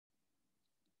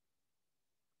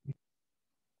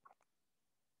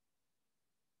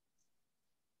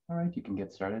All right, you can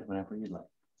get started whenever you'd like.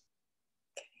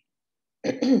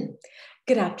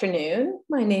 Good afternoon.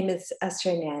 My name is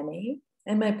Cherniawsky,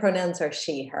 and my pronouns are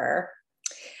she, her.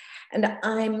 And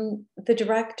I'm the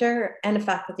director and a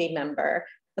faculty member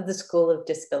of the School of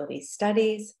Disability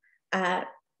Studies at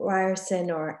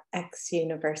Ryerson or X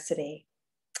University.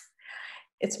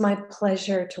 It's my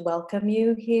pleasure to welcome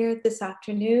you here this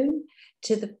afternoon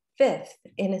to the fifth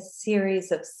in a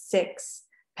series of 6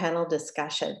 panel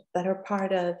discussions that are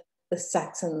part of the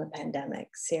Sex and the Pandemic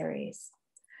series.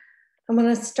 I'm going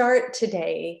to start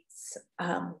today's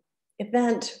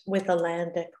event with a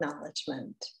land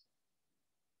acknowledgement.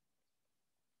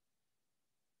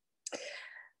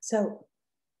 So,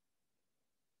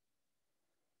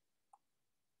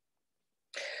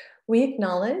 we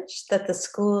acknowledge that the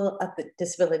School of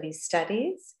Disability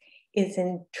Studies is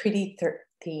in Treaty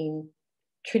 13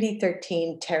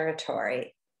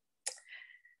 territory,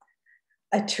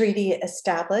 a treaty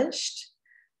established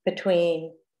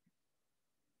between,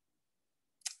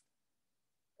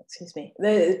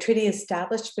 the treaty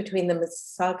established between the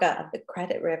Mississauga of the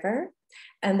Credit River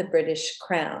and the British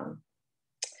Crown.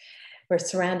 We're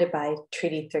surrounded by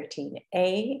Treaty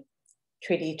 13A,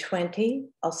 Treaty 20,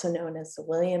 also known as the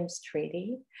Williams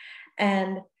Treaty,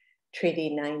 and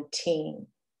Treaty 19.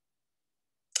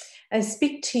 I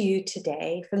speak to you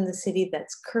today from the city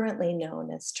that's currently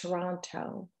known as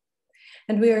Toronto,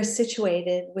 and we are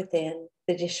situated within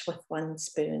the Dish with One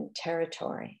Spoon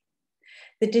territory.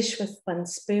 The Dish with One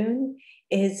Spoon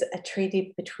is a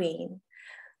treaty between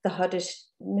the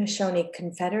Haudenosaunee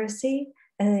Confederacy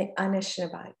and the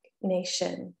Anishinaabe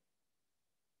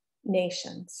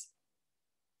nations.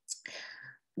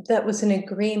 That was an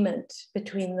agreement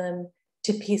between them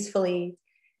to peacefully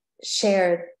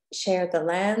share the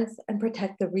lands and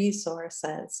protect the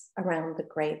resources around the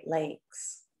Great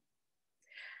Lakes.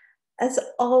 As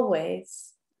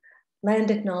always,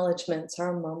 land acknowledgements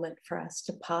are a moment for us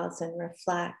to pause and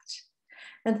reflect.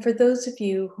 And for those of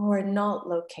you who are not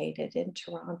located in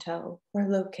Toronto or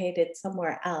located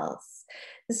somewhere else,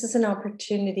 this is an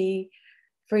opportunity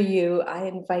for you. I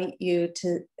invite you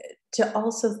to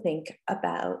also think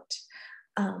about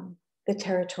the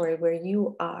territory where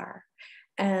you are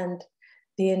and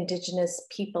the Indigenous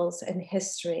peoples and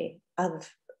history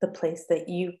of the place that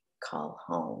you call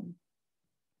home.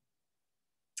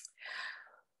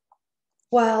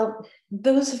 While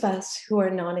those of us who are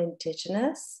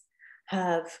non-Indigenous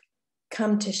have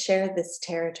come to share this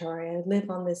territory and live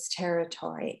on this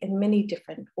territory in many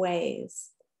different ways,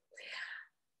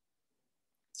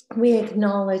 we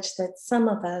acknowledge that some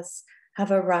of us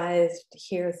have arrived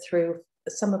here through,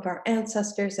 some of our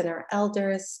ancestors and our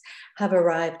elders have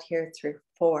arrived here through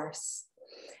force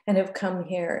and have come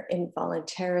here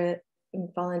involuntarily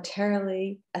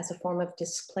as a form of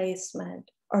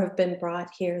displacement, or have been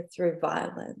brought here through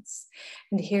violence.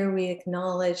 And here we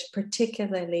acknowledge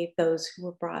particularly those who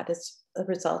were brought as a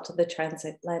result of the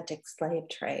transatlantic slave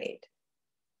trade.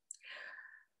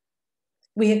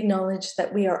 We acknowledge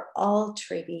that we are all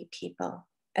treaty people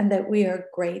and that we are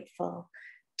grateful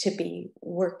to be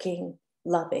working,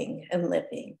 loving, and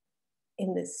living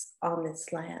on this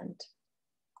land.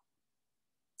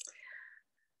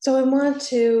 So I want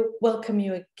to welcome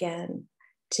you again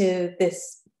to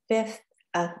this 5th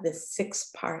of the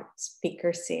 6-part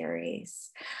speaker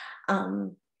series. I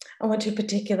want to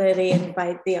particularly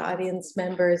invite the audience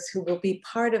members who will be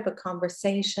part of a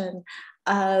conversation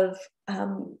of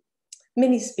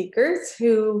many speakers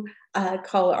who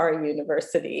call our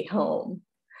university home.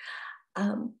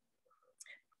 I'm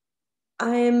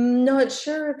not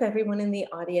sure if everyone in the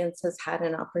audience has had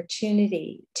an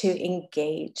opportunity to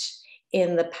engage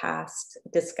in the past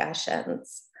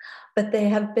discussions, but they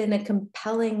have been a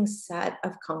compelling set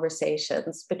of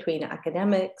conversations between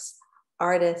academics,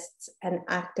 artists, and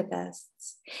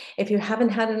activists. If you haven't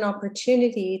had an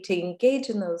opportunity to engage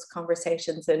in those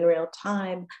conversations in real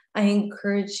time, I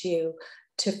encourage you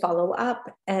to follow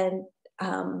up and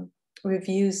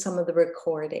review some of the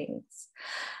recordings.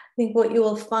 I think what you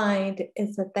will find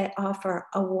is that they offer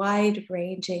a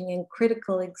wide-ranging and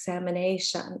critical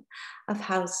examination of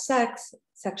how sex,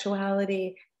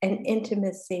 sexuality, and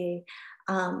intimacy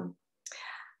are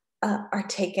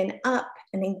taken up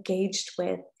and engaged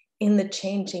with in the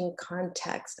changing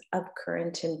context of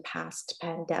current and past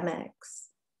pandemics.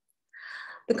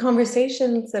 The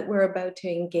conversations that we're about to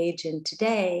engage in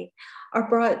today are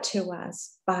brought to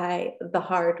us by the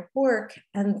hard work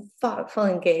and thoughtful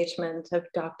engagement of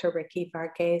Dr.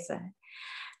 Varghese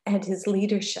and his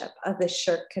leadership of the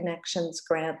Shirk Connections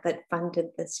grant that funded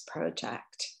this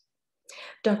project.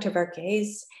 Dr.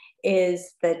 Varghese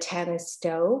is the Tanis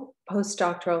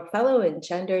Postdoctoral Fellow in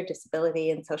Gender,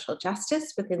 Disability, and Social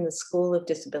Justice within the School of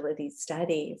Disability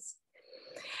Studies.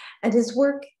 And his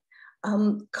work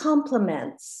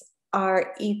complements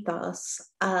our ethos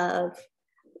of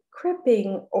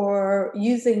cripping or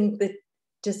using the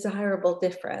desirable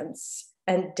difference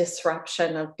and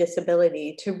disruption of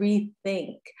disability to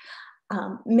rethink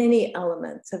many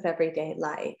elements of everyday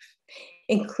life,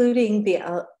 including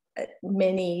the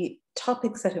many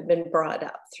topics that have been brought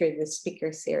up through the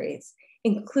speaker series,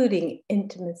 including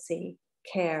intimacy,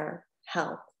 care,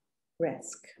 health,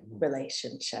 risk,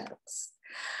 relationships.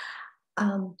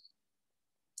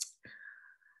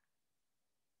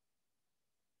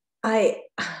 I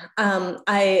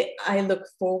look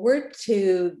forward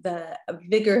to the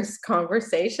vigorous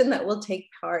conversation that will take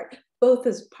part, both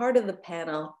as part of the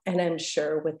panel and I'm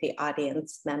sure with the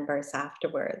audience members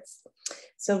afterwards.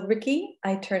 So Ricky,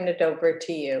 I turn it over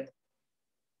to you.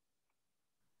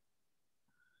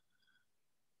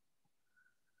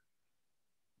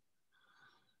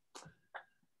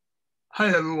 Hi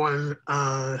everyone,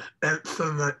 thanks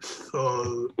so much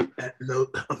for that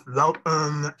note of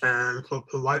welcome and for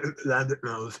providing that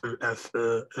notes from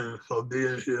Esther and for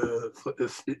being here for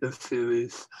this speaker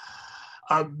series.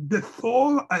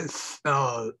 Before I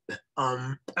start,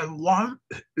 I want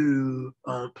to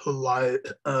provide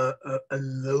a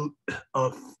note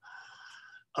of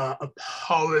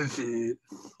apology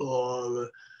for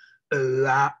the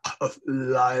lack of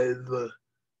live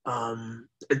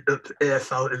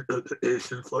ASL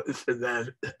interpretation for this event.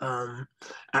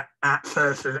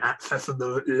 Access and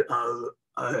accessibility are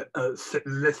a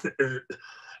significant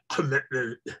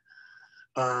commitment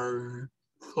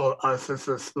for us as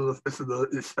a School of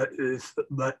Disability Studies,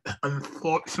 but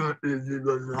unfortunately we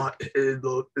were not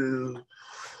able to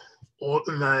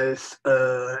organize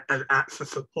an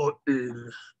access support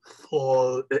team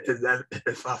for the event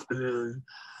this afternoon.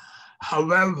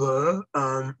 However,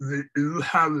 we do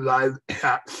have live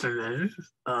captioning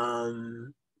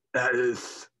that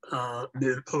is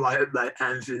being provided by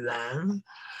Angie Lang,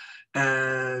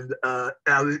 and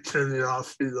Tali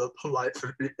Cherniawsky will provide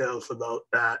some details about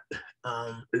that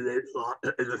later on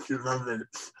in a few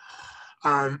moments.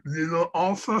 We will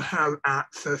also have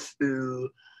access to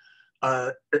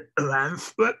a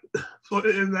transcript for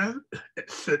the event,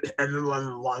 should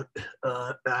anyone want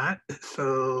that.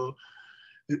 So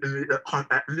you can either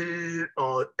contact me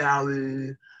or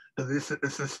Tali, the research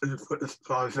assistant for this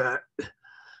project,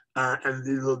 and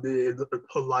we will be able to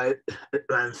provide a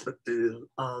transcript to you.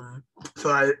 So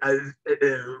I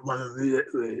want to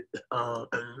reiterate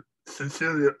and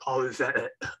sincerely apologize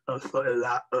for the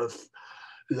lack of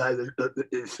live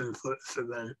interpretation for this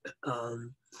event.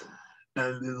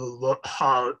 And we will work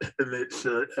hard to make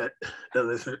sure that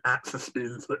there is an access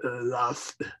team for the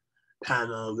last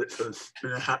panel, which is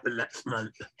going to happen next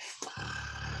month.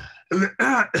 And with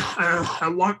that, I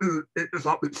want to take this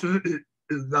opportunity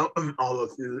to welcome all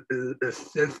of you to the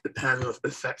fifth panel of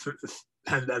the Section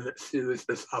Pandemic series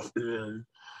this afternoon.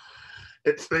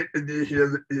 It's great to be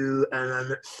here with you, and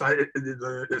I'm excited to be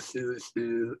doing this series with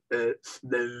you. It's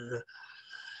been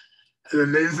an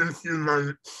amazing few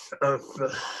months of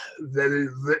very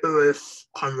rigorous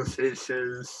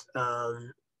conversations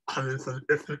coming from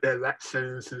different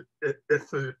directions and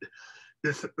different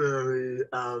disciplinary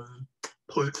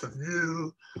points of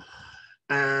view.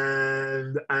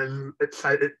 And I'm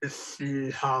excited to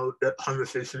see how the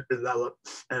conversation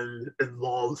develops and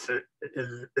evolves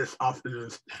in this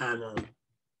afternoon's panel.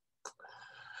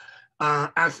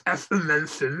 As Esther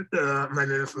mentioned, my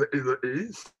name is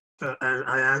Varghese, and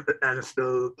I am the Tanis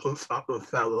Postdoctoral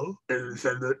Fellow in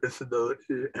Gender,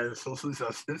 Disability, and Social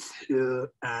Justice here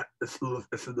at the School of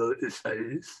Disability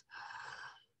Studies,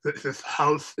 which is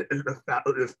housed in the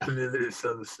Faculty of Community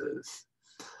Services.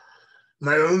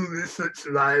 My own research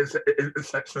lies at the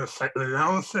intersection of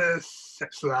psychoanalysis,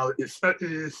 sexuality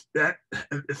studies, death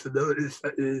and disability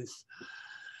studies,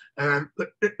 and I'm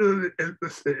particularly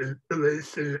interested in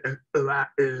tracing and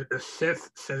tracking the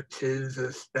shifts and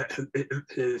changes that have taken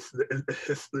place in the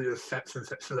history of sex and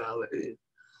sexuality.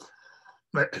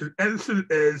 My contention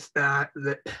is that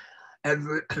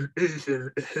every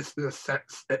occasion the history of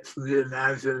sex gets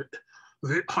reimagined,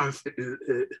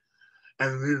 reconstituted,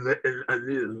 and rewritten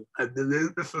anew. I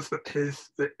believe this was the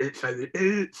case with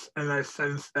HIV/AIDS, and I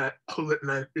sense that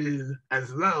COVID-19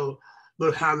 as well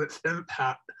will have its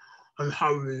impact on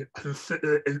how we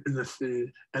consider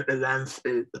intimacy and the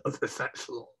landscape of the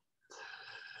sexual.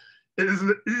 It is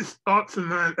with these thoughts in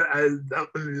mind that I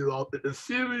welcome you all to this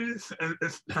series and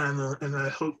this panel, and I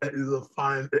hope that you will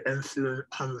find the ensuing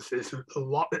conversation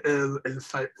provocative,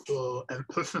 insightful, and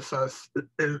pushes us to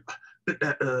think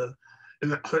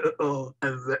in a critical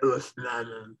and rigorous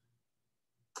manner.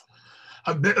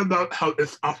 A bit about how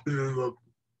this afternoon will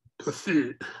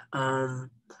proceed.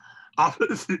 After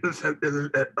the speakers have given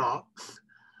their thoughts,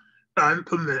 time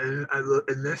permitting, I will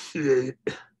initiate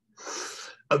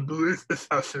a brief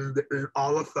discussion between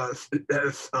all of us to get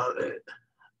us started.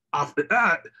 After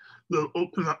that, we'll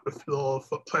open up the floor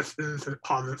for questions and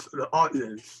comments from the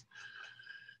audience.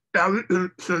 Darius and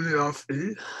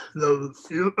Cherniawsky will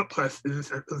field the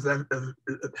questions and present them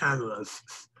to the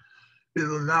panelists. We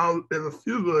will now give a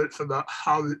few words about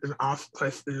how you can ask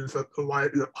questions or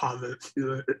provide your comments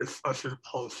during the discussion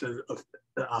portion of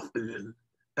the afternoon.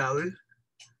 Tali?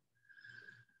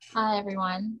 Hi,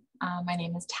 everyone. My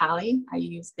name is Tali. I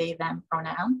use they, them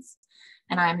pronouns,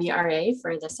 and I'm the RA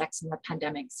for the Sex in the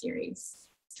Pandemic series.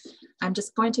 I'm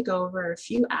just going to go over a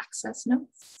few access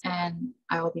notes, and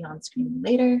I will be on screen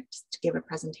later just to give a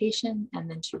presentation and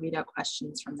then to read out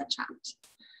questions from the chat.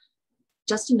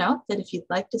 Just a note that if you'd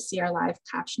like to see our live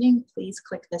captioning, please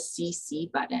click the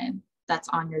CC button that's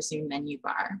on your Zoom menu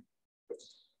bar.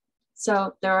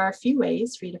 So there are a few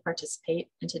ways for you to participate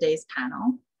in today's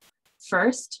panel.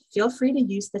 First, feel free to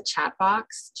use the chat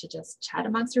box to just chat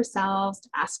amongst yourselves, to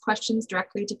ask questions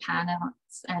directly to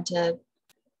panelists, and to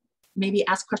maybe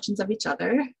ask questions of each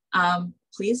other.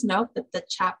 Please note that the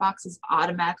chat box is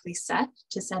automatically set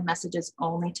to send messages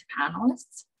only to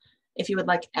panelists. If you would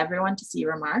like everyone to see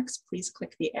remarks, please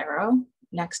click the arrow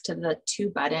next to the to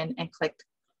button and click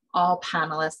all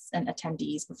panelists and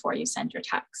attendees before you send your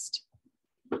text.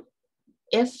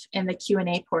 If in the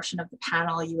Q&A portion of the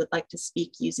panel you would like to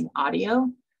speak using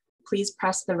audio, please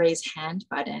press the raise hand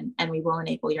button and we will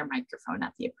enable your microphone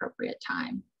at the appropriate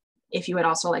time. If you would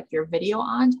also like your video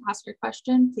on to ask your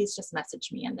question, please just message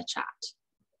me in the chat.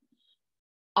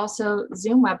 Also,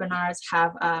 Zoom webinars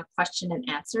have a question and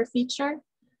answer feature.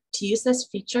 To use this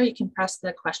feature, you can press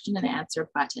the question and answer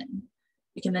button.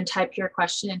 You can then type your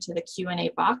question into the Q&A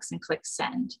box and click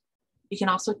send. You can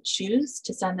also choose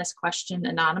to send this question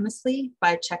anonymously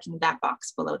by checking that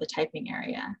box below the typing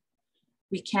area.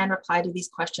 We can reply to these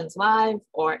questions live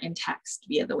or in text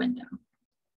via the window.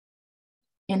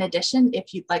 In addition,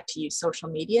 if you'd like to use social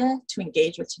media to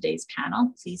engage with today's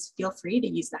panel, please feel free to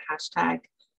use the hashtag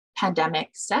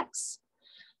 #pandemicsex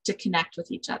to connect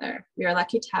with each other. We are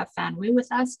lucky to have Fan Wu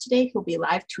with us today, who'll be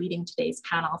live tweeting today's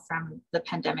panel from the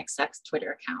Pandemic Sex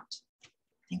Twitter account.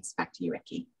 Thanks, back to you,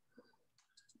 Ricky.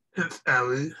 Thanks,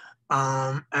 Ellie.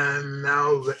 And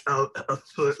now, without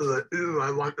further ado,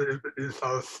 I want to introduce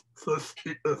our first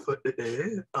speaker for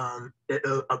today,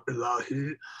 Idil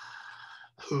Abdillahi,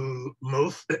 who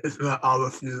most, if not all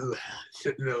of you,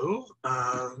 should know.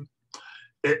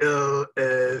 Idil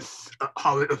is a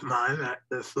colleague of mine at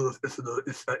the School of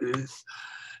Disability Studies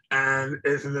and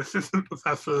is an assistant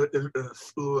professor in the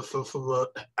School of Social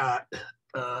Work at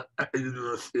the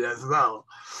university as well.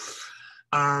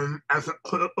 As a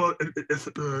critical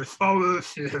interdisciplinary scholar,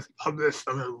 she has published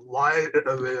on a wide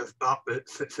array of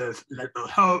topics such as mental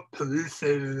health,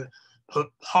 policing,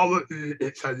 poverty,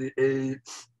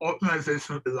 HIV/AIDS,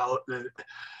 organizational development,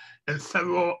 and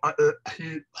several other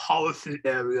key policy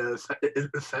areas at the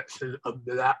intersection of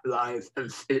Black lives and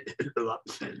state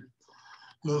interruption.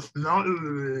 Most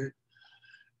notably,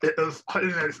 it is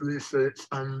cutting-edge research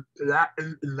on Black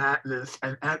madness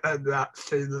and anti-Black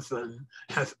sadism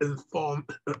has informed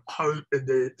the current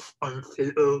debates on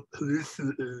fatal police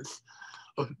shootings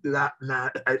of Black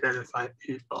identified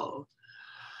people.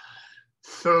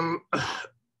 So,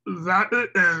 rather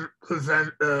than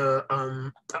present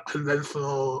a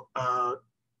conventional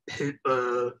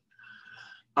paper,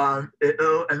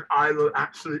 Idil and I will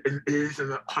actually engage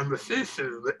in a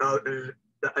conversation regarding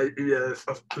the ideas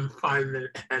of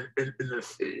confinement and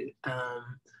intimacy.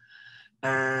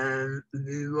 And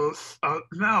we will start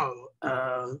now.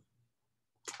 Hi,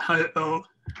 Idil.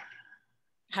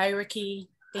 Hi,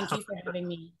 Ricky. Thank you for having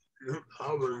me. No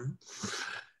problem.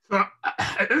 So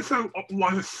I guess I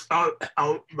want to start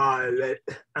out by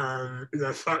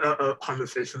start out a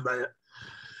conversation by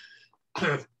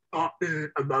kind of talking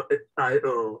about the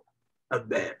title a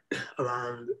bit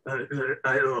around the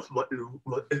title of what you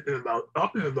were thinking about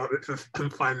talking about, which is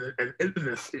confinement and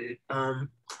intimacy.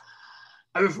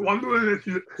 I was wondering if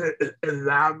you could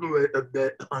elaborate a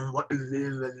bit on what you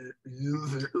mean when you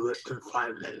use the word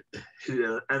confinement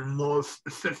here, and more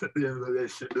specifically in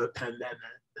relation to the pandemic.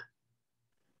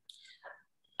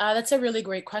 That's a really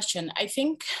great question. I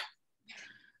think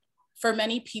for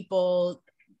many people,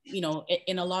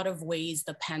 in a lot of ways,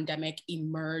 the pandemic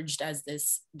emerged as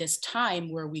this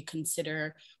time where we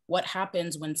consider what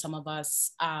happens when some of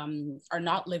us are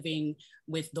not living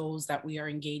with those that we are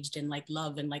engaged in, like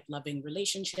love and like loving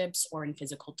relationships, or in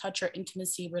physical touch or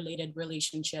intimacy related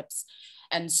relationships.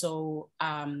 And so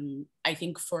I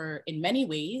think in many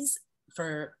ways,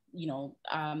 for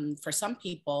some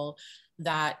people,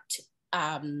 that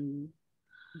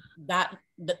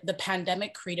the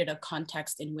pandemic created a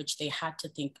context in which they had to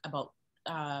think about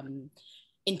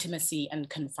intimacy and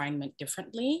confinement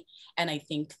differently. And I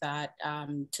think that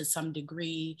to some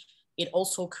degree, it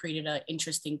also created an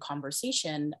interesting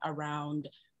conversation around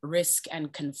risk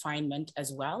and confinement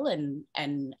as well,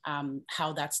 and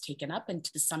how that's taken up, and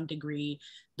to some degree,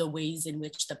 the ways in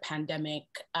which the pandemic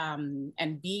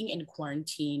and being in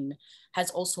quarantine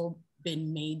has also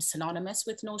been made synonymous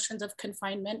with notions of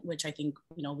confinement, which I think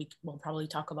we will probably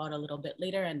talk about a little bit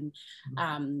later, and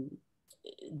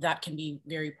that can be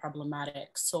very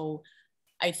problematic. So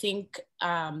I think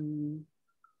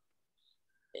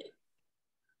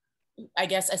I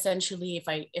guess essentially,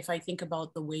 if I think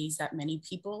about the ways that many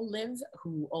people live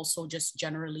who also just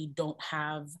generally don't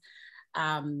have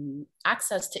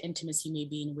access to intimacy,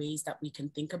 maybe in ways that we can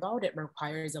think about, it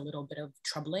requires a little bit of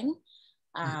troubling,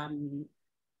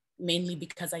 mainly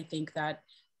because I think that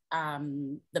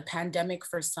the pandemic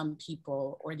for some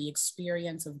people, or the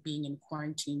experience of being in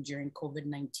quarantine during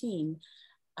COVID-19,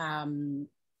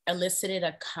 elicited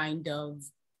a kind of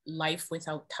life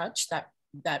without touch that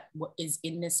is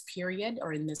in this period,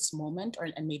 or in this moment,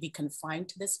 and maybe confined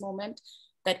to this moment,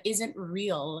 that isn't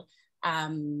real,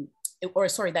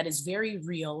 that is very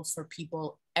real for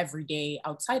people every day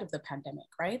outside of the pandemic,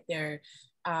 right? There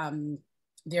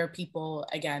are people,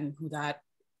 again,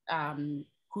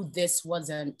 who this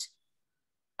wasn't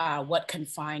what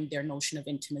confined their notion of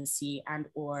intimacy, and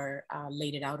or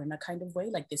laid it out in a kind of way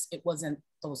like this. It wasn't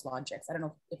those logics. I don't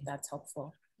know if that's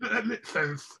helpful. That makes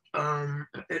sense.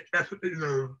 It definitely,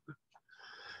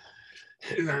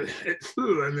 it's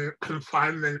true. I mean,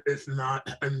 confinement is not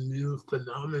a new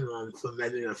phenomenon for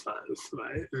many of us,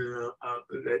 right?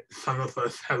 Some of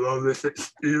us have always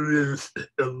experienced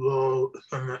the role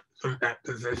from that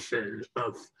position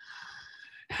of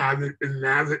having to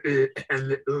navigate and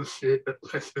negotiate the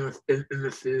question of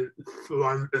intimacy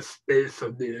from the space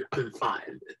of being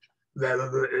confined,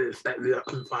 whether it is that we are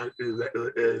confined to, whether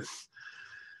it is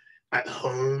at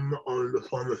home or in the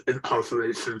form of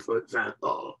incarceration, for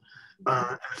example.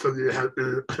 So you have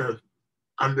to kind of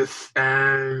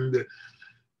understand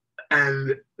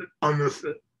and almost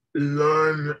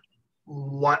learn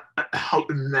how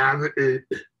to navigate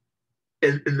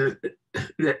in the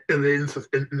lanes of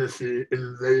intimacy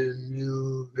in very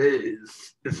new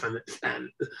ways, to some extent.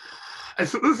 I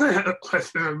suppose I had a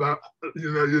question about,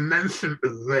 you mentioned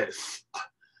risk.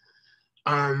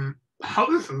 How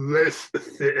does risk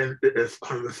fit into this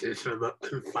conversation about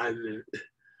confinement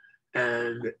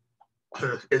and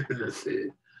kind of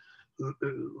intimacy?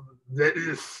 Where do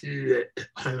you see it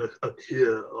kind of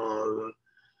appear, or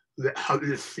how do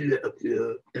you see it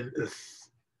appear in this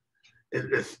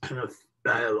kind of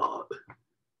dialogue?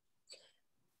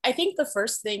 I think the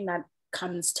first thing that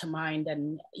comes to mind,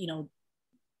 and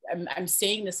I'm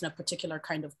saying this in a particular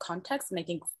kind of context, and I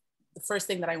think the first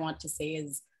thing that I want to say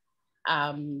is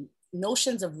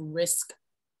notions of risk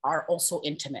are also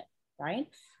intimate, right?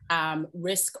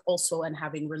 Risk also, and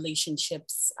having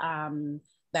relationships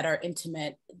that are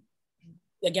intimate.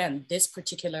 Again, this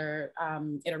particular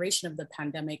iteration of the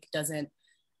pandemic doesn't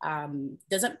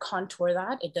contour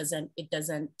that. It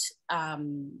doesn't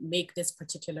make this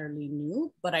particularly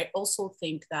new. But I also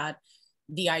think that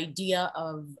the idea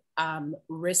of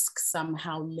risk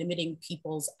somehow limiting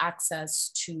people's access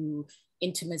to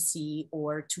intimacy,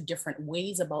 or to different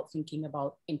ways about thinking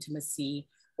about intimacy,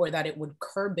 or that it would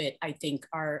curb it, I think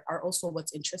are also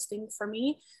what's interesting for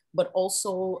me. But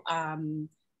also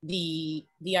the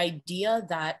idea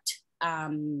that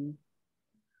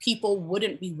people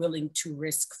wouldn't be willing to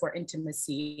risk for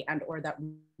intimacy, and or that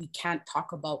we can't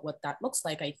talk about what that looks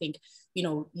like. I think,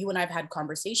 you and I've had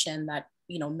conversation that,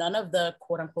 none of the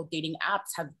quote unquote dating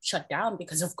apps have shut down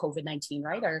because of COVID-19,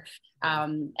 right? Or,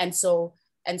 and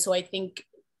so I think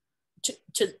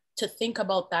to think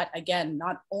about that again,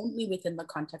 not only within the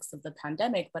context of the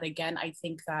pandemic, but again, I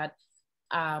think that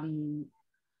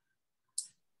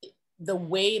the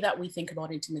way that we think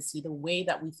about intimacy, the way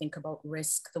that we think about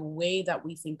risk, the way that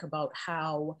we think about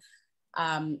how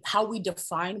we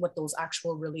define what those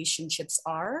actual relationships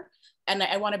are. And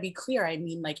I want to be clear, I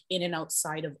mean, like in and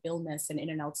outside of illness, and in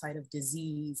and outside of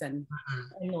disease, and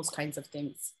those kinds of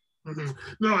things.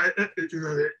 No,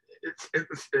 it's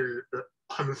interesting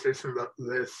conversation about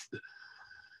this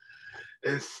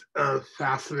is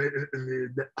fascinating to me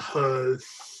because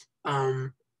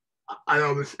I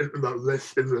always think about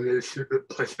this in relation to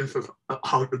questions of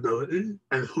accountability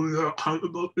and who you're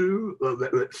accountable to,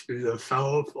 whether it's to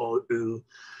yourself or to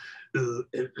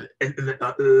intimate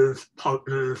others,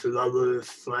 partners, lovers,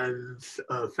 friends,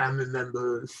 family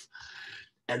members,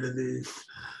 enemies.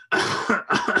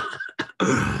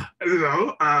 You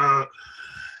know,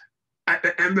 at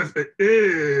the end of the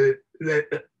day,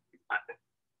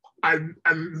 I'm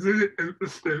really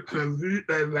interested in kind of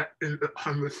redirecting the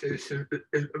conversation to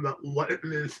think about what it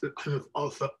means to kind of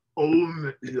also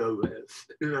own your risk,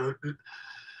 you know,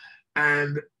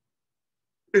 and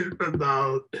think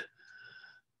about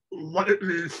what it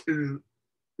means to,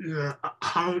 you know,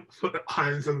 account for the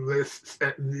kinds of risks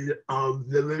that we are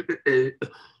willing to take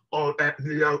or that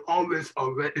we are always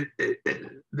already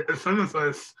taking. Some of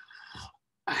us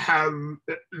have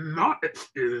not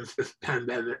experienced this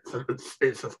pandemic from a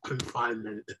space of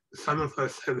confinement. Some of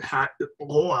us have had to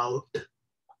go out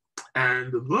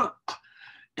and look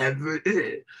every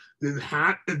day. We've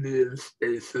had to be in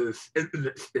spaces,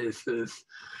 intimate spaces,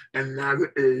 and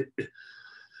navigate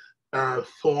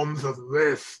forms of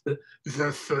risk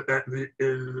just so that we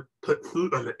can put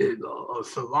food on the table or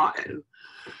survive.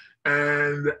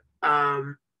 And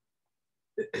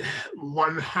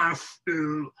one has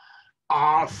to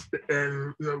ask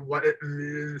and, you know, what it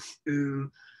means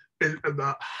to think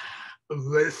about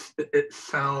risk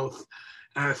itself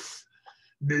as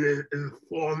being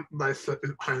informed by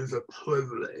certain kinds of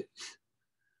privilege.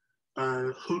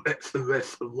 Who gets the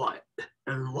risk of what?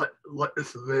 And what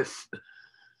does risk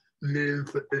mean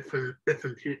for different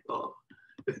people,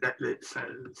 if that makes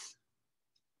sense.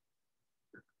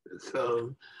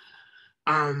 So,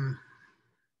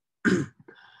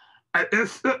 I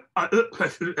guess the other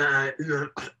question that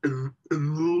I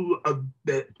move a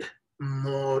bit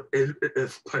more into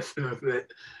this question of the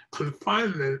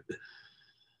confinement.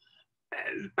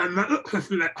 And another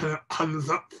question that kind of comes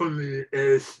up for me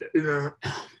is, you know,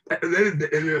 at the very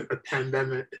beginning of the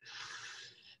pandemic,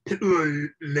 people were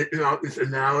making out these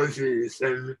analogies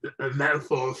and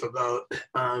metaphors about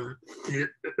the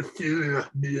feeling of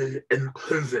being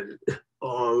imprisoned,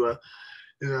 or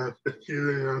you know, the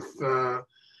feeling of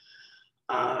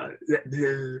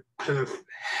being kind of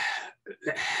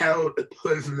held a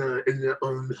prisoner in your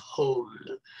own home.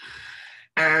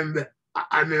 And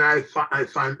I mean, I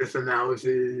find this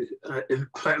analogy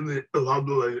incredibly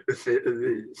elaborate, to say the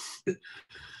least.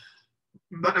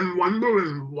 But I'm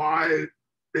wondering why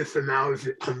this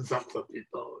analogy comes up for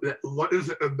people. What is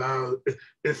it about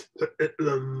this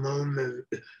particular moment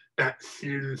that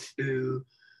seems to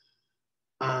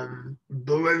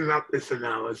blowing up this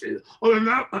analogy? Or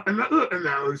another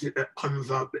analogy that comes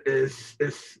up is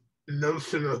this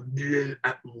notion of being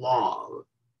at law.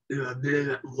 You know, being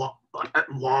at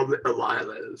law with the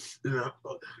virus. You know,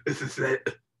 this is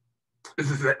like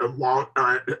a long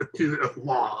a period of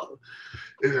law.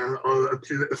 You know, or a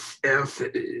period of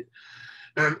scarcity.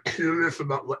 And I'm curious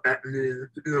about what that means.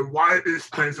 You know, why these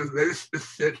kinds of very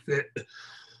specific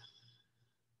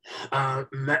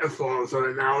metaphors or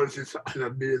analogies are kind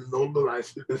of being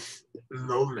mobilized in this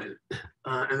moment.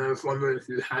 And I was wondering if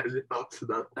you had any thoughts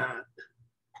about that.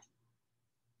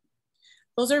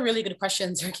 Those are really good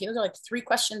questions, Ricky. Those are like 3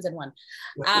 questions in one.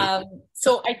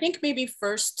 So I think maybe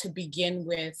first to begin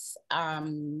with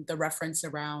the reference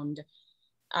around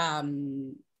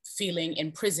feeling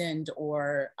imprisoned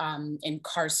or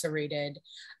incarcerated.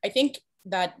 I think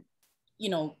that, you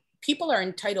know, people are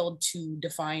entitled to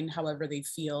define however they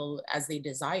feel as they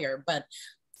desire, but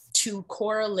to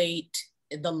correlate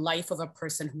the life of a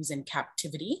person who's in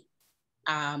captivity,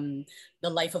 the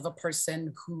life of a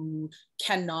person who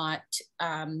cannot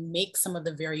make some of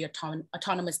the very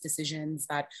autonomous decisions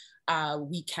that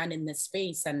we can in this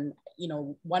space. And, you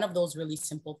know, one of those really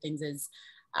simple things is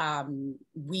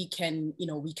we can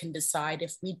decide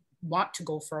if we want to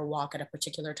go for a walk at a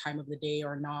particular time of the day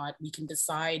or not. We can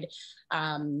decide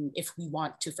if we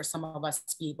want to, for some of us,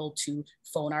 be able to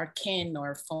phone our kin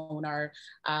or phone our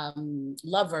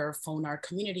lover, phone our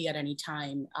community at any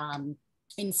time.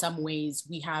 In some ways,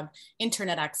 we have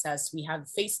internet access, we have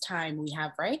FaceTime, we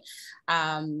have, right?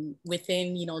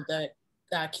 Within, you know, the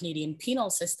Canadian penal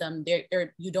system,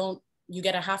 you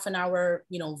get a half an hour,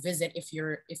 you know, visit if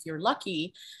you're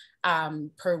lucky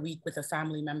per week with a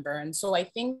family member. And so I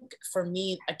think for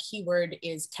me, a key word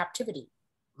is captivity.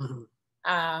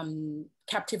 Mm-hmm.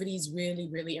 Captivity is really,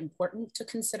 really important to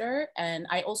consider. And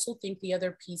I also think the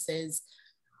other piece is,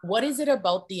 what is it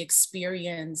about the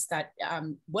experience that,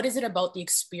 what is it about the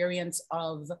experience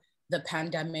of the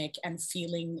pandemic and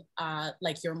feeling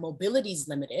like your mobility is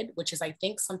limited, which is, I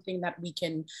think, something that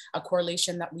a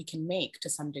correlation that we can make to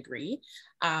some degree.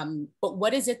 But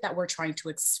what is it that we're trying to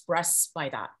express by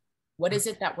that? What is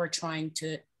it that we're trying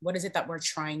to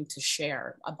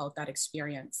share about that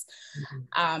experience?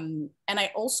 And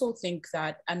I also think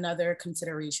that another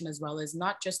consideration as well is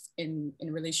not just in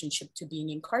relationship to being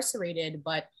incarcerated,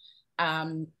 but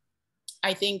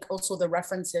I think also the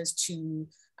references to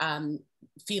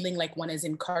feeling like one is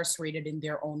incarcerated in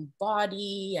their own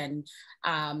body and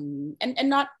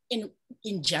not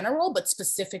in general, but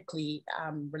specifically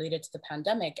related to the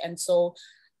pandemic. And so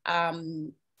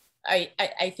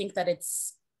I think that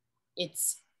it's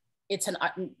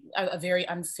a very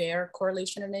unfair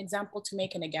correlation and example to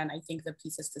make. And again, I think the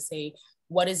piece is to say,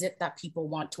 what is it that people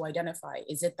want to identify?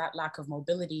 Is it that lack of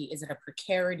mobility? Is it a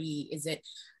precarity? Is it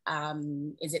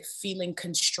feeling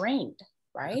constrained,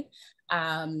 right?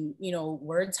 You know,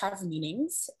 words have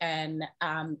meanings, and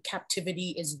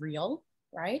captivity is real,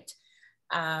 right?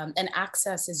 And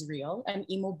access is real, and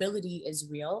immobility is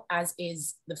real, as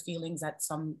is the feelings that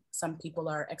some people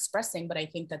are expressing. But I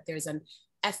think that there's an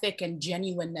ethic and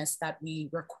genuineness that we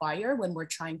require when we're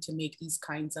trying to make these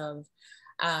kinds of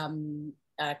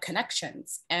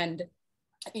connections. And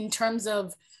in terms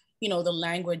of, you know, the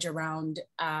language around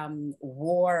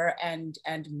war and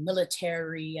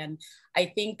military, and I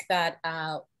think that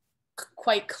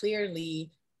quite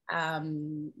clearly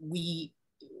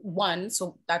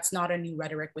so that's not a new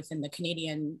rhetoric within the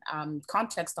Canadian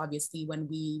context. Obviously, when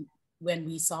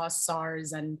we saw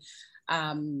SARS and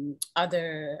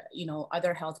other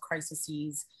health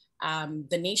crises,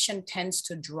 the nation tends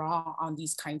to draw on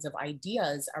these kinds of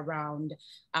ideas around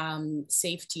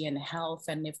safety and health.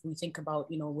 And if we think about,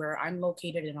 you know, where I'm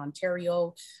located in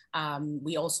Ontario,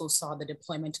 we also saw the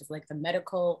deployment of like the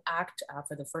Medical Act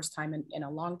for the first time in a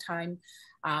long time.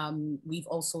 We've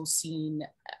also seen,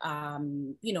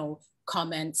 you know,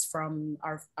 comments from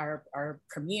our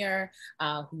premier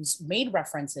who's made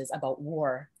references about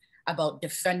war, about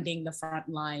defending the front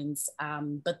lines,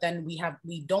 but then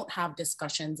we don't have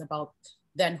discussions about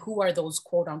then who are those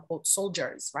quote unquote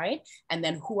soldiers, right? And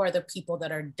then who are the people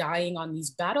that are dying on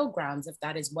these battlegrounds, if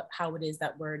that is how it is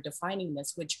that we're defining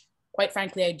this, which quite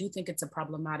frankly, I do think it's a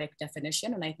problematic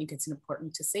definition, and I think it's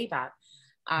important to say that.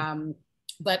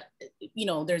 But you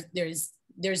know,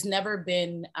 there's never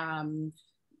been,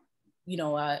 you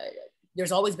know,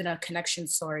 there's always been a connection,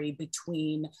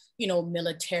 between, you know,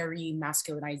 military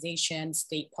masculinization,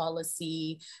 state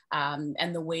policy,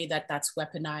 and the way that that's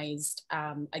weaponized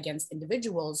against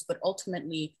individuals. But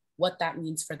ultimately, what that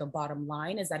means for the bottom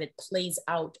line is that it plays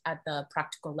out at the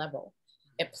practical level.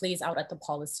 It plays out at the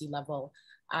policy level.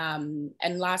 And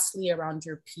lastly, around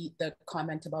the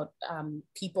comment about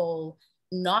people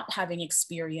not having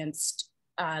experienced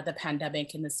the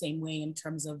pandemic in the same way in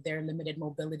terms of their limited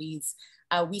mobilities.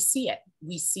 We see it.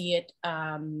 We see it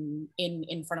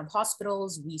in front of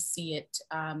hospitals. We see it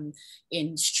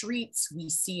in streets. We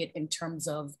see it in terms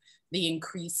of the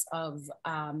increase of,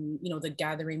 you know, the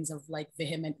gatherings of like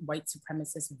vehement white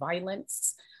supremacist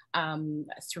violence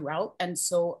throughout. And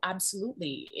so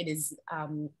absolutely, it is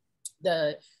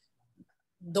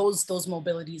those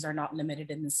mobilities are not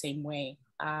limited in the same way.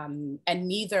 And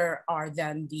neither are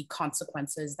then the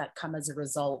consequences that come as a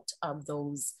result of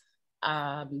those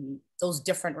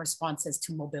different responses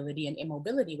to mobility and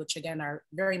immobility, which again are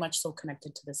very much so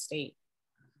connected to the state.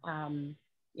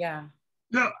 Yeah.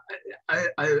 No, I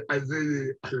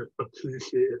really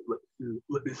appreciate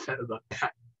what you said about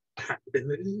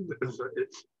captivity, because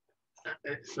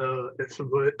it's a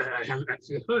word that I haven't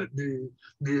actually heard being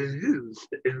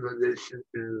used in relation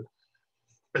to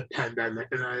the pandemic,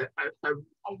 and I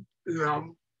you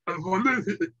know, I wonder if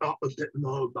you could talk a bit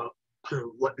more about kind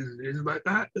of what you mean by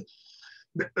that,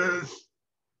 because,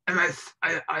 and I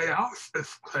asked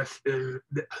this question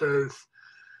because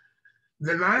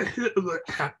when I hear the word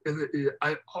captivity,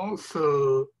 I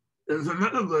also, there's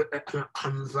another word that kind of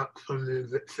comes up for me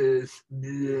that says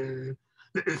being,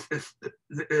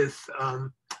 is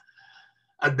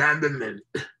abandonment.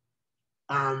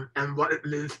 And what it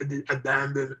means to be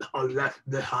abandoned or left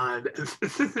behind, and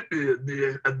specifically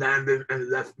being abandoned and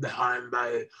left behind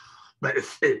by the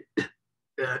state,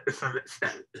 to some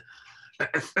extent,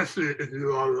 especially if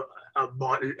you are a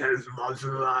body that is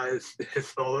marginalized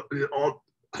historically or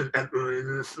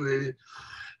contemporaneously,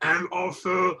 and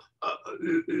also,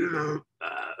 you know,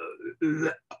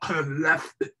 kind of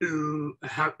left to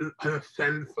have to kind of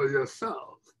fend for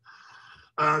yourself.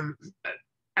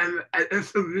 And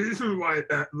it's the reason why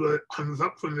that word comes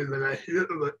up for me when I hear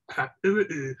the word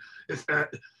captivity, is that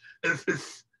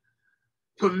it's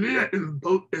For me, I think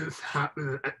both things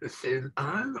happening at the same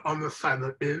time, almost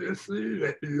simultaneously,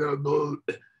 that you're both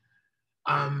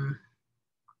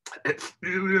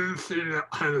experiencing a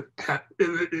kind of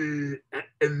captivity,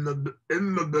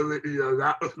 immobility, a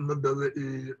lack of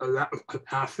mobility, a lack of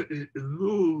capacity to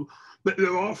move, but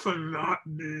you're also not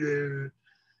being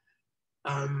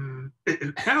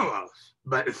taken care of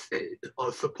by the state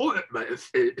or supported by the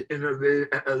state in a way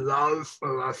that allows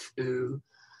for us to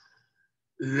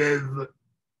live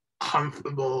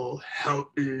comfortable,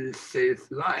 healthy, safe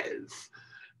lives.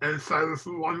 And so I was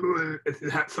wondering if you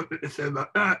had something to say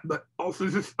about that, but also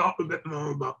just talk a bit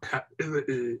more about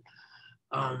captivity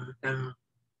and kind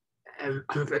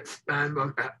of expand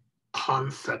on that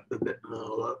concept a bit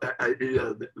more, that idea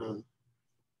a bit more.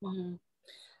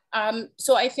 Mm-hmm.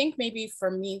 So I think maybe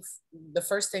for me, the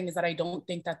first thing is that I don't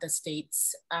think that the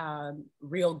state's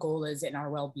real goal is in our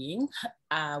well-being,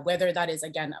 whether that is,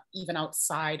 again, even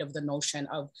outside of the notion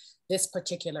of this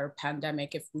particular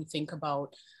pandemic. If we think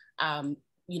about,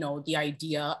 you know, the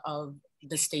idea of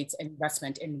the state's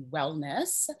investment in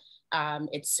wellness,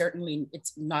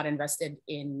 it's not invested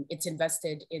in, it's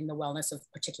invested in the wellness of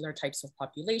particular types of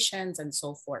populations and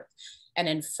so forth. And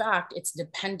in fact, it's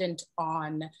dependent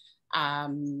on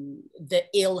the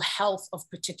ill health of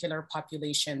particular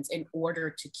populations in order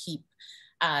to keep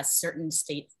certain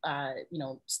state, you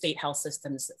know, state health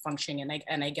systems functioning.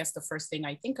 And I guess the first thing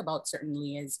I think about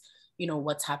certainly is, you know,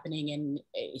 what's happening in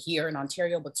here in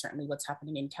Ontario, but certainly what's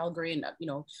happening in Calgary. And, you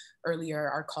know, earlier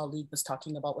our colleague was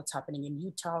talking about what's happening in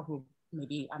Utah, who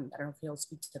maybe, I don't know if he'll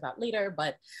speak to that later,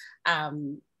 but I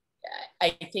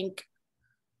think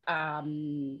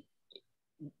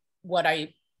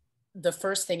the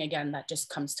first thing, again, that just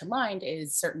comes to mind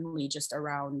is certainly just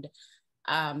around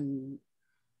the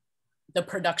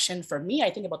production. For me,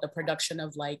 I think about the production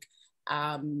of like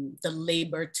the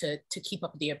labor to keep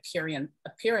up the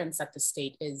appearance that the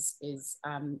state is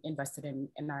invested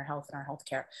in our health and our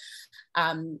healthcare.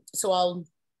 So I'll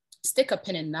stick a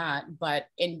pin in that, but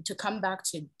to come back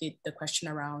to the question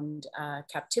around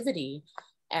captivity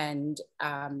and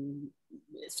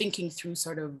thinking through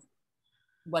sort of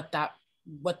what that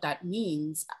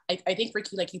means, I think,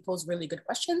 Ricky, like, you pose really good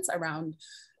questions around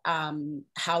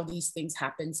how these things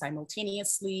happen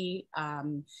simultaneously,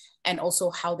 and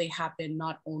also how they happen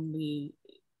not only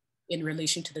in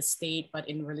relation to the state, but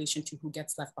in relation to who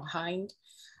gets left behind.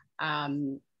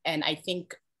 And I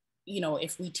think, you know,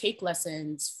 if we take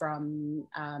lessons from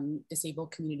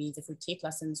disabled communities, if we take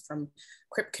lessons from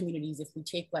CRIP communities, if we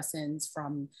take lessons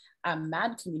from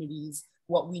MAD communities,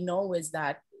 what we know is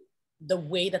that the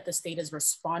way that the state is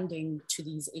responding to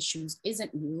these issues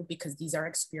isn't new, because these are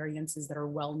experiences that are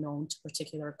well known to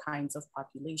particular kinds of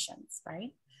populations,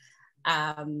 right?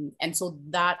 And so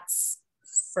that's,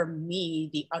 for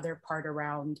me, the other part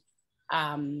around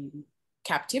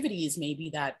captivity is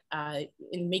maybe that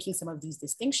in making some of these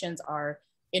distinctions are,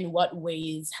 in what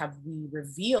ways have we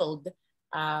revealed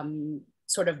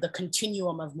sort of the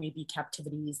continuum of maybe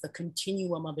captivities, the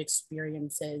continuum of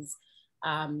experiences,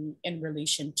 in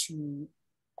relation to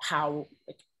how,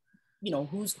 like, you know,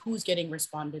 who's getting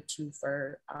responded to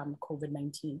for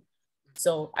COVID-19.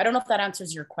 So I don't know if that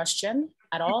answers your question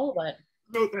at all, but.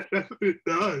 No, that definitely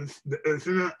does. Because,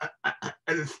 you know, I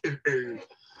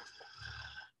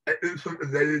think from the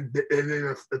very beginning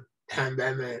of the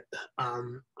pandemic,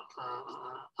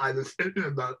 I was thinking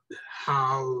about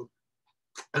how,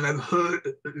 and I've heard,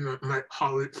 you know, my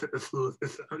colleagues at the School of,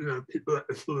 you know, people at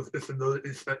the School of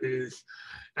Disability Studies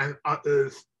and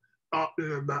others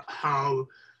talking about how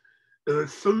there are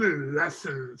so many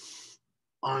lessons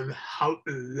on how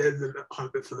to live in the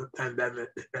context of the pandemic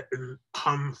that can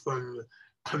come from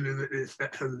communities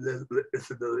that have lived with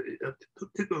disability,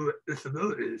 people with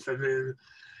disabilities. I mean,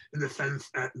 in the sense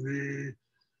that we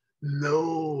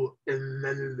know in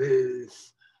many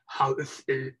ways how the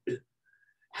state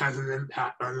has an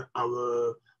impact on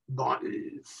our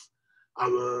bodies,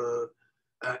 our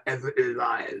everyday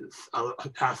lives, our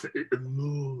capacity to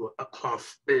move across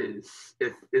space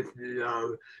if we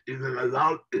are even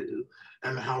allowed to,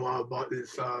 and how our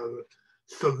bodies are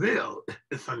surveilled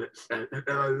to some extent. And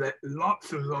there are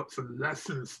lots and lots of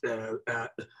lessons there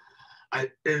that I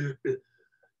think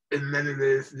in many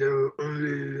ways they're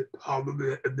only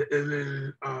probably at the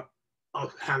beginning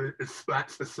of having to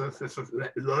scratch the surface of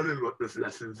learning what those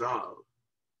lessons are.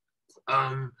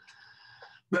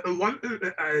 But the one thing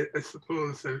that I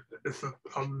suppose, and this is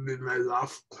probably my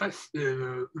last question,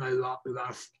 or my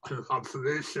last kind of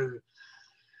observation,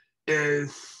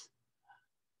 is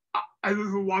I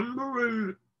was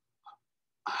wondering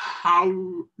how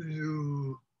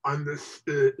you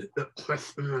understood the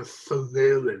question of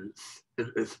surveillance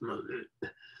in this moment.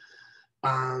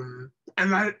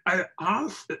 And I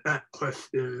asked that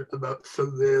question about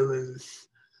surveillance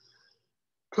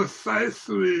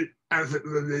precisely as it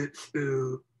relates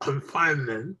to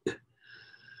confinement.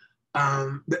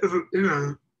 One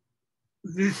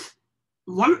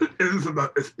of the things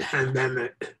about this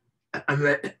pandemic, and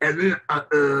like every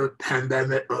other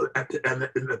pandemic or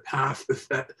epidemic in the past, is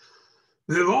that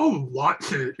they're all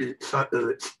watching each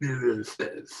other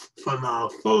experiences from our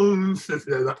phones, if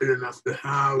they're lucky enough to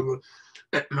have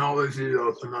technology,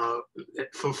 or from our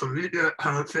social media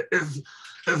accounts.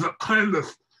 There's a kind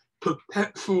of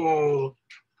perpetual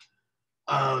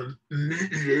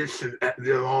mediation that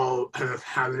they're all kind of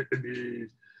having to be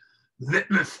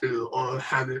witness to, or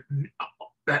having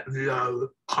that we are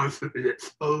constantly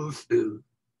exposed to.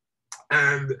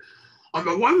 And on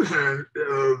the one hand,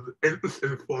 there are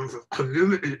interesting forms of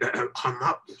community that have come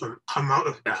out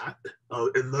of that,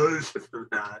 or emerged from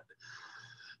that.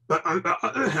 But on the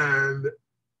other hand,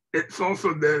 it's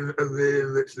also been a way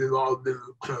in which they've all been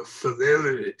kind of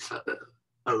surveilling each other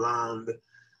around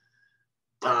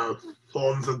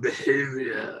forms of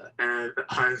behavior and the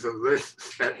kinds of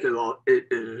risks that they're all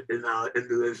taking in our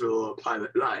individual or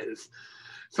private lives.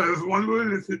 So I was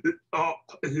wondering if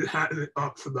you had any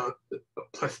thoughts about the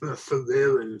question of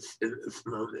surveillance in this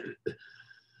moment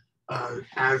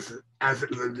as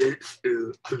it relates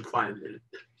to confinement.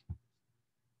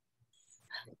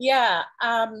 Yeah,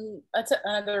 that's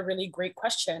another really great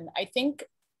question. I think,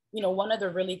 one of the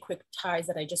really quick ties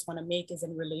that I just want to make is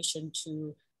in relation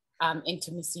to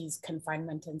intimacies,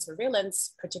 confinement, and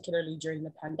surveillance, particularly during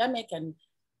the pandemic. And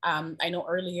I know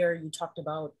earlier you talked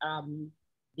about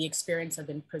the experience of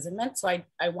imprisonment. So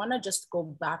I want to just go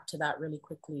back to that really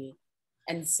quickly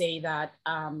and say that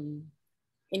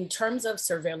in terms of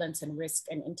surveillance and risk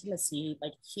and intimacy,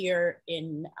 like here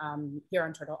on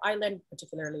Turtle Island,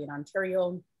 particularly in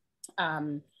Ontario,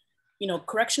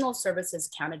 Correctional Services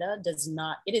Canada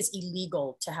it is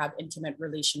illegal to have intimate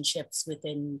relationships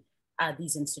within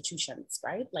these institutions,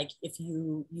 right? Like if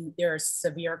there are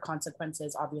severe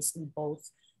consequences, obviously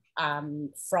both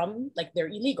from, like, they're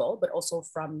illegal, but also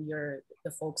from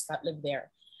the folks that live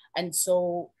there. And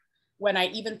so when I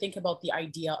even think about the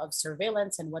idea of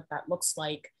surveillance and what that looks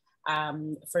like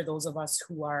for those of us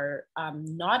who are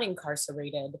not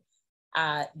incarcerated,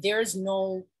 there's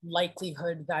no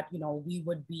likelihood that we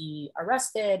would be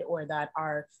arrested, or that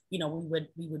we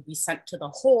would be sent to the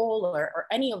hole, or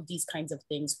any of these kinds of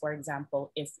things. For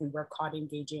example, if we were caught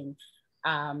engaging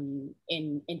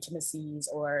in intimacies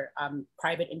or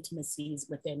private intimacies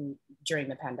during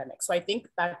the pandemic. So I think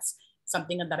that's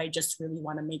something that I just really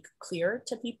want to make clear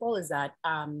to people, is that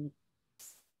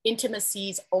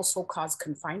intimacies also cause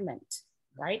confinement,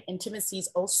 right? Intimacies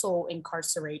also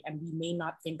incarcerate, and we may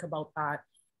not think about that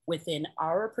within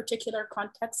our particular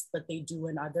context, but they do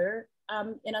in other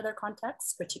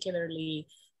contexts, particularly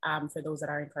for those that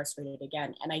are incarcerated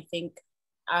again. And I think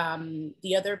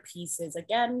the other piece is,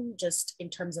 again, just in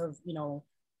terms of,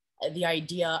 the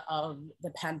idea of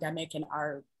the pandemic and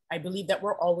I believe that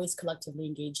we're always collectively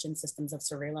engaged in systems of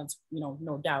surveillance,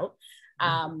 no doubt.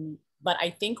 But I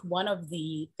think one of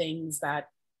the things that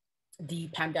the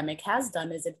pandemic has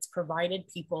done is it's provided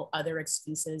people other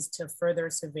excuses to further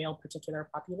surveil particular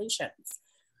populations.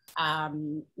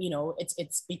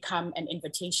 It's become an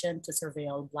invitation to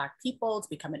surveil Black people. It's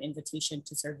become an invitation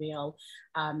to surveil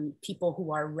people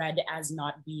who are read as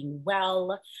not being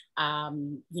well.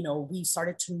 We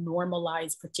started to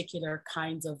normalize particular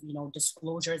kinds of,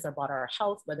 disclosures about our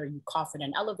health, whether you cough in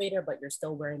an elevator, but you're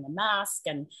still wearing a mask.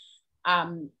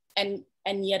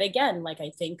 And yet again, like, I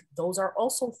think those are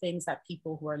also things that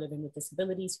people who are living with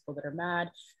disabilities, people that are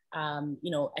mad,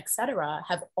 et cetera,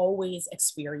 have always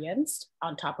experienced,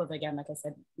 on top of, again, like I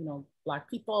said, Black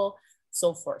people,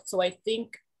 so forth. So I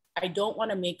think I don't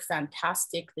want to make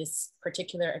fantastic this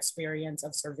particular experience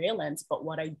of surveillance, but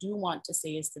what I do want to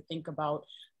say is to think about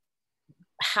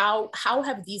how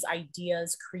have these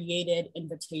ideas created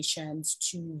invitations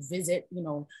to visit,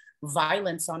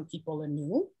 violence on people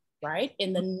anew, right?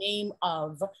 In the name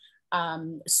of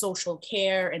social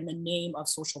care, in the name of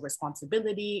social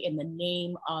responsibility, in the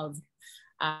name of,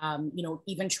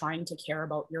 even trying to care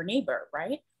about your neighbor,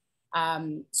 right?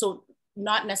 So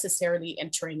not necessarily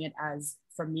entering it as,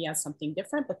 for me, as something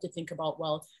different, but to think about,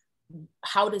 well,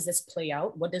 how does this play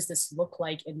out? What does this look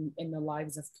like in the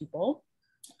lives of people?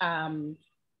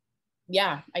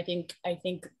 Yeah, I think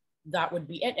that would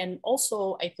be it. And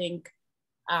also, I think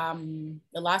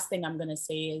the last thing I'm going to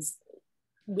say is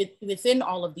within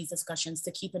all of these discussions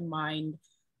to keep in mind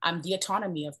the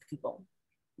autonomy of people,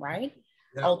 right?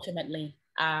 Yeah. Ultimately,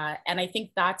 And I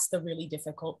think that's the really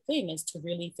difficult thing, is to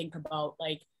really think about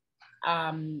like,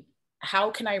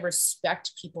 how can I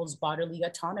respect people's bodily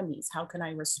autonomies? How can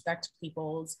I respect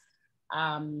people's,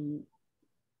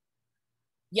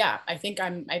 yeah, I think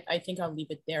I'll leave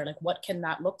it there. Like, what can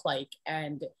that look like?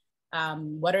 And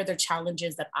what are the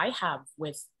challenges that I have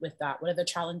with that? What are the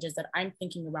challenges that I'm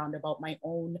thinking around about my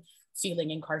own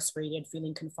feeling incarcerated,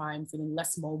 feeling confined, feeling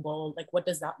less mobile? Like, what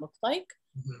does that look like?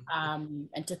 Mm-hmm.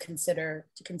 And to consider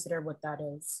what that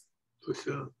is. For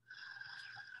sure.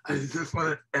 I just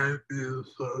want to thank you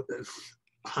for this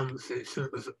conversation.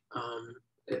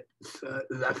 It's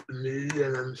left me,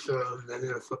 and I'm sure many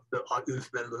of the audience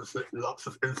members, with lots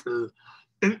of things to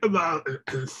think about and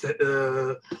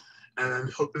consider. And I'm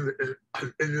hoping to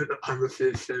continue the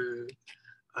conversation,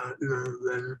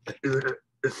 when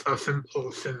it's a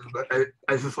symposium. But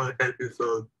I just want to thank you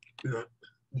for,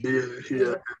 being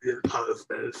here and being part of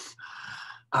this.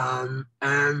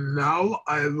 And now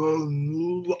I will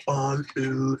move on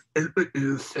to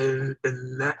introducing the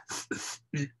next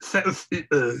set of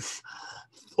speakers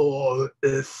for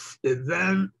this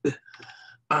event.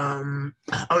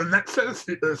 Our next set of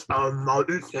speakers are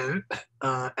Marty, Fink,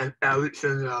 and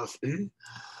Cherniawsky.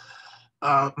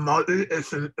 Marty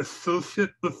is an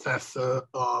associate professor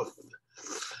of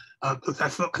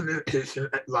professional communication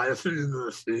at Ryerson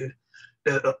University,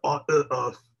 and the author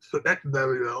of Forget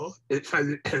Burial,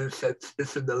 HIV Concepts,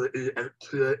 Disability, and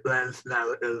Clear Lens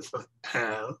Narratives of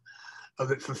Care,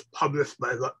 which was published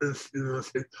by Rutgers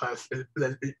University Press in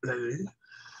 2020.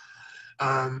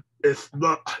 Its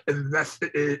book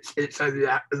investigates HIV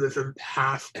activism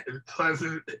past and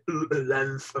present through the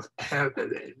lens of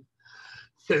caregiving.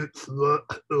 Fink's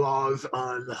work draws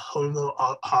on homo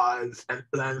archives and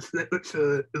blends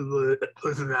literature with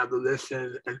prison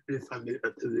abolition and defunding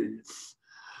the police.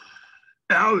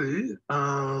 Tali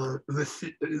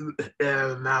received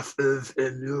a master's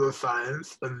in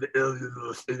neuroscience from the Idil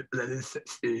University in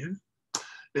 2016.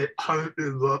 They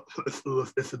currently work for the School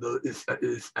of Disability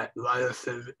Studies at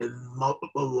Ryerson in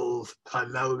multiple roles,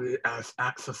 primarily as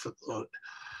access support.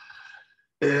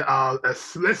 They are a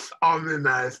Swiss Army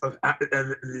knife of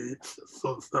academic needs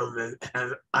fulfillment,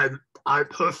 and I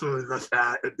personally must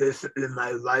add, basically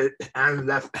my right and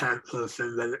left hand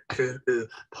person when it came to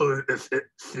pulling this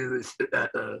series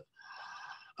together.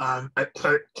 I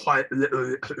quite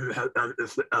literally couldn't have done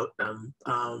this without them.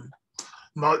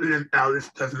 Marty and Tali's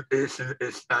presentation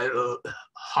is titled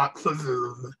Hot for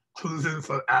Zoom, Choosing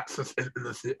for Access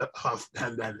Intimacy Across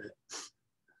Pandemics.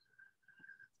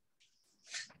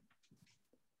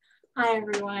 Hi,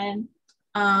 everyone.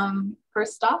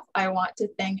 First off, I want to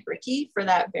thank Ricky for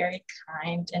that very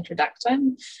kind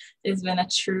introduction. It has been a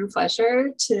true pleasure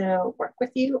to work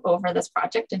with you over this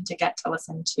project and to get to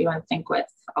listen to and think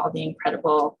with all the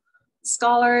incredible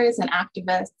scholars and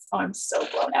activists. Oh, I'm so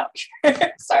blown out.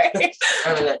 Sorry.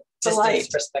 Distance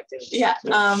perspective. Yeah.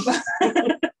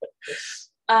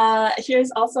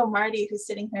 Here's also Marty, who's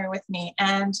sitting here with me,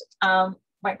 and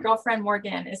my girlfriend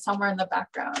Morgan is somewhere in the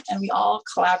background, and we all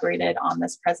collaborated on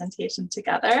this presentation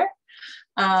together.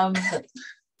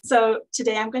 So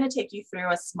today I'm going to take you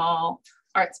through a small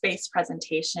arts-based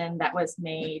presentation that was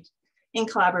made in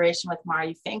collaboration with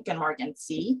Marty, Fink, and Morgan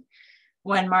C.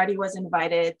 When Marty was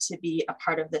invited to be a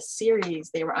part of this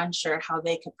series, they were unsure how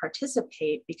they could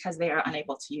participate because they are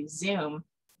unable to use Zoom.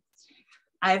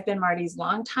 I've been Marty's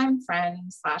longtime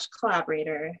friend /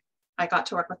 collaborator. I got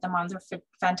to work with them on their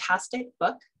fantastic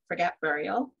book, Forget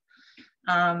Burial.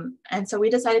 And so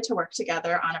we decided to work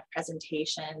together on a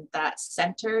presentation that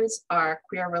centers our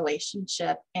queer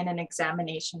relationship in an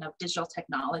examination of digital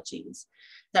technologies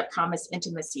that promise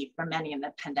intimacy for many in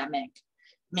the pandemic,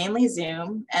 mainly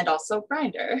Zoom and also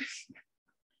Grindr.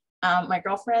 My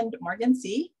girlfriend, Morgan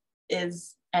C.,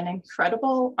 is an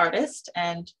incredible artist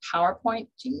and PowerPoint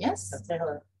genius.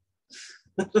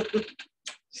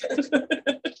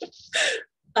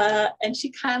 And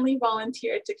she kindly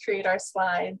volunteered to create our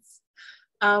slides.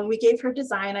 We gave her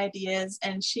design ideas,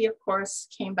 and she, of course,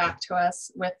 came back to us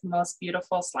with the most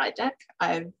beautiful slide deck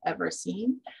I've ever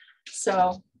seen.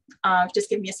 So just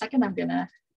give me a second. I'm gonna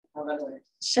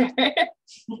share.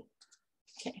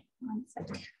 Okay, 1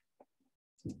 second.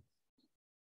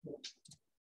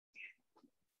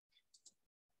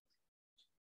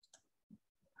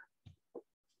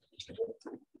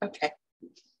 Okay.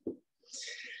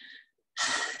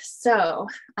 So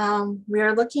we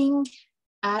are looking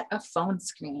at a phone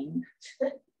screen.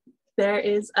 There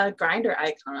is a Grindr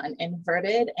icon,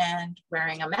 inverted and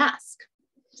wearing a mask.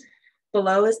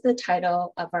 Below is the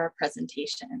title of our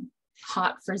presentation,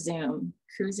 Hot for Zoom,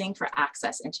 Cruising for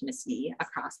Access Intimacy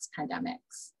Across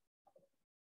Pandemics.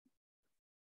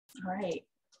 All right,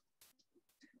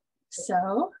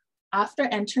 So after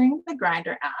entering the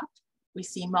Grindr app, we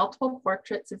see multiple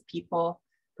portraits of people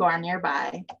who are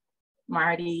nearby.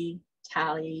 Marty,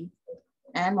 Tali,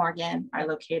 and Morgan are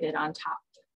located on top.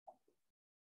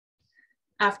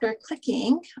 After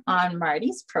clicking on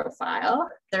Marty's profile,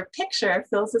 their picture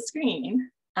fills the screen.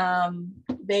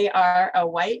 They are a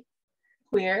white,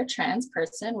 queer, trans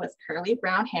person with curly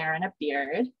brown hair and a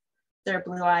beard. Their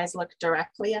blue eyes look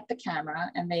directly at the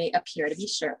camera and they appear to be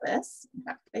shirtless. In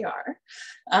fact, they are.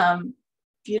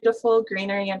 Beautiful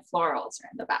greenery and florals are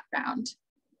in the background.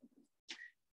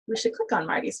 We should click on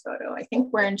Marty's photo. I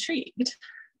think we're intrigued.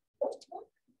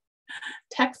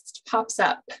 Text pops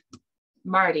up.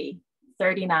 Marty,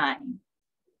 39.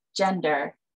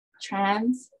 Gender,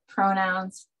 trans,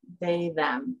 pronouns, they,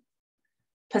 them.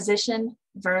 Position,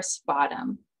 verse,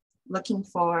 bottom. Looking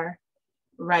for,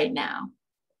 right now.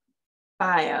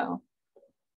 Bio.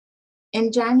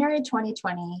 In January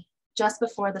 2020, just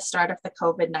before the start of the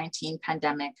COVID-19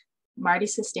 pandemic, Marty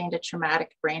sustained a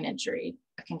traumatic brain injury,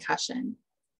 a concussion.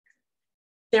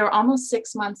 They were almost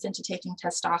 6 months into taking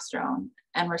testosterone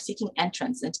and were seeking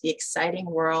entrance into the exciting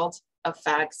world of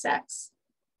fag sex,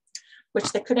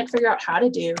 which they couldn't figure out how to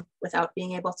do without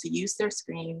being able to use their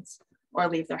screens or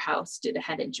leave their house due to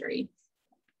head injury.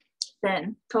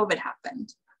 Then COVID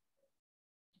happened.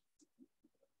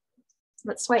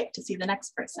 Let's swipe to see the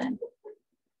next person.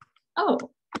 Oh,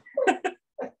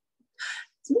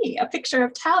 it's me. A picture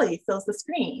of Tali fills the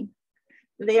screen.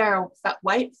 They are a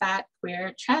white, fat,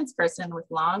 queer, trans person with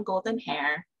long golden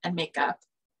hair and makeup.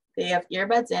 They have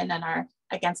earbuds in and are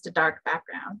against a dark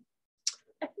background.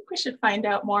 I think we should find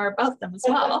out more about them as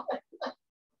well.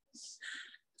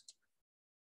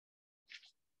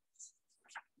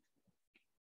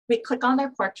 We click on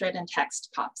their portrait and text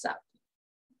pops up.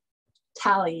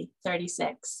 Tali,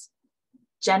 36.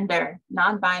 Gender,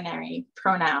 non-binary,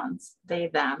 pronouns, they,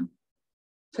 them.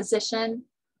 Position,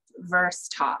 verse,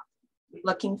 top.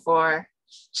 Looking for,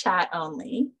 chat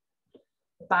only.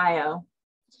 Bio.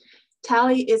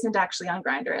 Tali isn't actually on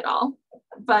Grindr at all,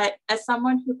 but as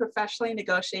someone who professionally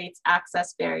negotiates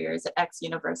access barriers at X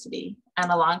University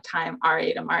and a longtime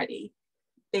RA to Marty,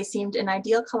 they seemed an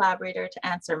ideal collaborator to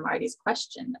answer Marty's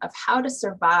question of how to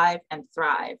survive and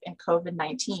thrive in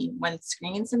COVID-19 when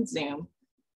screens and Zoom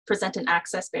present an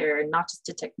access barrier not just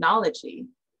to technology,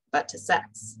 but to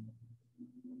sex.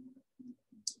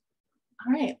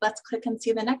 All right, let's click and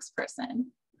see the next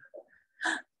person.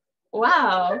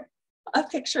 Wow, a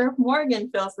picture of Morgan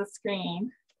fills the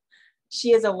screen.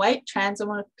 She is a white trans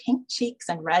woman with pink cheeks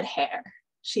and red hair.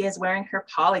 She is wearing her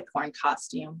polycorn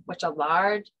costume, with a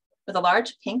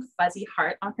large pink fuzzy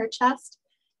heart on her chest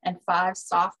and 5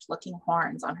 soft looking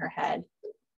horns on her head.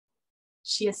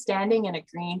 She is standing in a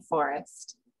green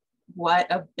forest.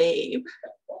 What a babe.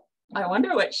 I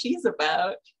wonder what she's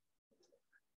about.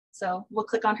 So we'll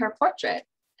click on her portrait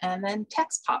and then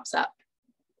text pops up.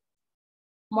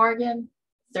 Morgan,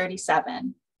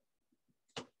 37.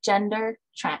 Gender,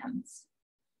 trans.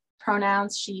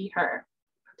 Pronouns, she, her.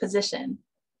 Position,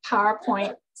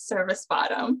 PowerPoint service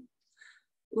bottom.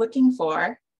 Looking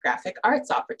for graphic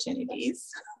arts opportunities.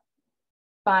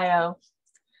 Bio.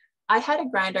 I had a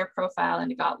Grindr profile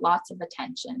and it got lots of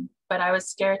attention, but I was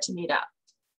scared to meet up.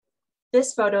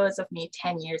 This photo is of me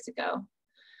 10 years ago.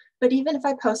 But even if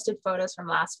I posted photos from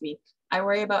last week, I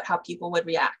worry about how people would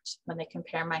react when they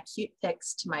compare my cute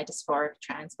pics to my dysphoric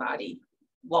trans body.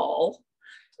 Lol.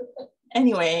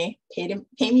 Anyway, pay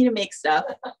me to make stuff,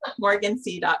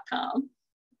 morganc.com.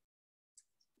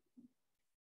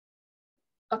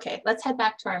 Okay, let's head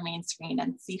back to our main screen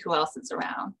and see who else is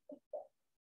around.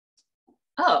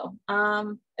 Oh,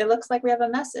 it looks like we have a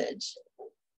message.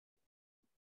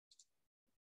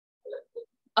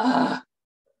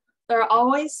 There are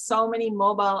always so many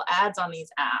mobile ads on these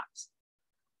apps.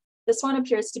 This one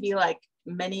appears to be like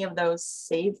many of those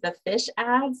save the fish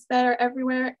ads that are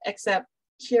everywhere, except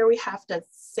here we have to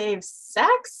save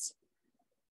sex.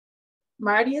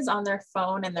 Marty is on their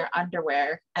phone in their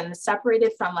underwear and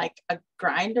separated from like a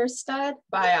Grindr stud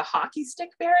by a hockey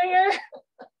stick barrier.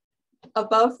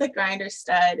 Above the Grindr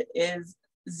stud is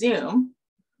Zoom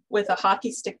with a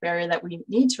hockey stick barrier that we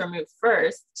need to remove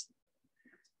first.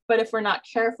 But if we're not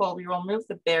careful, we will remove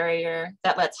the barrier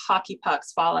that lets hockey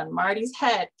pucks fall on Marty's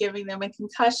head, giving them a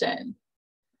concussion.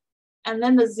 And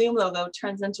then the Zoom logo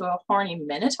turns into a horny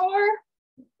minotaur?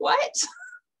 What?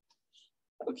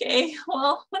 Okay,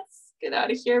 well, let's get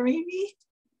out of here maybe.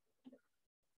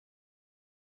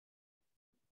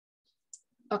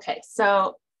 Okay,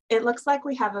 so it looks like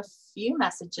we have a few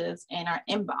messages in our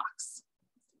inbox.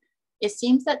 It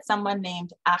seems that someone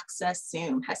named Access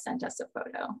Zoom has sent us a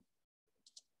photo.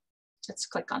 Let's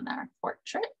click on their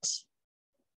portrait.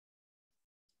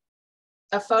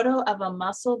 A photo of a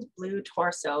muscled blue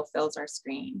torso fills our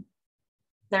screen.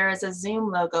 There is a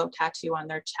Zoom logo tattoo on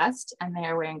their chest, and they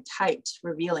are wearing tight,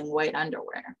 revealing white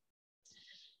underwear.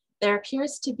 There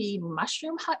appears to be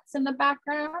mushroom huts in the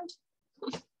background.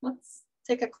 Let's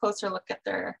take a closer look at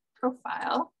their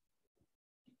profile.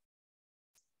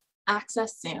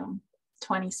 Access Zoom,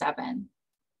 27.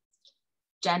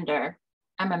 Gender,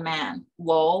 I'm a man.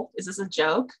 Lol, is this a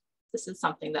joke? This is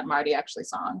something that Marty actually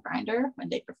saw on Grindr when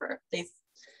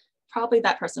probably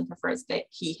that person prefers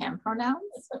he, him pronouns.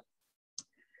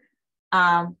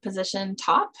 Position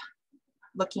top,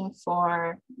 looking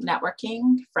for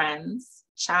networking, friends,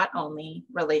 chat only,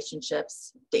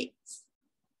 relationships, dates.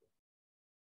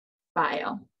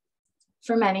 Bio.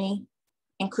 For many,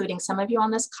 including some of you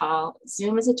on this call,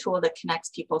 Zoom is a tool that connects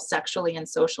people sexually and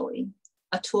socially,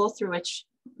 a tool through which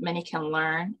many can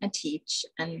learn and teach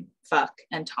and fuck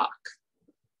and talk.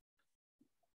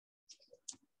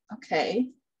 Okay,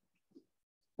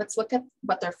 let's look at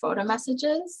what their photo message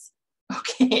is.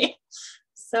 Okay,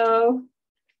 so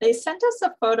they sent us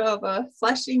a photo of a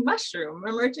fleshy mushroom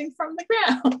emerging from the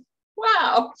ground.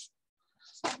 Wow.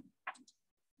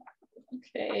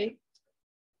 Okay,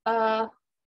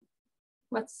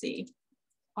 let's see.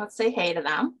 Let's say hey to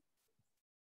them.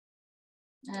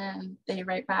 And they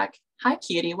write back, hi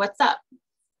cutie, what's up?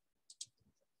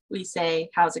 We say,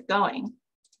 how's it going?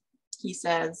 He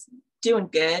says, doing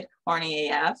good, horny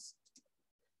AF.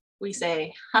 We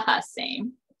say, haha,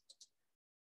 same.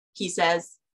 He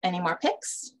says, any more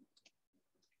pics?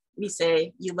 We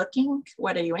say, you looking?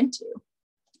 What are you into?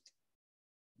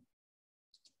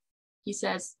 He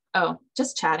says, oh,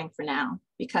 just chatting for now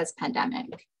because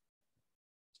pandemic.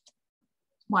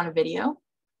 Want a video?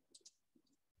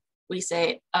 We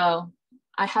say, oh,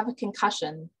 I have a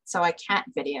concussion, so I can't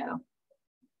video.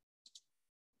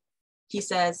 He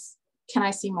says, can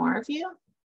I see more of you?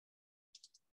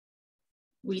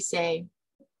 We say,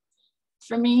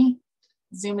 for me,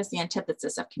 Zoom is the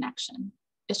antithesis of connection.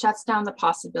 It shuts down the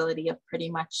possibility of pretty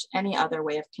much any other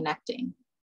way of connecting.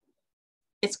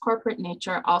 Its corporate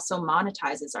nature also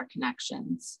monetizes our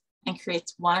connections and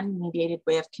creates one mediated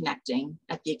way of connecting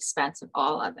at the expense of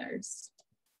all others,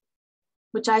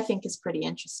 which I think is pretty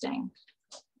interesting.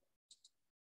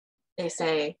 They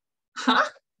say, huh?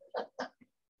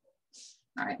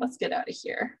 All right, let's get out of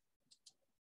here.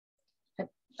 Head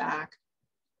back.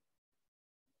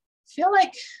 I feel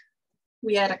like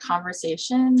we had a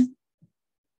conversation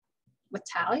with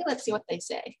Tali. Let's see what they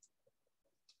say.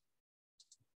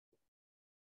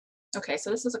 Okay, so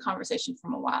this is a conversation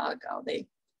from a while ago. They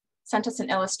sent us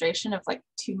an illustration of like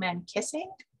two men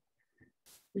kissing.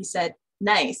 We said,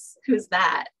 nice, who's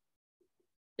that?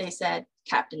 They said,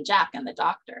 Captain Jack and the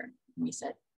doctor. And we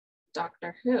said,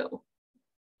 Doctor who?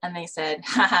 And they said,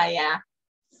 haha, yeah.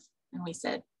 And we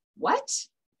said, what?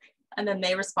 And then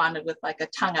they responded with like a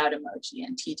tongue out emoji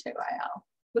and T2IL.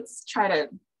 Let's try to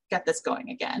get this going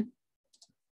again.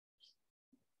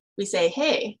 We say,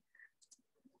 hey.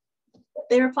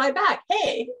 They reply back,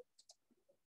 hey.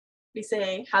 We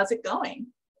say, how's it going?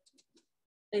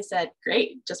 They said,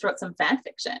 great, just wrote some fan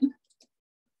fiction.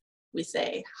 We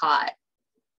say, hot.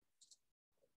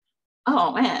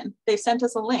 Oh man, they sent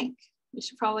us a link. We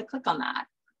should probably click on that.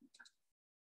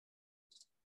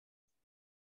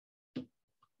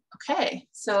 Okay,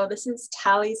 so this is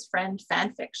Tali's friend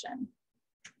fan fiction.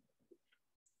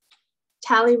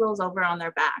 Tali rolls over on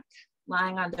their back,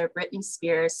 lying on their Britney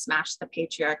Spears Smash the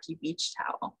Patriarchy beach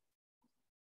towel.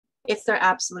 It's their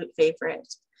absolute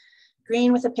favorite.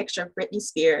 Green with a picture of Britney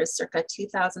Spears circa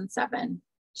 2007,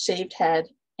 shaved head,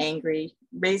 angry,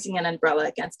 raising an umbrella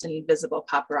against an invisible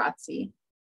paparazzi.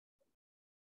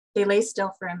 They lay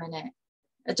still for a minute,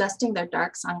 adjusting their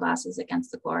dark sunglasses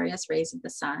against the glorious rays of the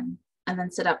sun, and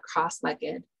then sit up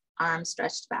cross-legged, arms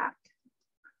stretched back.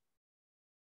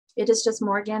 It is just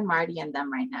Morgan, Marty, and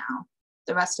them right now.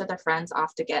 The rest of their friends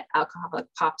off to get alcoholic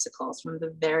popsicles from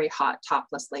the very hot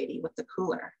topless lady with the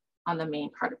cooler on the main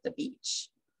part of the beach.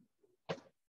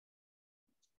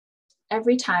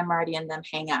 Every time Marty and them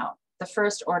hang out, the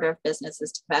first order of business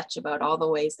is to vetch about all the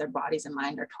ways their bodies and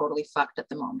mind are totally fucked at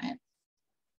the moment.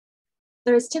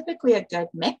 There is typically a good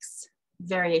mix,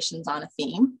 variations on a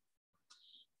theme.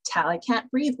 Tali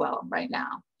can't breathe well right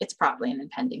now. It's probably an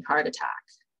impending heart attack,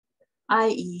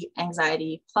 i.e.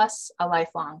 anxiety plus a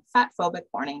lifelong fat-phobic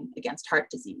warning against heart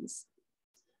disease.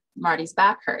 Marty's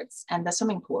back hurts and the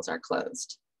swimming pools are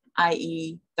closed,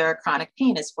 i.e. their chronic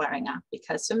pain is flaring up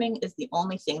because swimming is the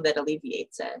only thing that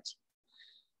alleviates it.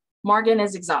 Morgan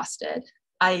is exhausted,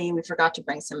 i.e. we forgot to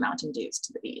bring some Mountain Dews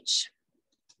to the beach.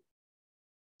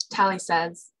 Tali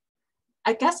says,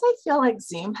 I guess I feel like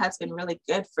Zoom has been really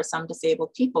good for some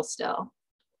disabled people still.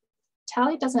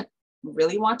 Tali doesn't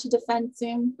really want to defend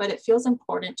Zoom, but it feels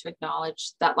important to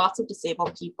acknowledge that lots of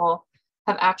disabled people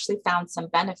have actually found some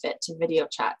benefit to video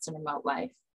chats in remote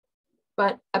life.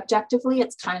 But objectively,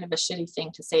 it's kind of a shitty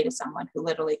thing to say to someone who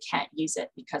literally can't use it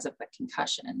because of a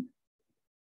concussion.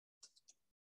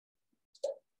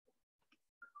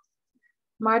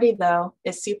 Marty, though,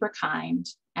 is super kind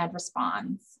and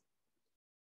responds,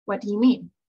 "What do you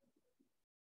mean?"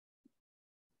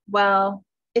 Well,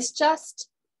 it's just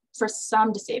for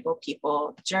some disabled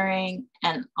people during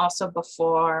and also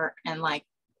before and like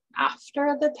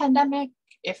after the pandemic,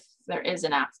 if there is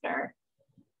an after,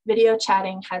 video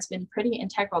chatting has been pretty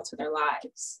integral to their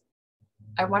lives.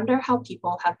 I wonder how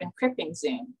people have been cripping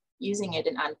Zoom, using it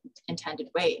in unintended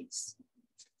ways.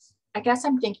 I guess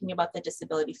I'm thinking about the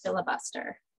Disability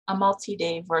Filibuster, a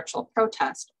multi-day virtual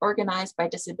protest organized by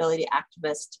disability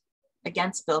activists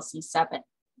against Bill C-7,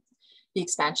 the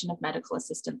expansion of medical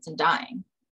assistance in dying.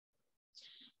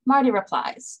 Marty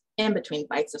replies, in between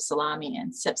bites of salami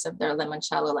and sips of their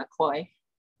limoncello LaCroix.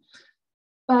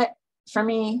 But for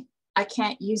me, I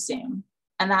can't use Zoom,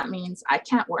 and that means I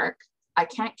can't work, I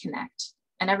can't connect,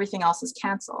 and everything else is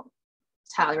canceled.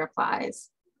 Tali replies,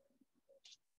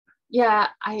 yeah,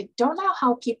 I don't know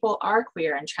how people are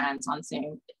queer and trans on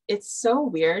Zoom. It's so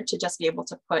weird to just be able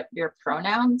to put your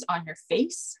pronouns on your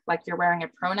face, like you're wearing a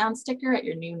pronoun sticker at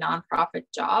your new nonprofit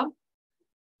job.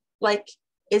 Like,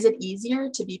 is it easier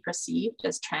to be perceived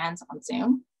as trans on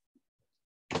Zoom?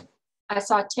 I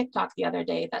saw a TikTok the other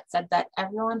day that said that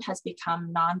everyone has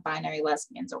become non-binary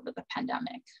lesbians over the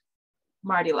pandemic.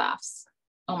 Marty laughs.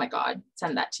 Oh my God,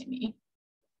 send that to me.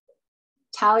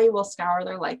 Tali will scour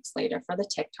their likes later for the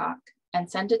TikTok and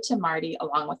send it to Marty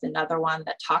along with another one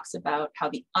that talks about how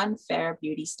the unfair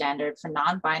beauty standard for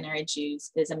non-binary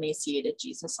Jews is emaciated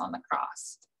Jesus on the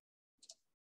cross.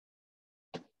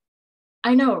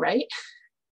 I know, right?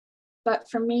 But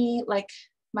for me, like,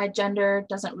 my gender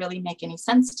doesn't really make any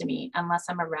sense to me unless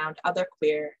I'm around other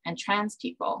queer and trans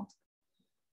people.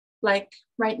 Like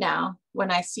right now,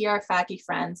 when I see our faggy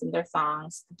friends in their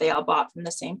thongs that they all bought from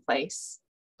the same place,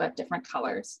 but different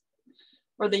colors,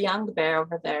 or the young bear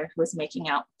over there who is making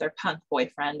out with their punk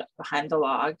boyfriend behind the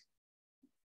log.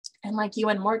 And like you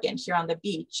and Morgan here on the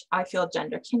beach, I feel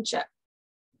gender kinship.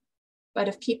 But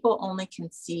if people only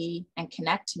can see and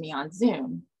connect to me on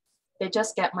Zoom, they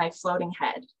just get my floating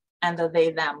head and the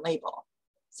they them label.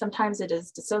 Sometimes it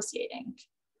is dissociating.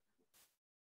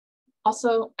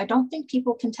 Also, I don't think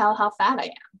people can tell how fat I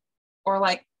am or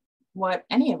like what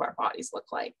any of our bodies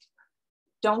look like.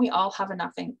 Don't we all have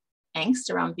enough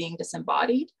angst around being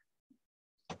disembodied?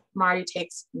 Marty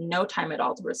takes no time at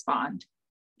all to respond.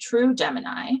 True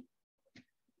Gemini.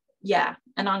 Yeah,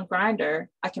 and on Grindr,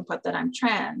 I can put that I'm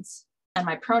trans and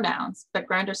my pronouns, but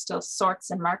Grindr still sorts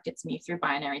and markets me through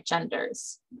binary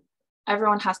genders.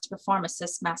 Everyone has to perform a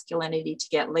cis masculinity to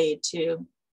get laid too.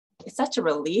 It's such a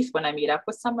relief when I meet up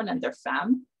with someone and they're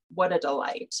femme. What a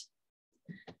delight.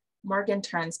 Morgan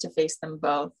turns to face them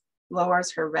both,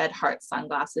 lowers her red heart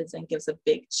sunglasses and gives a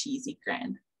big cheesy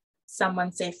grin.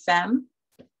 Someone say femme?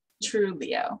 True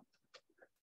Leo.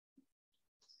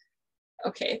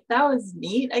 Okay, that was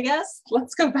neat, I guess.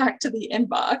 Let's go back to the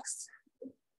inbox.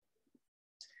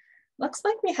 Looks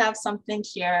like we have something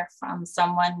here from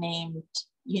someone named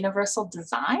Universal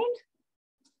Design.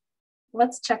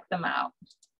 Let's check them out.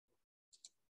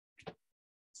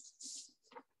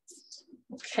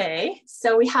 Okay,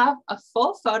 so we have a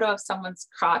full photo of someone's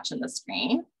crotch on the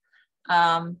screen.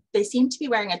 They seem to be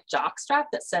wearing a jock strap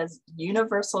that says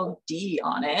Universal D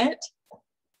on it.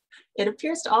 It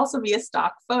appears to also be a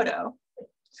stock photo.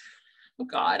 Oh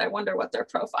God, I wonder what their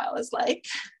profile is like.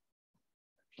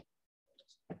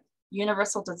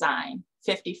 Universal Design,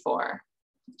 54.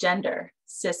 Gender,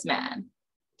 cis man.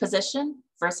 Position,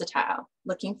 versatile.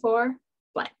 Looking for,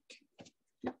 blank.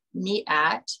 Meet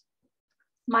at,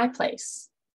 my place,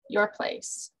 your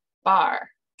place, bar,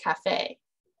 cafe.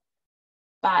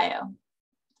 Bio.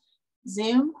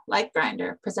 Zoom, like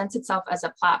Grindr, presents itself as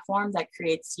a platform that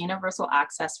creates universal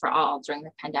access for all during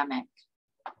the pandemic.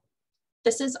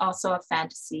 This is also a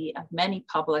fantasy of many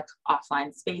public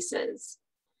offline spaces,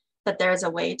 that there is a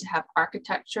way to have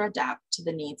architecture adapt to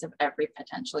the needs of every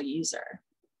potential user.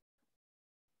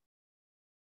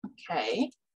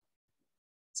 Okay,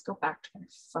 let's go back to our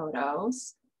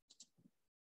photos.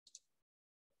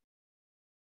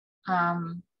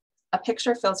 A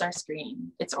picture fills our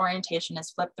screen. Its orientation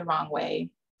is flipped the wrong way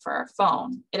for our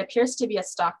phone. It appears to be a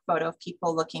stock photo of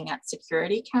people looking at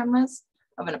security cameras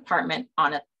of an apartment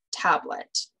on a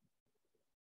tablet.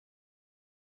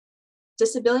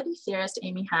 Disability theorist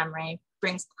Amy Hamray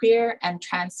brings queer and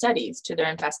trans studies to their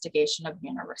investigation of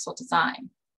universal design.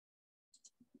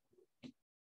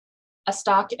 A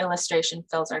stock illustration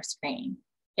fills our screen.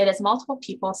 It is multiple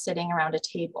people sitting around a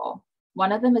table.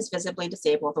 One of them is visibly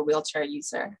disabled, a wheelchair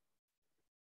user.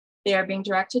 They are being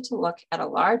directed to look at a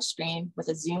large screen with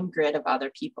a Zoom grid of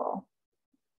other people.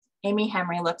 Amy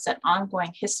Henry looks at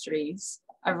ongoing histories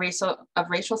of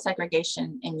racial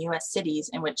segregation in US cities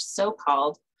in which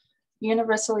so-called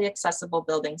universally accessible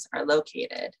buildings are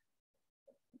located.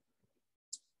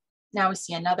 Now we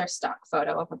see another stock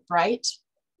photo of a bright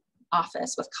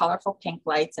office with colorful pink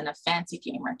lights and a fancy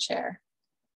gamer chair.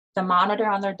 The monitor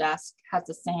on their desk has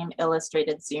the same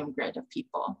illustrated Zoom grid of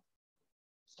people.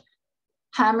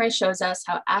 Hamre shows us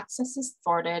how access is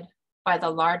thwarted by the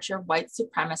larger white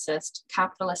supremacist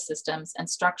capitalist systems and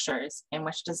structures in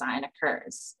which design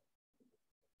occurs.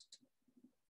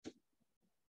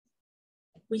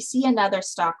 We see another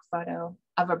stock photo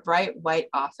of a bright white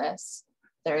office.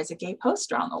 There is a gay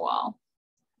poster on the wall.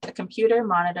 The computer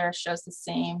monitor shows the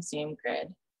same Zoom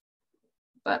grid.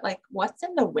 But like, what's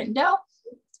in the window?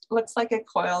 Looks like a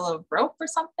coil of rope or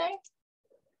something.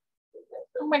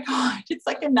 Oh my God, it's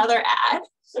like another ad.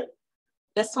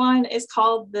 This one is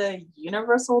called the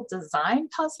Universal Design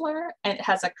Puzzler, and it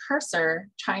has a cursor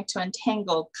trying to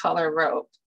entangle color rope.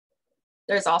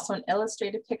 There's also an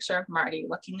illustrated picture of Marty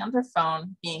looking on their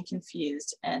phone, being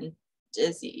confused and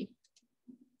dizzy.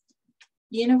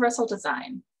 Universal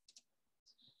design.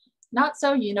 Not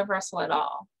so universal at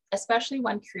all, especially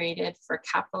when created for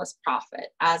capitalist profit,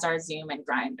 as are Zoom and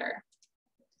Grindr.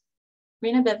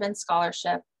 Rena Biven's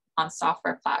scholarship on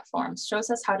software platforms shows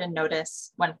us how to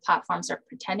notice when platforms are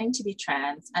pretending to be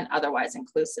trans and otherwise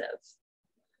inclusive.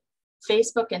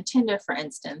 Facebook and Tinder, for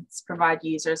instance, provide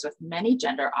users with many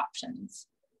gender options.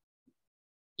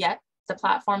 Yet, the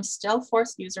platforms still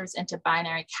force users into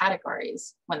binary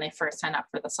categories when they first sign up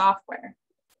for the software.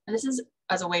 And this is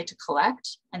as a way to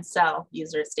collect and sell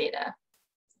users' data.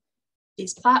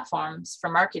 These platforms, for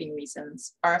marketing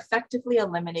reasons, are effectively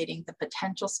eliminating the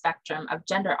potential spectrum of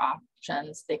gender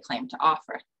options they claim to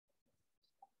offer.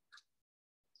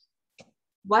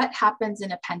 What happens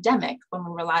in a pandemic when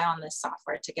we rely on this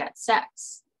software to get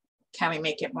sex? Can we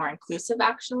make it more inclusive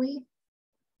actually?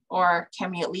 Or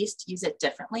can we at least use it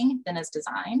differently than is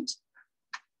designed?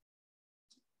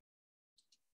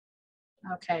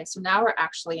 Okay, so now we're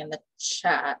actually in the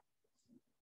chat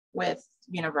with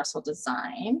Universal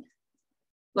Design.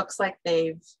 Looks like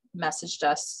they've messaged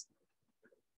us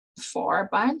for a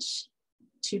bunch.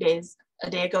 A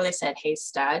day ago, they said, hey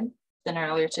stud. Then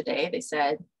earlier today, they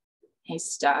said, hey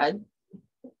stud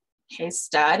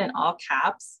in all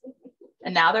caps.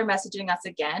 And now they're messaging us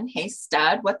again. Hey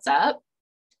stud, what's up?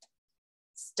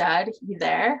 Stud, you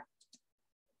there?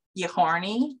 You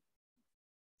horny?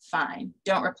 Fine,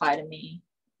 don't reply to me.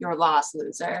 You're lost,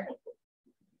 loser.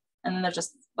 And then there's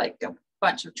just like a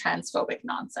bunch of transphobic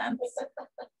nonsense.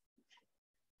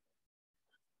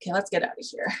 Okay, let's get out of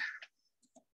here.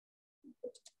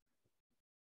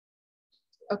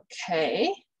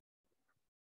 Okay,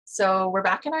 so we're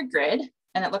back in our grid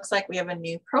and it looks like we have a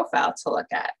new profile to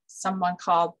look at, someone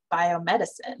called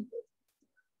Biomedicine.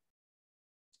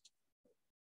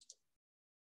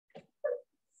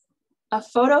 A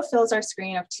photo fills our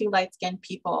screen of two light-skinned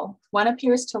people. One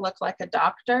appears to look like a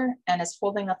doctor and is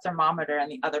holding a thermometer in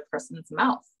the other person's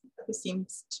mouth, who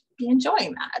seems to be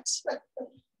enjoying that.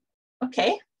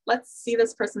 Okay, let's see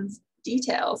this person's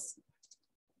details.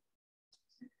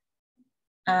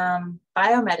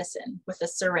 Biomedicine with a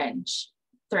syringe,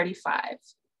 35.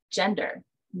 Gender,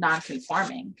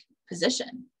 non-conforming.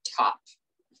 Position, top.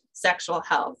 Sexual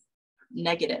health,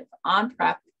 negative. On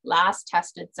prep, last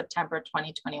tested September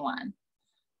 2021.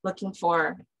 Looking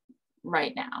for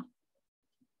right now.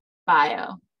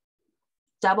 Bio,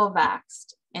 double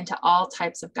vaxxed into all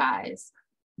types of guys.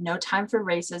 No time for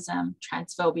racism,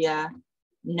 transphobia,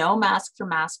 no mask for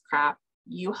mask crap,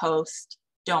 you host,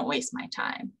 don't waste my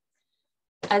time.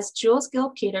 As Jules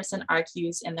Gill Peterson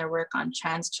argues in their work on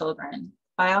trans children,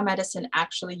 biomedicine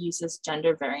actually uses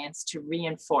gender variance to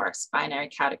reinforce binary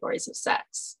categories of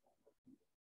sex.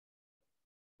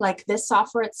 Like this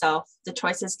software itself, the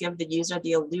choices give the user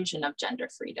the illusion of gender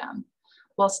freedom,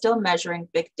 while still measuring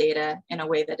big data in a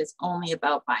way that is only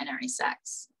about binary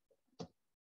sex.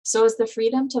 So is the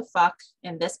freedom to fuck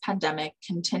in this pandemic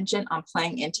contingent on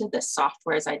playing into this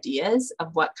software's ideas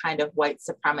of what kind of white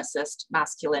supremacist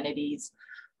masculinities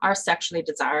are sexually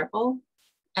desirable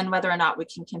and whether or not we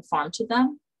can conform to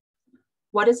them?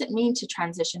 What does it mean to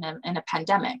transition in a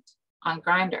pandemic on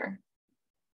Grindr?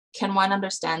 Can one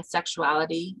understand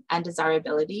sexuality and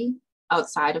desirability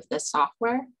outside of this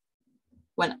software?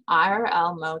 when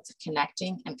IRL modes of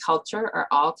connecting and culture are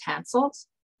all canceled?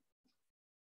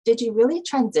 Did you really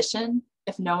transition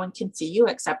if no one can see you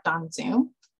except on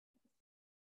Zoom?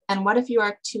 And what if you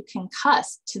are too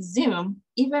concussed to Zoom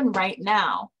even right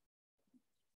now?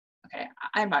 Okay,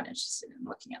 I'm not interested in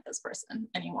looking at this person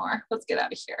anymore. Let's get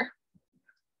out of here.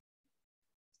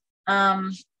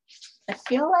 I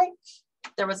feel like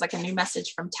there was like a new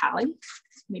message from Tali.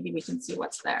 Maybe we can see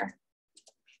what's there.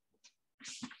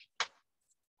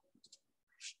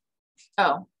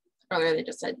 Oh, earlier they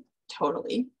just said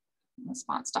totally in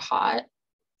response to hot.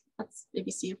 Let's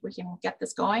maybe see if we can get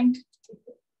this going.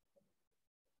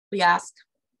 We ask,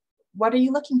 what are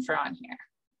you looking for on here?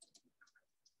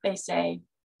 They say,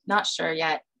 not sure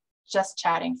yet, just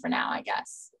chatting for now, I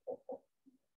guess.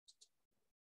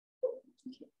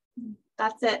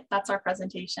 That's it, that's our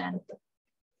presentation.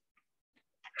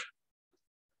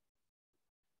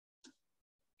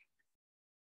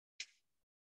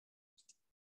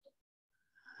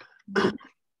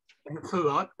 Thanks a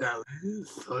lot, Darius,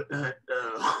 for that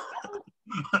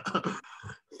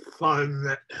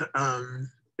fun,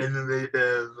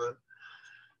 innovative,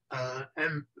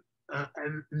 and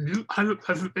new kind of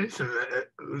presentation. It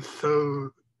was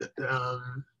so,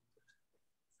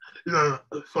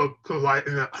 for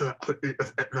providing that kind of quickly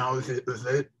with technology. It was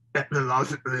very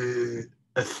technologically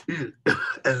astute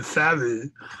and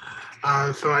savvy.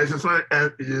 So I just want to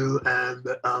thank you and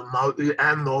Marty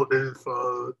and Morgan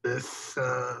for this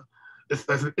this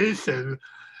presentation.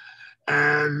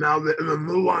 And now we're going to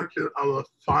move on to our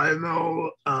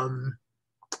final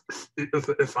speaker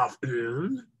for this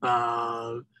afternoon.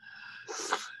 Sorry,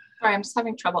 I'm just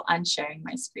having trouble unsharing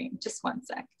my screen. Just one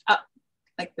sec. Oh,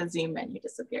 like the Zoom menu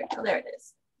disappeared. Oh, there it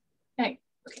is. Hey,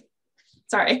 okay.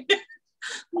 Sorry.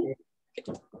 Okay.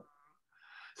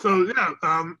 So yeah,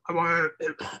 I want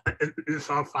to introduce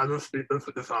our final speaker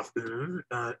for this afternoon,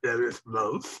 Darius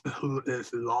Bost, who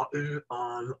is logging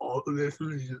on all of this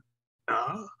media.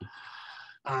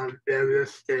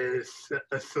 Darius is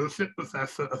Associate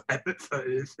Professor of Ethnic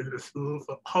Studies in the School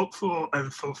for Cultural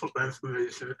and Social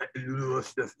Transformation at the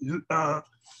University of Utah,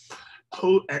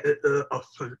 co-editor of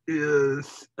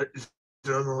Frontiers, a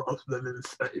Journal of Women's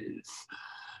Studies.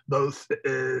 Bost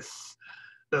is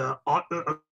the author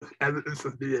of Evidence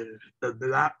of Being, the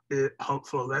Black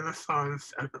Cultural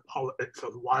Renaissance and the Politics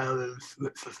of Violence,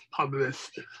 which was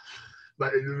published by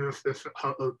the University of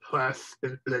Chicago Press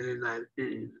in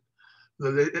 2019.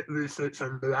 Related research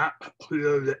on Black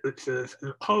queer literatures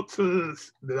and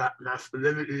cultures, Black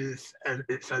masculinities, and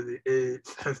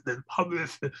HIV/AIDS has been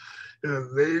published in a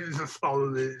range of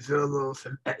scholarly journals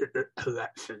and edited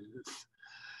collections.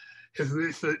 His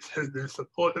research has been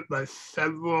supported by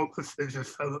several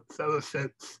prestigious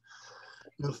fellowships,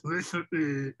 most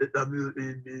recently the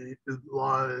W.E.B. Du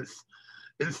Bois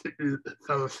Institute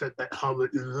Fellowship at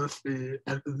Harvard University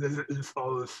and the Visiting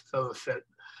Scholars Fellowship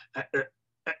at the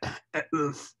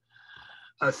Atlas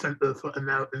Center for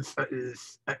American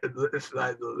Studies at the British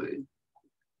Library.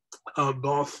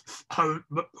 Bost's current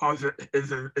book project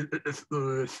is an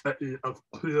interdisciplinary study of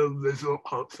queer visual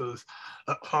cultures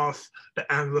across the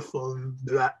Anglophone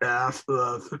Black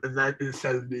diaspora from the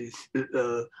 1970s to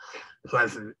the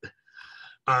present.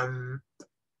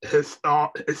 His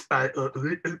title,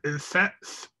 Written in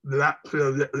Sex, Black Queer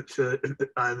Literature in the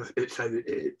Time of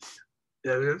HIV/AIDS.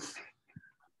 Darius?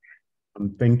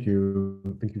 Thank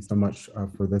you so much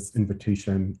for this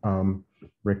invitation,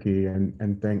 Ricky,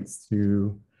 and thanks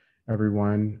to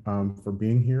everyone for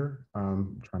being here.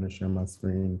 I'm trying to share my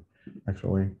screen,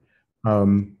 actually.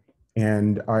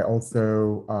 And I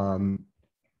also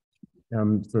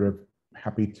am sort of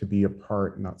happy to be a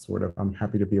part, not sort of, I'm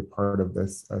happy to be a part of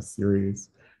this series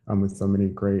with so many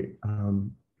great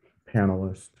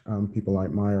panelists, people I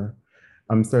admire.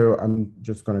 So I'm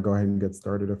just gonna go ahead and get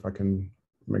started if I can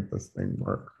make this thing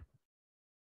work.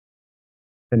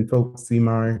 Can folks see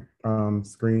my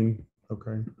screen?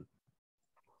 Okay.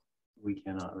 We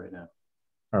cannot right now.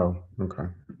 Oh, okay.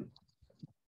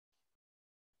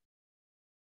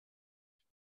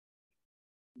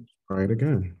 Try it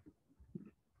again.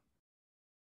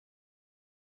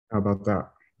 How about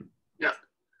that? Yeah.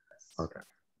 Okay.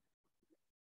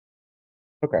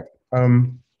 Okay.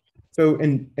 So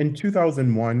in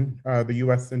 2001, the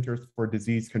US Centers for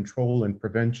Disease Control and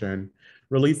Prevention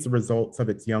released the results of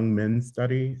its young men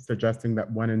study, suggesting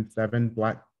that 1 in 7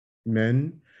 Black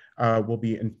men will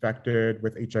be infected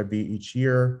with HIV each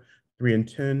year. 3 in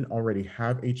 10 already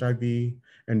have HIV,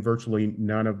 and virtually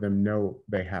none of them know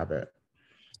they have it.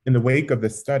 In the wake of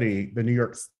this study, the New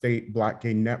York State Black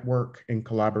Gay Network, in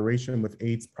collaboration with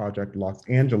AIDS Project Los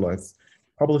Angeles,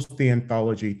 published the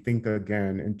anthology Fink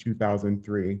Again in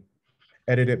 2003.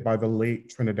 edited by the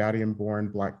late Trinidadian-born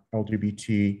Black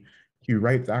LGBTQ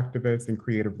rights activist and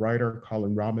creative writer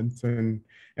Colin Robinson,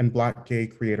 and Black gay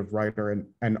creative writer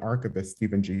and archivist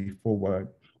Stephen G. Fullwood.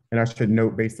 And I should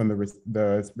note, based on the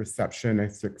reception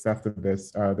and success of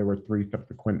this, there were 3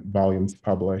 subsequent volumes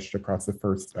published across the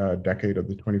first decade of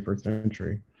the 21st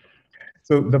century.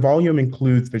 So the volume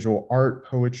includes visual art,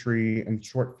 poetry, and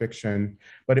short fiction,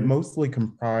 but it is mostly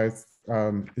comprised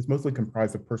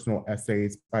of personal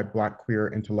essays by Black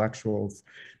queer intellectuals,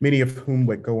 many of whom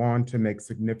would go on to make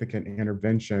significant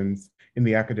interventions in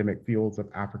the academic fields of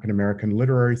African-American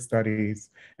literary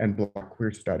studies and Black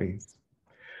queer studies.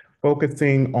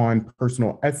 Focusing on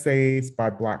personal essays by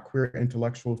Black queer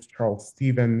intellectuals Charles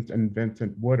Stevens and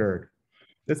Vincent Woodard,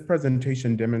 this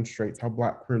presentation demonstrates how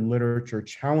Black queer literature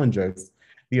challenges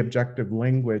the objective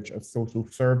language of social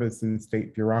service and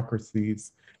state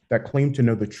bureaucracies that claim to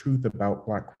know the truth about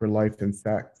Black queer life and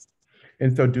sex.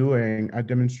 In so doing, I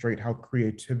demonstrate how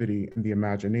creativity and the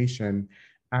imagination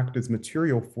act as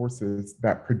material forces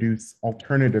that produce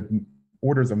alternative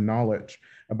orders of knowledge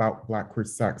about Black queer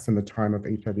sex in the time of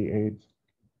HIV/AIDS.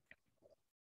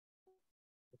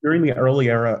 During the early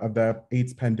era of the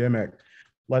AIDS pandemic,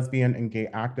 lesbian and gay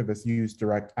activists used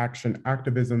direct action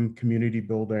activism, community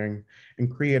building,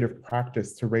 and creative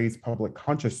practice to raise public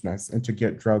consciousness and to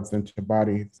get drugs into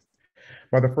bodies.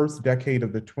 By the first decade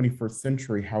of the 21st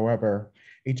century, however,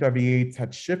 HIV/AIDS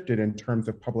had shifted in terms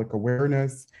of public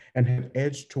awareness and had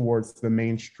edged towards the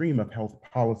mainstream of health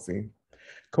policy.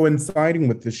 Coinciding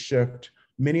with this shift,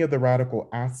 many of the radical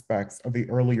aspects of the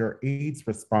earlier AIDS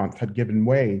response had given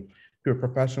way to a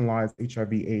professionalized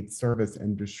HIV/AIDS service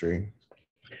industry.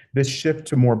 This shift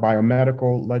to more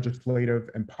biomedical, legislative,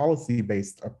 and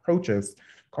policy-based approaches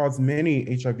caused many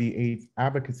HIV/AIDS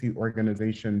advocacy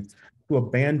organizations to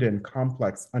abandon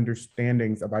complex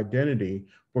understandings of identity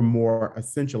for more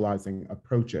essentializing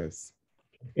approaches.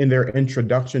 In their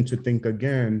introduction to Think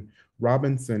Again,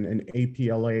 Robinson and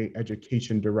APLA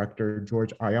Education Director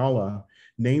George Ayala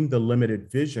named the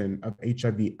limited vision of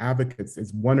HIV advocates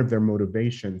as one of their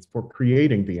motivations for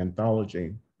creating the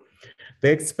anthology.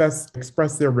 They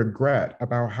expressed their regret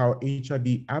about how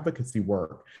HIV advocacy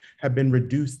work had been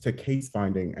reduced to case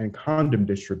finding and condom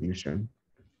distribution.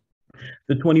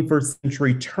 The 21st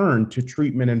century turn to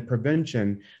treatment and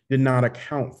prevention did not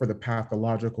account for the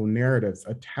pathological narratives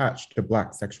attached to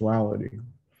Black sexuality.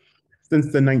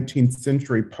 Since the 19th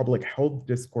century, public health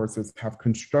discourses have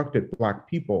constructed Black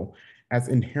people as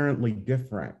inherently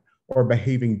different or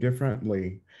behaving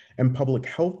differently, and public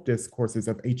health discourses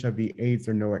of HIV/AIDS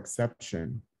are no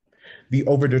exception. The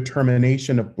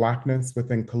overdetermination of Blackness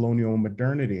within colonial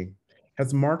modernity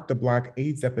has marked the Black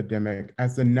AIDS epidemic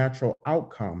as the natural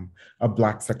outcome of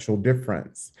Black sexual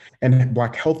difference, and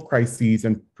Black health crises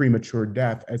and premature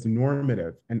death as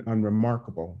normative and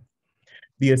unremarkable.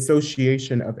 The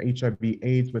association of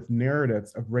HIV/AIDS with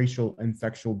narratives of racial and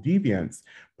sexual deviance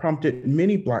prompted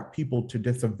many Black people to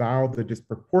disavow the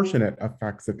disproportionate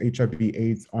effects of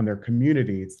HIV/AIDS on their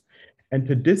communities and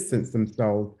to distance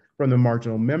themselves from the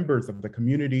marginal members of the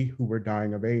community who were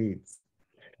dying of AIDS.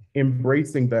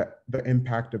 Embracing the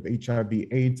impact of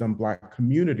HIV/AIDS on Black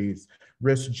communities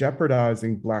risks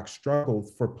jeopardizing Black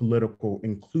struggles for political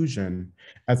inclusion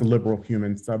as liberal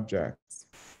human subjects.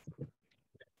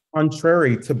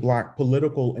 Contrary to Black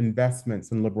political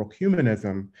investments in liberal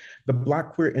humanism, the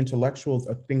Black queer intellectuals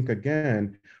of Think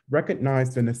Again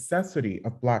recognized the necessity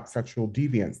of Black sexual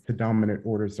deviance to dominant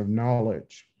orders of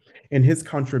knowledge. In his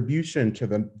contribution to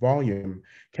the volume,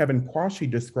 Kevin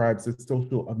Quashie describes the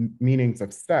social meanings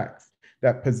of sex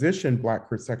that position Black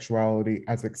queer sexuality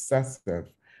as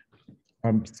excessive.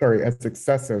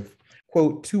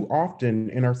 Quote, too often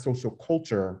in our social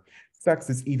culture, sex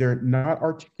is either not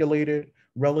articulated,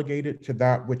 relegated to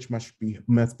that which must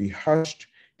be hushed,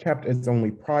 kept as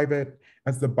only private,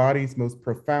 as the body's most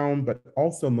profound but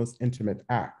also most intimate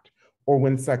act. Or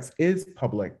when sex is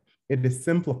public, it is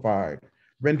simplified,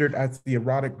 rendered as the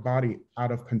erotic body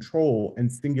out of control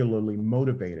and singularly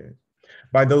motivated.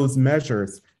 By those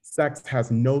measures, sex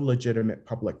has no legitimate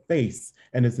public face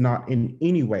and is not in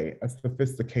any way a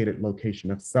sophisticated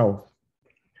location of self.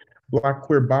 Black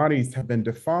queer bodies have been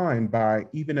defined by,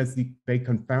 even as they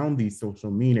confound these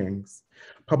social meanings.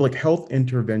 Public health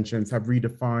interventions have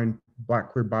redefined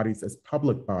Black queer bodies as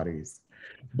public bodies.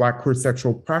 Black queer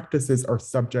sexual practices are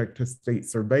subject to state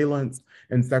surveillance,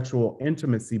 and sexual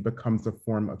intimacy becomes a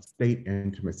form of state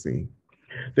intimacy.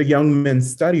 The Young Men's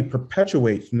Study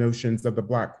perpetuates notions of the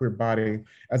Black queer body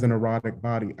as an erotic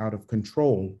body out of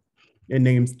control. It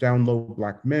names down low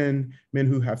Black men, men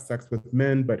who have sex with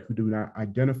men but who do not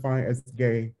identify as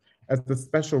gay, as the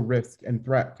special risk and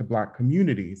threat to Black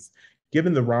communities,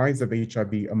 given the rise of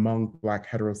HIV among Black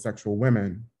heterosexual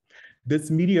women.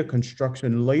 This media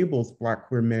construction labels Black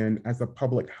queer men as a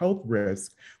public health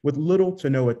risk with little to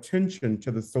no attention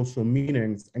to the social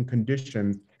meanings and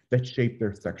conditions that shape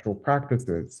their sexual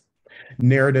practices.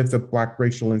 Narratives of Black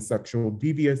racial and sexual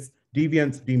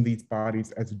deviants deem these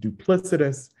bodies as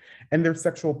duplicitous, and their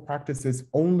sexual practices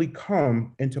only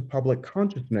come into public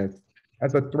consciousness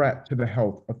as a threat to the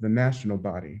health of the national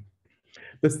body.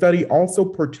 The study also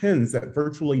pretends that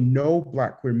virtually no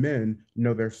Black queer men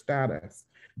know their status,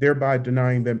 thereby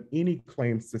denying them any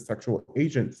claims to sexual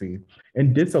agency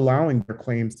and disallowing their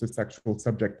claims to sexual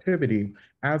subjectivity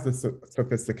as a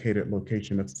sophisticated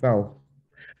location of self.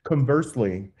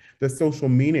 Conversely, the social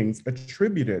meanings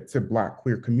attributed to Black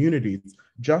queer communities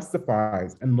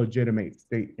justifies and legitimates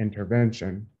state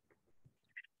intervention.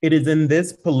 It is in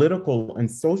this political and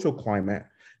social climate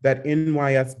that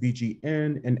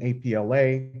NYSBGN and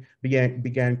APLA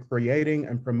began creating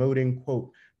and promoting, quote,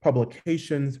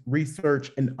 publications,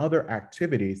 research, and other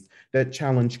activities that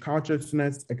challenge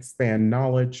consciousness, expand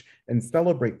knowledge, and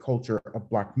celebrate culture of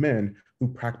Black men who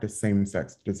practice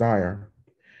same-sex desire.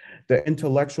 The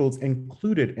intellectuals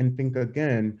included in Fink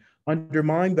Again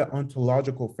undermine the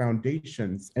ontological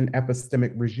foundations and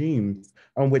epistemic regimes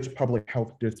on which public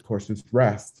health discourses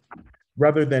rest.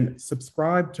 Rather than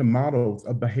subscribe to models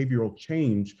of behavioral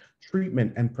change,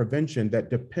 treatment, and prevention that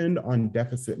depend on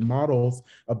deficit models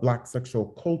of Black sexual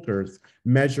cultures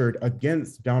measured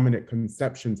against dominant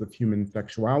conceptions of human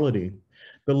sexuality,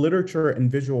 the literature and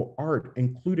visual art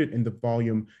included in the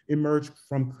volume emerged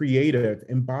from creative,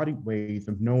 embodied ways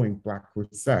of knowing Black queer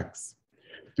sex.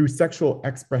 Through sexual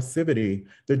expressivity,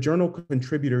 the journal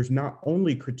contributors not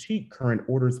only critique current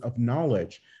orders of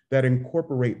knowledge that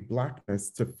incorporate Blackness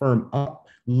to firm up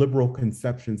liberal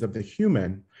conceptions of the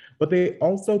human, but they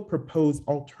also propose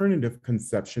alternative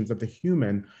conceptions of the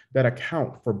human that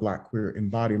account for Black queer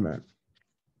embodiment.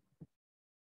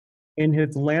 In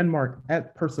his landmark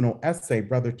personal essay,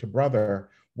 Brother to Brother,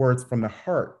 Words from the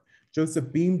Heart,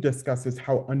 Joseph Beam discusses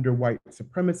how under white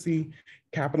supremacy,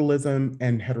 capitalism,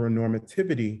 and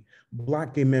heteronormativity,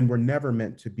 Black gay men were never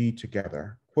meant to be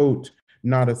together. Quote,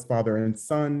 not as father and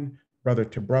son, brother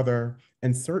to brother,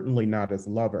 and certainly not as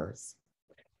lovers.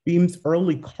 Beam's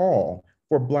early call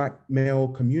for Black male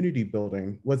community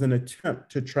building was an attempt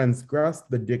to transgress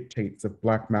the dictates of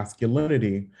Black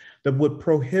masculinity that would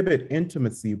prohibit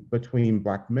intimacy between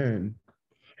Black men.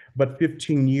 But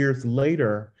 15 years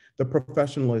later, the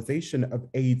professionalization of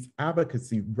AIDS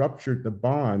advocacy ruptured the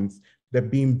bonds that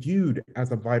Beam viewed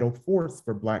as a vital force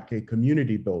for Black gay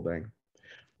community building.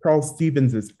 Charles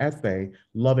Stevens's essay,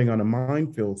 Loving on a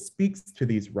Minefield, speaks to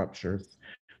these ruptures,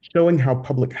 showing how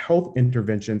public health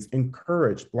interventions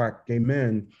encourage Black gay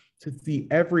men to see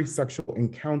every sexual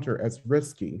encounter as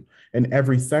risky and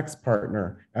every sex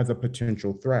partner as a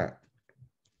potential threat.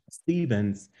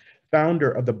 Stevens,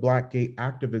 founder of the Black gay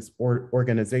activist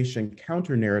organization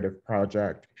Counter Narrative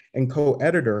Project and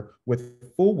co-editor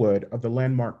with Fullwood of the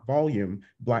landmark volume,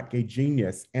 Black Gay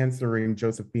Genius, Answering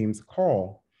Joseph Beam's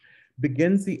Call,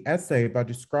 begins the essay by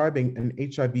describing an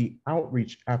HIV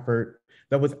outreach effort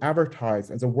that was advertised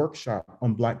as a workshop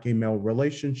on Black gay male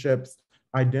relationships,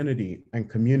 identity, and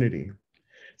community.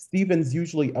 Stevens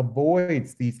usually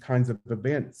avoids these kinds of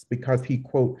events because he,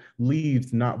 quote,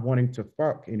 leaves not wanting to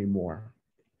fuck anymore.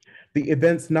 The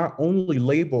events not only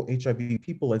label HIV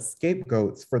people as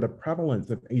scapegoats for the prevalence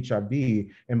of HIV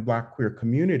in Black queer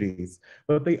communities,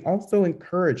 but they also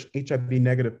encourage HIV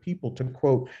negative people to,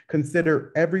 quote,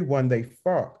 consider everyone they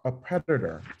fuck a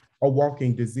predator, a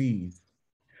walking disease.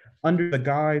 Under the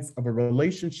guise of a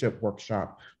relationship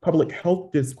workshop, public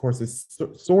health discourses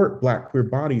sort Black queer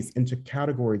bodies into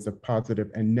categories of positive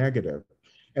and negative,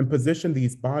 and position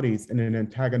these bodies in an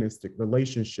antagonistic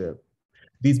relationship.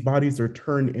 These bodies are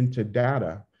turned into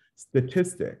data,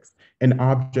 statistics, and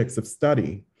objects of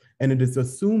study, and it is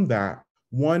assumed that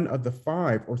one of the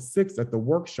 5 or 6 at the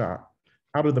workshop,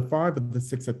 out of the 5 of the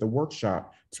 6 at the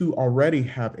workshop, 2 already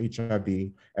have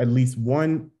HIV, at least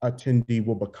one attendee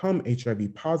will become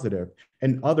HIV positive,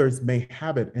 and others may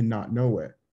have it and not know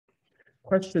it.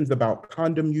 Questions about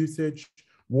condom usage,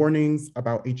 warnings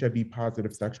about HIV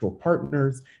positive sexual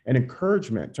partners, and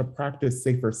encouragement to practice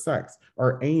safer sex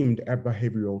are aimed at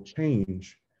behavioral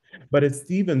change. But as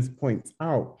Stevens points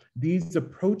out, these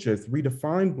approaches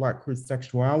redefine Black queer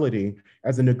sexuality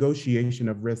as a negotiation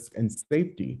of risk and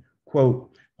safety.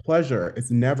 Quote, pleasure is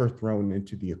never thrown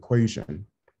into the equation.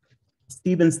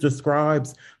 Stevens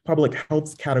describes public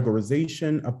health's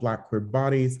categorization of Black queer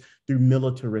bodies through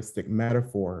militaristic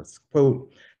metaphors.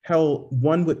 Quote, hell,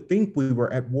 one would think we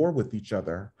were at war with each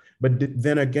other. But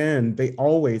then again, they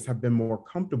always have been more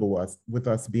comfortable with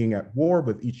us being at war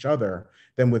with each other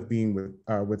than with being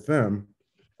with them.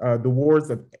 The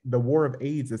war of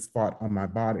AIDS is fought on my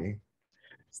body.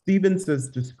 Stevens's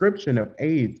description of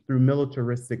AIDS through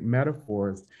militaristic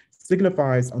metaphors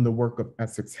signifies on the work of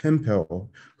Essex Hemphill,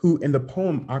 who in the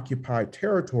poem Occupied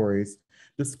Territories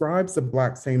describes the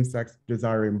Black same-sex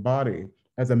desiring body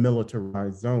as a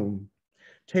militarized zone.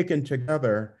 Taken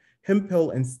together, Hemphill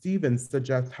and Stevens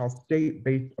suggest how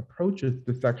state-based approaches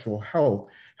to sexual health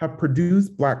have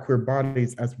produced Black queer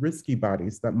bodies as risky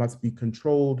bodies that must be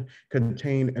controlled,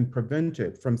 contained, and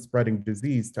prevented from spreading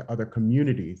disease to other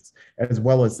communities, as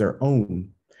well as their own.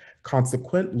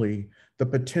 Consequently, the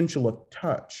potential of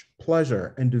touch,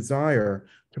 pleasure, and desire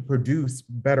to produce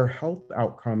better health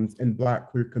outcomes in Black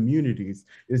queer communities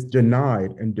is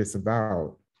denied and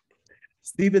disavowed.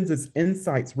 Stevens's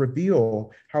insights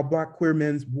reveal how Black queer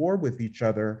men's war with each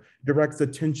other directs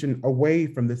attention away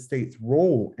from the state's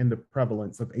role in the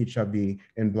prevalence of HIV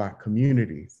in Black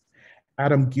communities.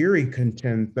 Adam Geary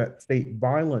contends that state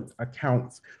violence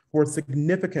accounts for a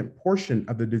significant portion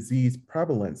of the disease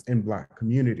prevalence in Black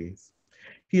communities.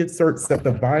 He asserts that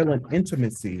the violent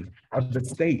intimacy of the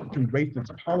state through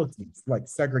racist policies like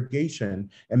segregation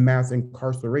and mass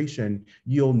incarceration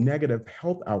yield negative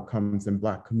health outcomes in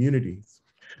Black communities.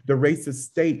 The racist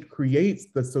state creates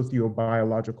the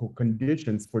sociobiological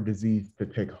conditions for disease to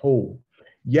take hold.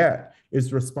 Yet,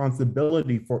 its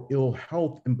responsibility for ill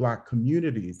health in Black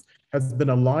communities has been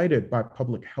elided by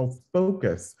public health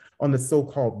focus on the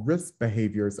so-called risk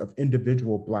behaviors of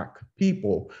individual Black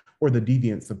people or the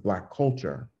deviance of Black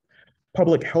culture.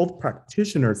 Public health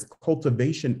practitioners'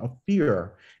 cultivation of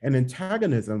fear and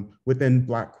antagonism within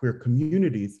Black queer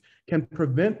communities can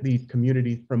prevent these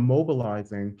communities from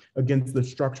mobilizing against the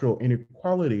structural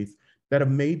inequalities that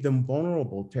have made them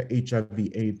vulnerable to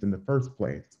HIV/AIDS in the first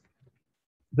place.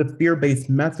 The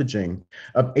fear-based messaging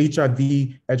of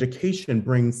HIV education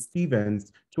brings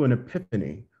Stevens to an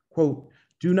epiphany. Quote,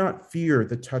 "Do not fear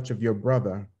the touch of your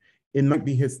brother. It might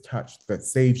be his touch that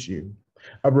saves you,"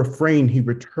 a refrain he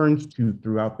returns to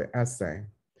throughout the essay.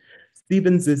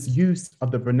 Stevens's use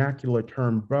of the vernacular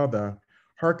term brother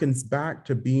harkens back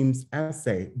to Beam's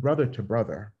essay, Brother to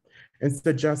Brother, and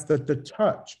suggests that the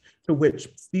touch to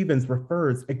which Stevens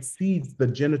refers exceeds the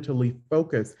genitally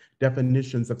focused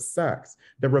definitions of sex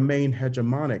that remain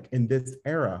hegemonic in this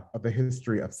era of the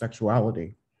history of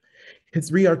sexuality.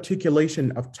 His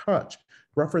rearticulation of touch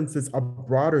references a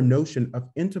broader notion of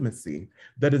intimacy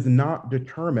that is not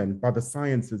determined by the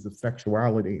sciences of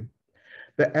sexuality.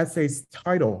 The essay's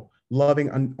title, Loving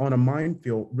on a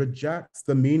Minefield, rejects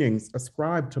the meanings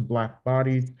ascribed to Black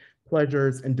bodies,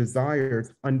 pleasures, and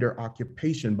desires under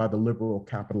occupation by the liberal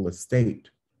capitalist state.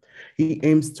 He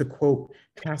aims to, quote,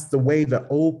 "cast away the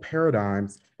old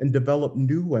paradigms and develop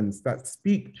new ones that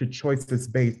speak to choices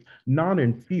based not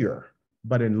in fear,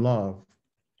 but in love."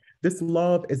 This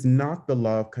love is not the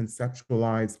love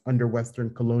conceptualized under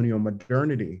Western colonial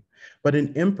modernity, but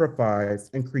an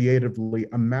improvised and creatively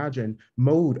imagined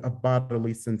mode of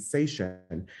bodily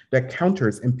sensation that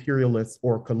counters imperialist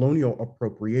or colonial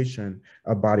appropriation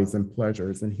of bodies and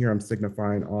pleasures. And here I'm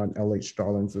signifying on L.H.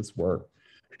 Stallings' work.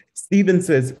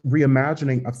 Stevens's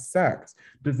reimagining of sex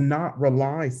does not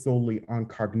rely solely on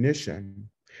cognition.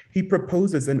 He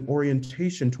proposes an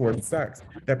orientation towards sex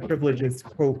that privileges,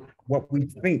 quote, "what we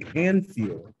think and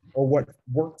feel, or what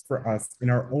works for us in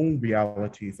our own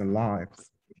realities and lives."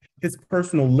 His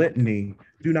personal litany,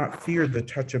 "Do not fear the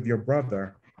touch of your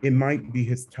brother, it might be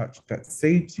his touch that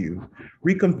saves you,"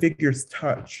 reconfigures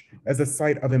touch as a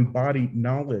site of embodied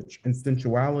knowledge and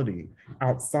sensuality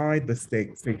outside the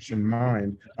state-sanctioned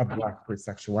mind of Black queer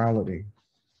sexuality.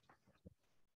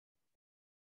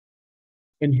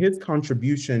 In his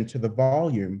contribution to the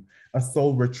volume, A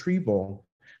Soul Retrieval,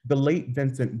 the late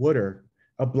Vincent Woodard,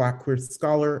 a Black queer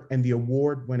scholar and the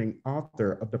award-winning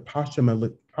author of the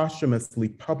posthumously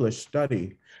published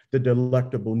study, The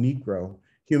Delectable Negro,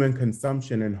 Human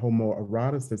Consumption and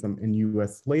Homoeroticism in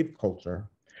US Slave Culture,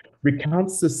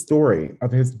 recounts the story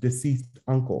of his deceased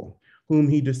uncle, whom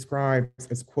he describes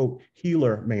as, quote,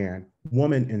 "healer man,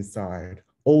 woman inside,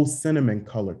 old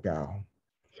cinnamon-colored gal."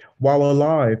 While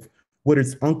alive,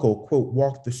 Woodard's uncle, quote,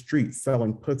 "walked the streets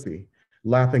selling pussy,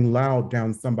 laughing loud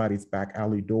down somebody's back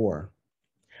alley door."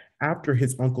 After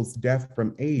his uncle's death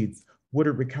from AIDS,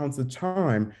 Woodard recounts a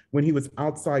time when he was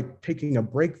outside taking a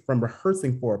break from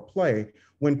rehearsing for a play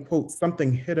when, quote,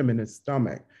 "something hit him in his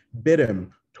stomach, bit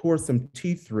him, tore some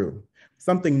teeth through.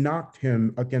 Something knocked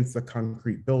him against a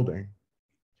concrete building."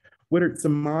 Woodard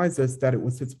surmises that it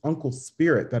was his uncle's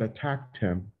spirit that attacked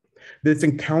him. This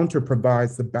encounter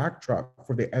provides the backdrop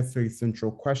for the essay's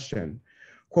central question.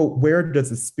 Quote, where does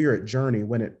the spirit journey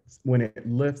when it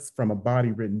lifts from a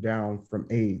body written down from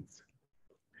AIDS?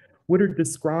 Woodard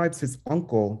describes his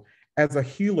uncle as a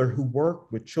healer who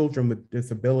worked with children with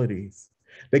disabilities.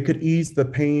 They could ease the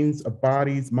pains of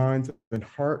bodies, minds, and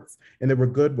hearts, and they were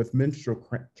good with menstrual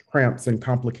cramps and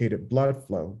complicated blood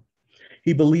flow.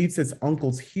 He believes his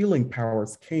uncle's healing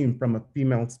powers came from a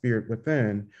female spirit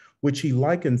within, which he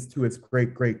likens to his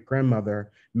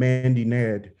great-great-grandmother, Mandy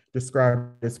Ned,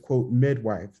 described as, quote,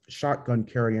 midwife,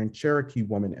 shotgun-carrying Cherokee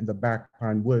woman in the back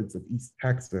pine woods of East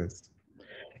Texas.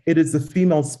 It is the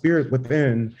female spirit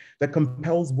within that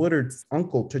compels Woodard's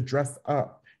uncle to dress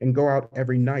up and go out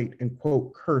every night and,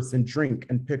 quote, curse and drink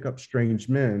and pick up strange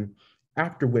men,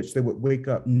 after which they would wake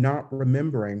up not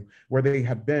remembering where they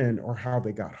had been or how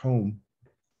they got home.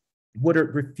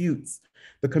 Woodard refutes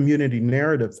the community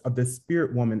narratives of this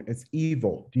spirit woman as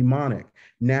evil, demonic,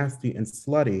 nasty, and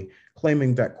slutty,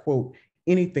 claiming that, quote,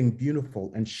 anything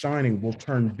beautiful and shining will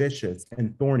turn vicious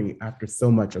and thorny after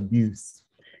so much abuse.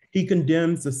 He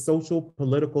condemns the social,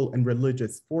 political, and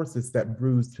religious forces that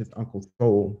bruised his uncle's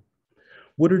soul.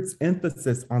 Woodard's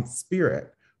emphasis on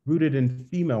spirit, rooted in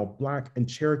female, Black, and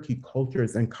Cherokee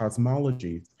cultures and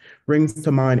cosmologies, brings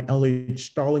to mind L.H.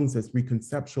 Stallings'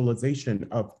 reconceptualization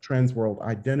of transworld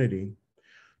identity.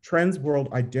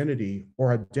 Transworld identity,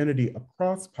 or identity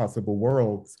across possible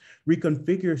worlds,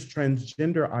 reconfigures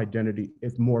transgender identity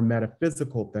as more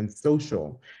metaphysical than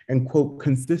social, and, quote,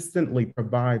 consistently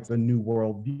provides a new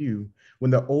worldview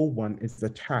when the old one is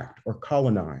attacked or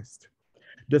colonized.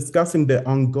 Discussing the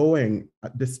ongoing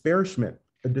disparagement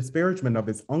of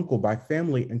his uncle by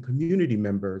family and community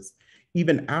members,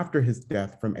 even after his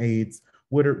death from AIDS,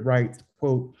 Woodard writes,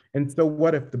 quote, and so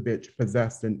what if the bitch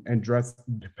possessed him and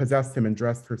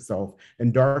dressed herself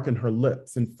and darkened her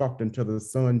lips and fucked until the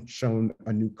sun shone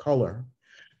a new color?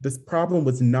 This problem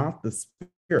was not the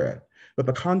spirit, but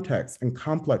the context and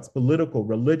complex political,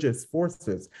 religious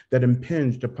forces that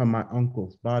impinged upon my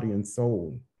uncle's body and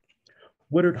soul.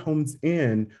 Woodard hones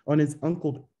in on his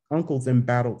uncle's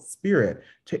embattled spirit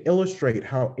to illustrate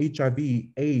how HIV,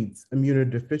 AIDS,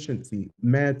 immunodeficiency,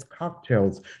 meds,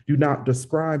 cocktails do not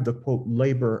describe the, quote,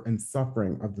 labor and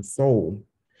suffering of the soul.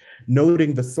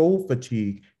 Noting the soul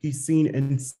fatigue he's seen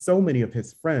in so many of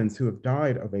his friends who have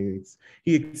died of AIDS,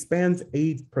 he expands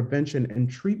AIDS prevention and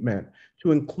treatment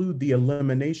to include the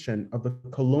elimination of the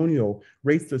colonial,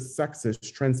 racist,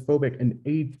 sexist, transphobic, and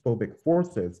AIDS-phobic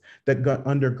forces that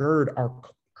undergird our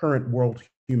current World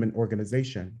Human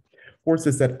Organization,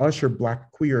 forces that usher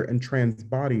Black, queer, and trans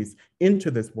bodies into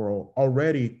this world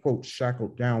already, quote,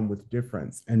 shackled down with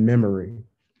difference and memory.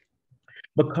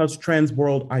 Because trans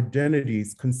world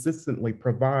identities consistently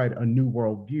provide a new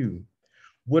worldview,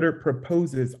 Woodard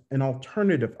proposes an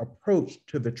alternative approach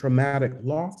to the traumatic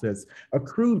losses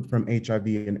accrued from HIV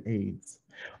and AIDS.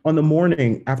 On the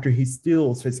morning after he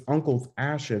steals his uncle's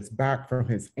ashes back from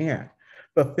his aunt,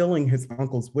 fulfilling his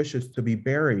uncle's wishes to be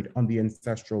buried on the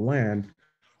ancestral land,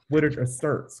 Woodard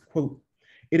asserts, quote,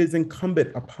 it is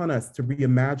incumbent upon us to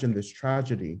reimagine this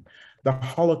tragedy, the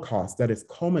Holocaust that is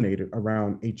culminated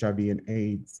around HIV and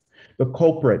AIDS. The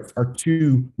culprits are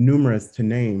too numerous to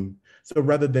name. So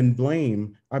rather than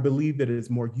blame, I believe that it is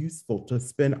more useful to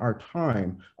spend our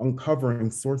time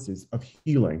uncovering sources of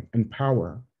healing and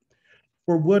power.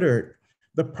 For Woodard,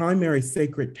 the primary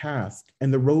sacred task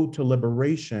and the road to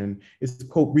liberation is,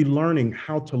 quote, relearning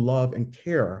how to love and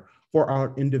care for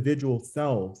our individual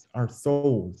selves, our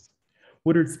souls.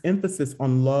 Woodard's emphasis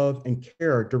on love and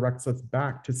care directs us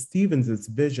back to Stevens's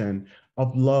vision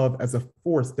of love as a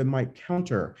force that might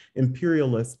counter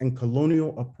imperialist and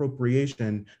colonial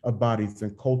appropriation of bodies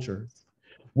and cultures.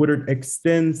 Woodard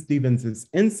extends Stevens's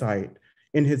insight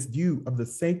in his view of the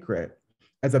sacred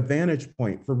as a vantage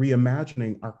point for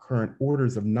reimagining our current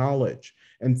orders of knowledge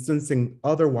and sensing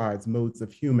otherwise modes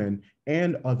of human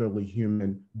and otherly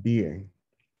human being.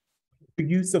 The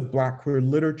use of Black queer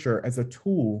literature as a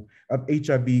tool of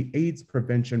HIV/AIDS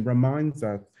prevention reminds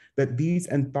us that these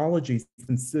anthologies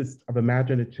consist of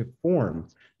imaginative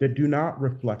forms that do not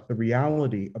reflect the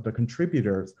reality of the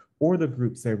contributors or the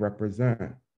groups they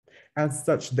represent. As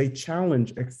such, they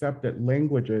challenge accepted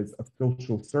languages of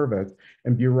social service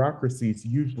and bureaucracies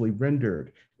usually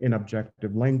rendered in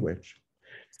objective language.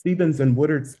 Stevens and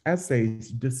Woodard's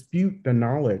essays dispute the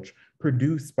knowledge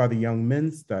produced by the Young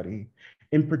Men's Study,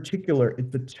 in particular,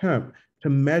 its attempt to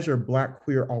measure Black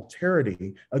queer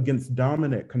alterity against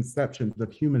dominant conceptions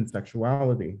of human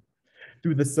sexuality.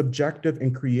 Through the subjective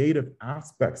and creative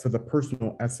aspects of the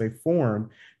personal essay form,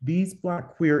 these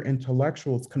Black queer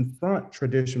intellectuals confront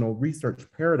traditional research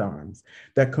paradigms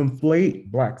that conflate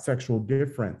Black sexual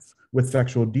difference with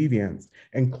sexual deviance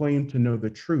and claim to know the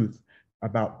truth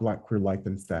about Black queer life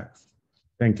and sex.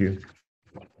 Thank you.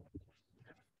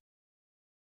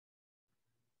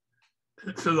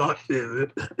 It's a lot,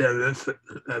 David. Yeah,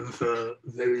 that's a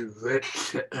very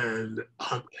rich and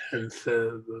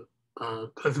comprehensive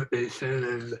presentation,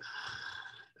 and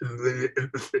really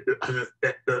interested to kind of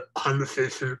get the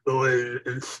conversation going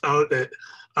and started.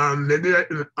 Maybe I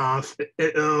can ask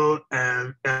Idil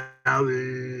and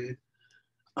Tali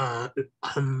to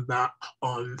come back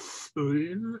on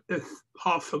screen if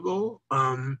possible.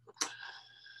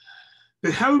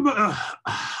 We have about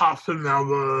a half an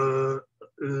hour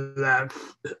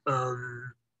left,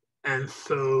 and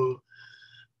so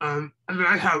I mean,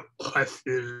 I have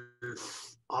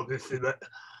questions, obviously, but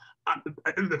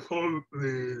I think before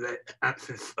we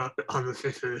actually start the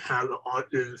conversation and have the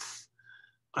audience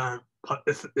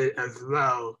participate as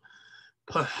well,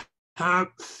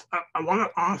 perhaps I want to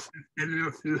ask if any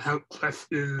of you have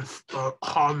questions or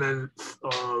comments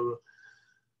or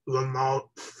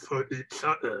remarks for each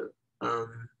other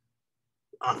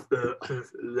after kind of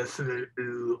listening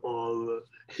to or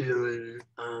hearing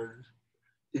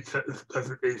each other's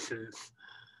presentations.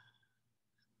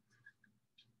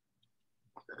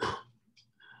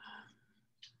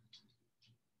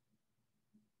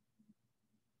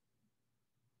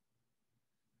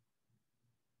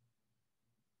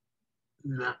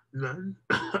 None.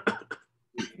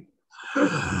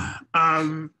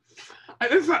 I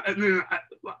just, I mean,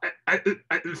 I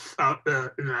can start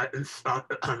the, you know, I can start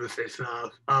the conversation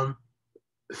off.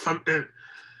 Something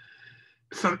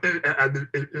that I've been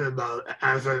thinking about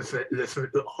as I was listening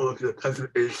to all of your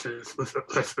presentations was the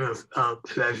question of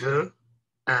pleasure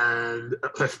and a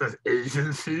question of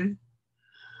agency.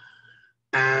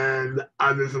 And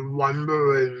I was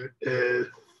wondering if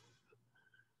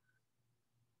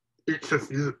each of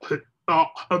you could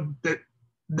talk a bit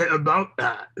about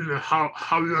that, you know,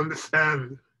 how you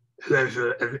understand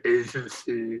pleasure and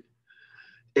agency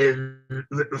in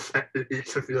with respect to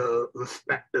each of your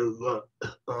respective work,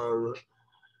 or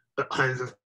the kinds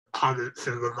of comments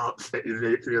and remarks that you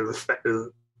made in your respective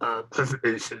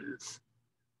presentations.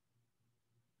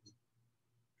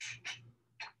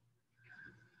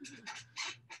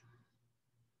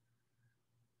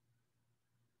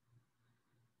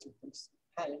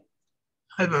 Hi.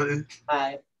 Hi, Marty.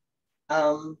 Hi.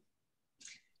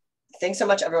 Thanks so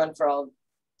much, everyone, for all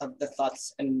of the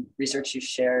thoughts and research you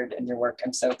shared in your work.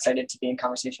 I'm so excited to be in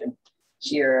conversation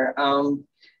here.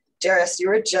 Darius, you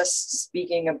were just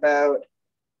speaking about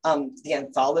the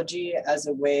anthology as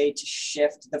a way to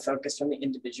shift the focus from the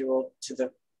individual to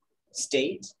the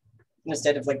state,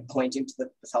 instead of like pointing to the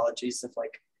pathologies of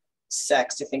like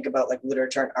sex, to think about like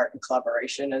literature and art and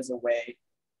collaboration as a way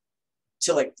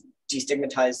to like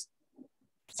destigmatize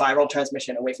viral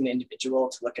transmission away from the individual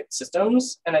to look at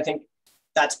systems. And I think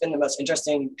that's been the most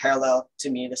interesting parallel to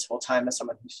me this whole time as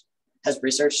someone who has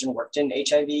researched and worked in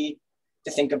HIV,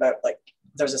 to think about like,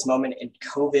 there's this moment in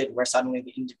COVID where suddenly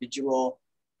the individual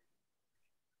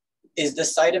is the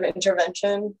site of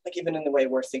intervention, like even in the way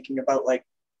we're thinking about like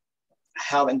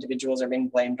how individuals are being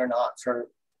blamed or not for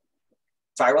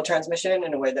viral transmission,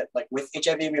 in a way that like with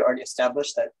HIV, we already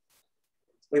established that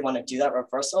we want to do that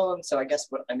reversal. And so I guess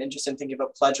what I'm interested in thinking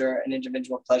about pleasure and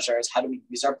individual pleasure is, how do we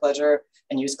use our pleasure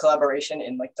and use collaboration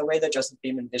in like the way that Joseph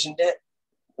Beam envisioned it?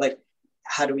 Like,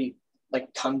 how do we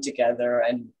like come together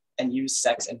and use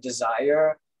sex and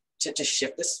desire to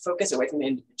shift this focus away from the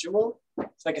individual?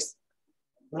 So I guess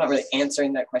I'm not really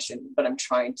answering that question, but I'm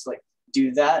trying to like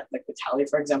do that, like with Tali,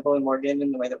 for example, and Morgan,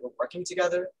 in the way that we're working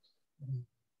together.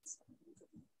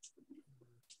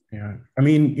 Yeah, I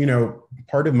mean, you know,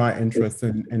 part of my interest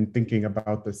in thinking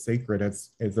about the sacred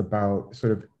is about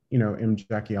sort of, you know, M.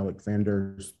 Jackie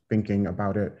Alexander's thinking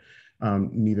about it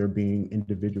neither being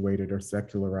individuated or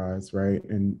secularized, right?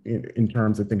 And in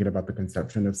terms of thinking about the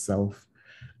conception of self.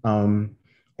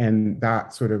 And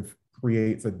that sort of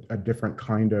creates a different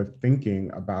kind of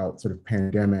thinking about sort of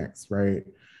pandemics, right?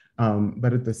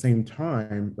 But at the same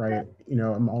time, right, you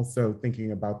know, I'm also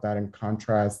thinking about that in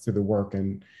contrast to the work,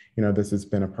 and, you know, this has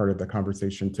been a part of the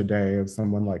conversation today, of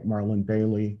someone like Marlon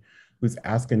Bailey, who's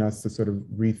asking us to sort of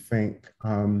rethink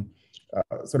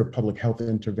sort of public health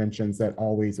interventions that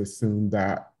always assume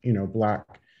that, you know,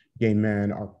 Black gay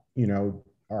men are, you know,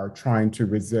 are trying to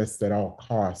resist at all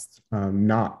costs,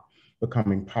 not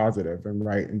becoming positive, and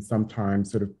right, and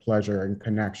sometimes sort of pleasure and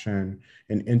connection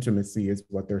and intimacy is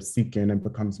what they're seeking, and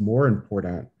becomes more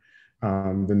important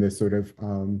than this sort of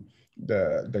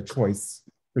the choice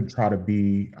to try to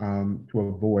be, to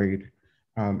avoid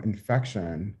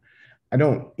infection. I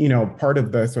don't, part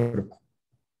of the sort of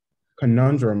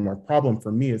conundrum or problem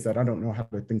for me is that I don't know how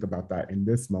to think about that in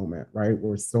this moment, right?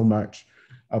 Where so much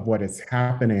of what is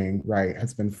happening, right,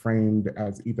 has been framed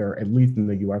as either, at least in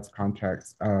the US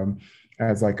context,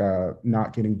 as like a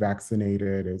not getting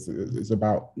vaccinated is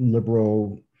about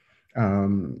liberal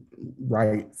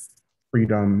rights,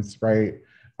 freedoms, right?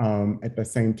 At the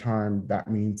same time, that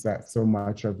means that so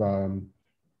much of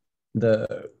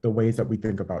the ways that we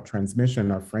think about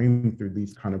transmission are framed through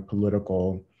these kind of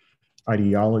political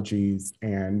ideologies.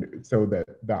 And so that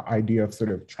the idea of sort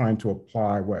of trying to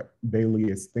apply what Bailey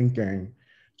is thinking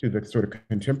to the sort of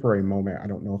contemporary moment, I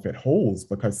don't know if it holds,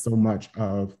 because so much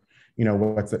of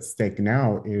what's at stake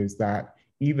now is that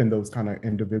even those kind of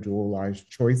individualized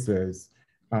choices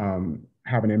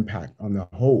have an impact on the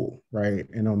whole, right,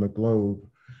 and on the globe.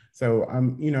 So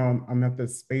I'm at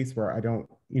this space where I don't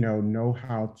know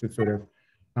how to sort of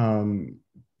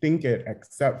think it,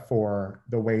 except for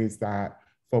the ways that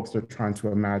folks are trying to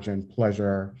imagine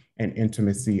pleasure and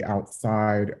intimacy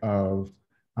outside of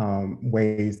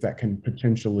ways that can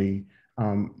potentially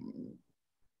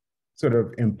sort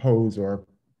of impose or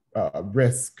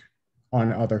risk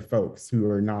on other folks who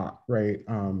are not, right,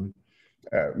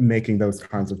 making those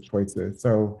kinds of choices.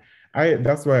 So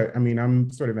that's what,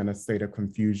 I'm sort of in a state of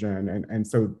confusion.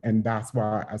 And that's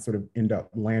why I sort of end up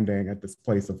landing at this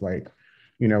place of like,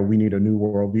 we need a new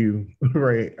worldview,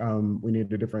 right? We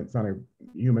need a different kind of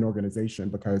human organization,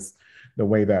 because the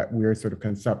way that we're sort of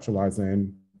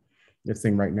conceptualizing this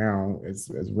thing right now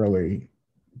is really,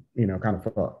 kind of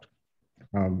fucked,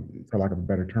 for lack of a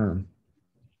better term.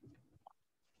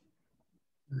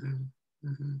 Mm-hmm.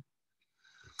 Mm-hmm.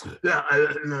 Yeah,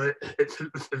 it's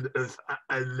interesting because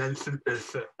I mentioned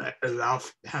this at the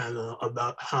last panel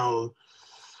about how,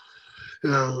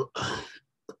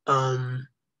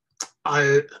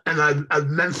 I've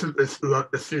mentioned this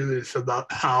throughout the series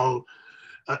about how,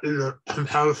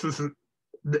 comparisons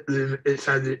between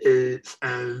HIV/AIDS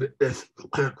and this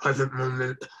kind of present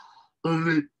moment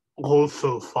only go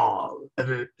so far. I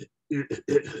mean, you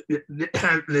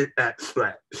can't make that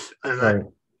stretch. And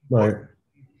right.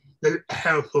 Very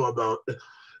careful about the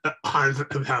kinds of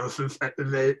comparisons that they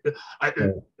make. I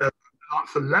think there's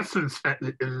lots of lessons that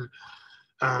we can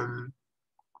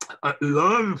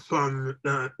learn from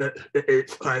the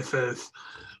AIDS crisis,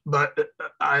 but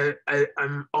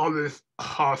I'm always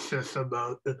cautious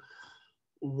about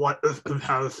what those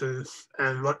comparisons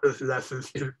and what those lessons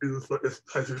can do for this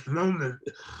present moment.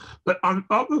 But on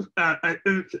top of that, I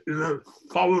think,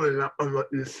 following up on what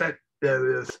you said,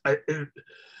 Darius, I think,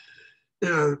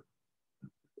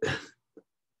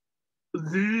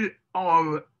 they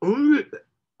are only,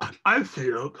 I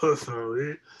feel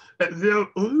personally, that they're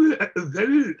only at the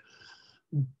very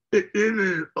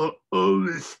beginning or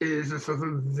early stages of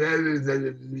a very,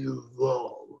 very new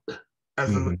world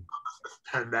as a result of this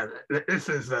pandemic.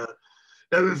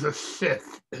 There is a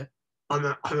shift on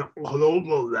a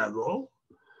global level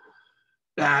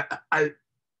that I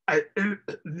think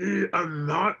they are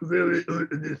not really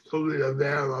fully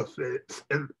aware of its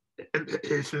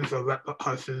implications or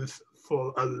repercussions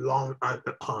for a long time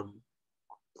to come.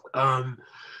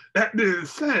 That being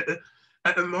said,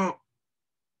 at a more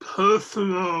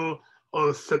personal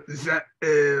or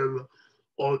subjective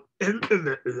or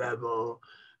intimate level,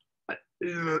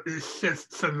 these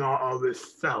shifts are not always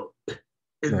felt.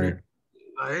 Right?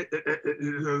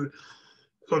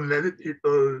 For many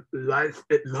people, life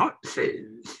did not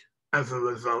change as a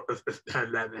result of this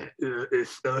pandemic. They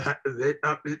still have to wake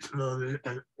up each morning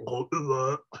and go to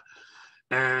work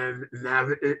and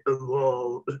navigate the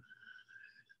world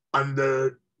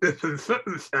under different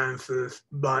circumstances,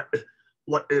 but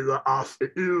what they were asked to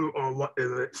do or what they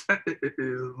were expected to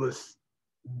do was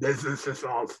businesses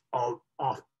of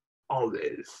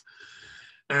always.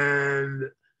 And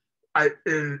I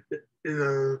think,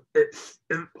 it's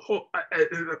important.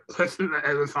 The question that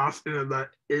I was asking about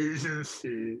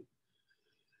agency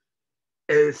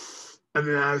is,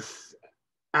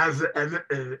 as an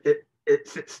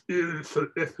it's experienced so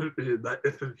differently by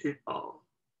different people.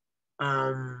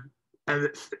 And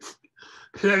it's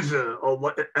pleasure, or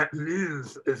what that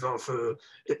means, is also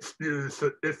experienced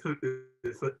so differently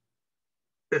for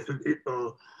different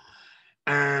people.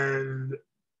 And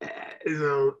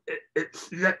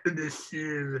it's yet to be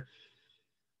seen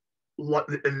what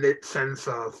the innate sense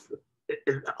of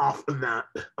in the aftermath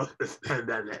of this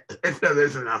pandemic, if there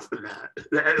is an aftermath.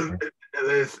 There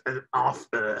is an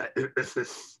after. This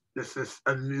is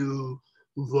a new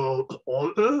world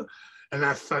order, And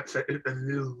as such, a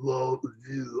new world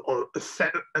view or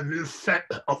a new set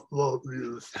of world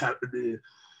views have to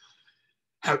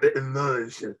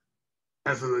emerge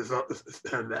as a result of this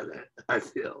pandemic, I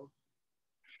feel.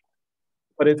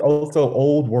 But it's also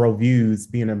old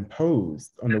worldviews being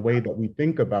imposed on the way that we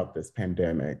think about this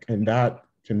pandemic. And that,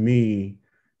 to me,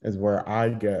 is where I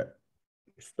get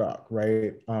stuck,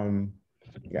 right?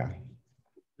 Yeah.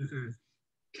 Mm-hmm.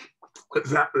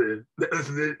 Exactly.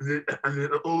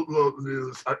 The old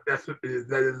worldviews are definitely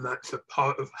very much a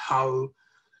part of how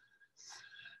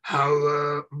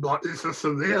bodies are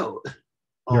surveilled.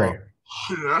 Right.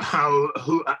 You know,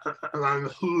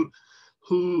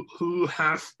 who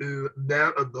has to bear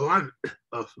a brunt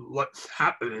of what's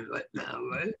happening right now,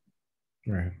 right?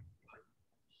 Right.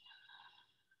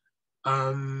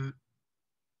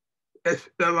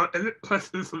 If there are any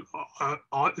questions from our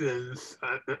audience,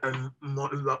 I'm more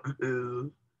than welcome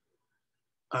to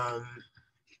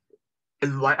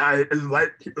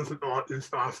invite people from the audience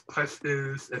to ask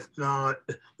questions. If not,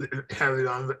 we can carry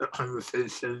on with the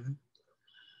conversation.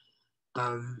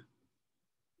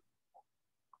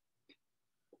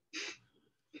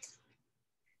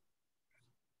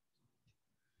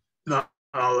 Not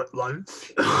all at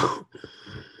once.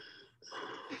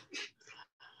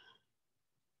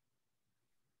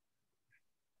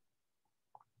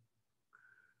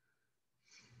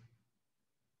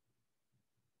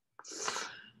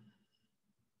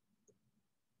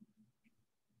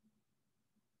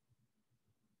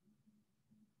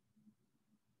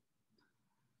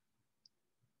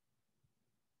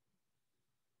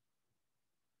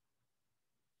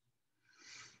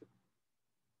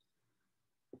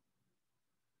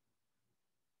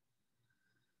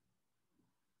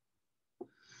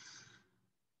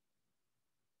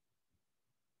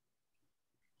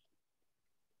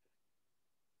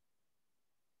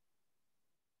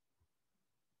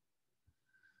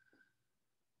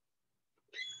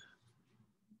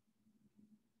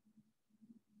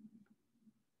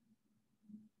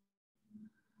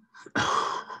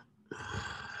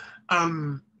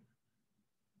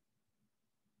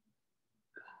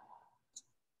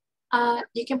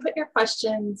 You can put your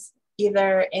questions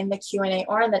either in the Q&A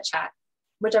or in the chat,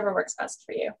 whichever works best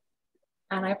for you.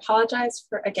 And I apologize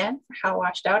for how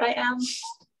washed out I am.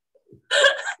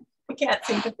 I can't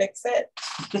seem to fix it.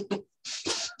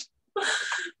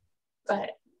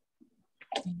 But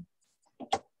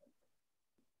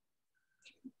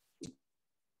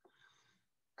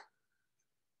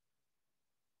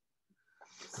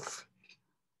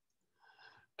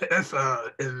if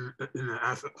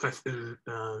ask a question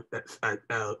that's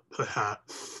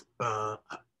perhaps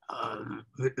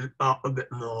we can talk a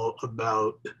bit more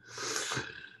about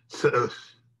sort of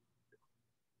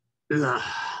the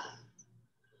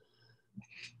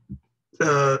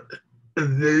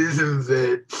ways in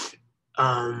which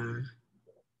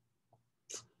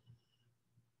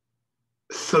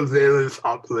surveillance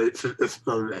operates at this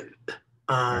moment.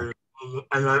 And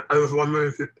I was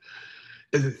wondering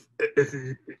if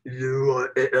you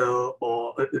or Idil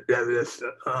or Darius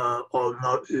or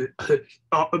Marty could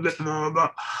talk a bit more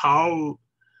about how,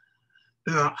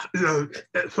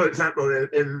 for example,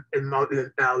 in Marty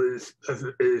and Tali's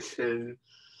presentation,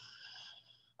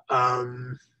 a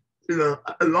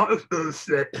lot of those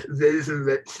ways in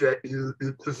which that you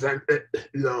presented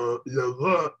your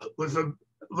work was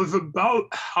about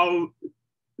how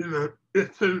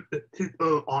different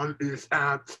people on these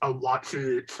apps are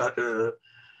watching each other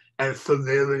and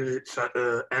surveilling each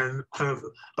other and kind of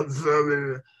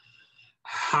observing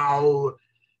how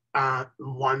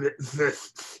one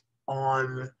exists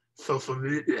on social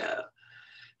media.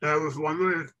 And I was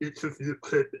wondering if each of you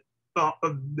could talk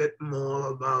a bit more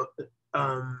about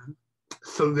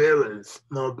surveillance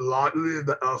more broadly,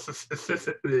 but also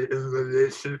specifically in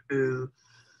relation to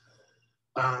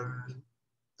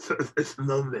sort of this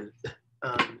moment.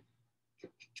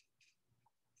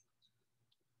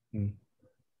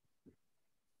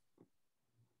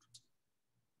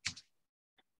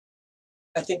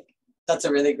 I think that's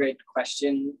a really great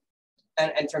question.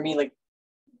 And for me, like,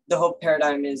 the whole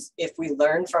paradigm is if we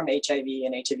learn from HIV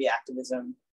and HIV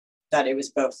activism that it was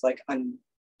both like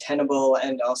untenable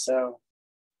and also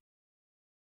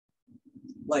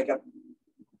like a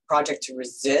project to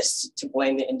resist, to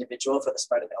blame the individual for the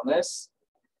spread of illness.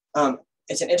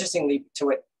 It's an interesting leap to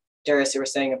what Darius, you were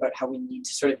saying about how we need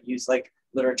to sort of use like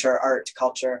literature, art,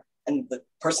 culture, and the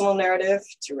personal narrative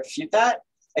to refute that,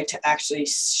 like to actually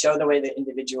show the way the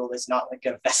individual is not like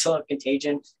a vessel of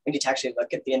contagion. We need to actually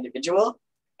look at the individual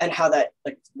and how that,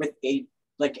 like with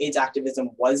AIDS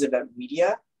activism was about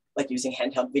media, like using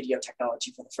handheld video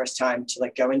technology for the first time to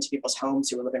like go into people's homes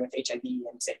who were living with HIV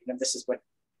and say, this is what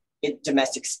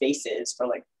domestic space is for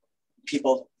like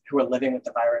people who are living with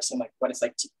the virus, and like what it's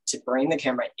like to bring the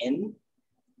camera in.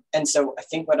 And so I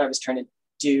think what I was trying to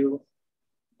do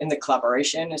in the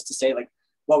collaboration is to say, like,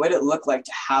 what would it look like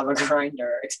to have a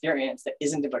Grindr experience that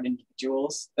isn't about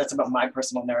individuals, that's about my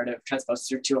personal narrative transposed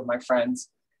through two of my friends,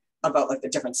 about like the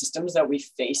different systems that we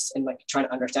face and like trying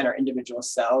to understand our individual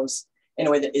selves in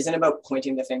a way that isn't about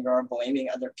pointing the finger or blaming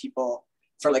other people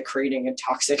for like creating a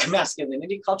toxic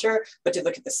masculinity culture, but to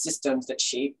look at the systems that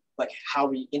shape like how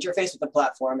we interface with the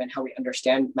platform and how we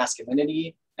understand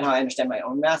masculinity and how I understand my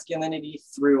own masculinity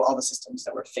through all the systems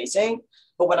that we're facing.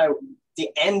 But the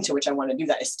end to which I want to do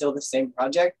that is still the same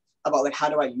project about like, how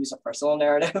do I use a personal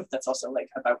narrative that's also like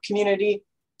about community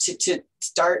to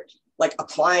start like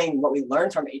applying what we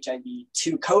learned from HIV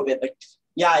to COVID. Like,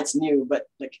 yeah, it's new, but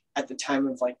like at the time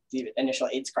of like the initial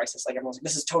AIDS crisis, like everyone's like,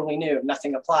 this is totally new,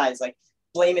 nothing applies, like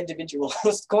blame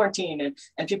individuals, quarantine.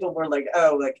 And people were like,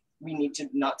 oh, like we need to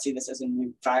not see this as a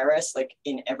new virus. Like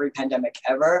in every pandemic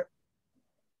ever,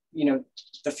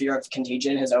 the fear of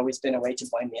contagion has always been a way to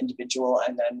blame the individual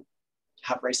and then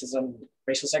have racism,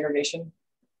 racial segregation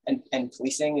and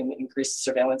policing and increased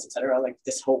surveillance, et cetera. Like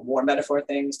this whole war metaphor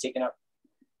thing is taken up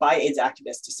by AIDS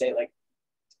activists to say like,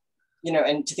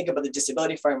 and to think about the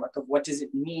disability framework of what does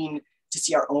it mean to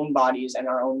see our own bodies and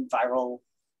our own viral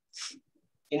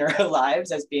inner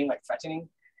lives as being like threatening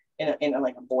in a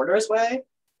like a borders way.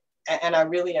 And I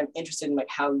really am interested in like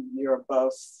how you're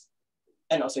both,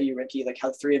 and also you, Ricky, like how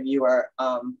the three of you are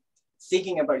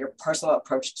thinking about your personal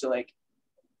approach to like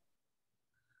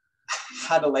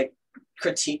how to like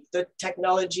critique the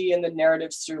technology and the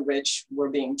narratives through which we're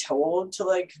being told to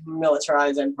like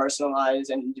militarize and personalize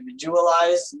and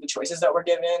individualize the choices that we're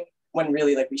given, when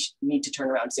really like we need to turn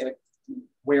around and say like,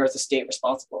 where is the state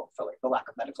responsible for like the lack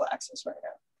of medical access right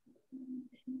now?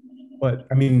 But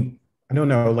I mean, I don't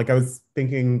know, like I was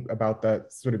thinking about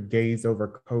that sort of gaze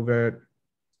over COVID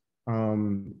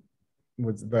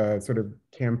was the sort of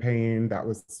campaign that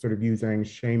was sort of using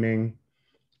shaming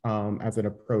as an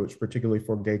approach, particularly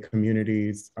for gay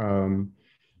communities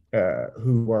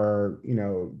who were,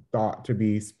 thought to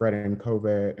be spreading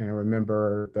COVID. And I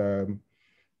remember them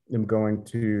going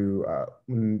to,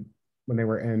 when they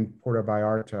were in Puerto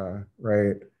Vallarta,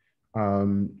 right?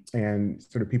 And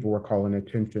sort of people were calling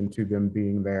attention to them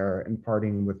being there and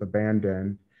partying with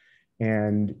abandon.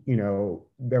 And,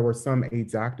 there were some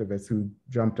AIDS activists who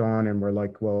jumped on and were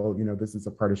like, well, this is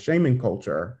a part of shaming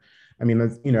culture. I mean,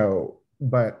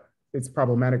 but it's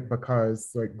problematic because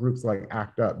like groups like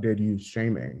ACT UP did use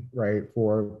shaming, right,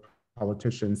 for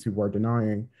politicians who were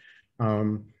denying,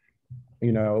 or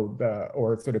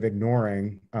sort of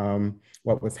ignoring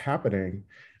what was happening.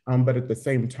 But at the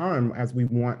same time, as we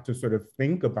want to sort of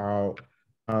think about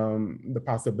the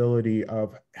possibility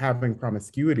of having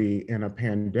promiscuity in a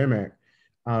pandemic,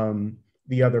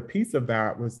 the other piece of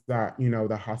that was that,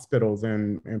 the hospitals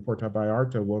in Puerto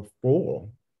Vallarta were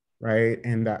full, right?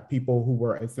 And that people who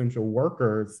were essential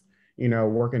workers,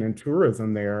 working in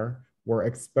tourism there were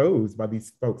exposed by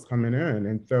these folks coming in.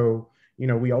 And so,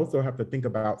 we also have to think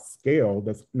about scale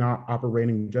that's not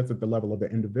operating just at the level of the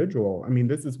individual. I mean,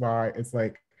 this is why it's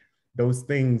like, those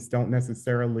things don't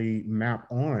necessarily map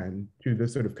on to the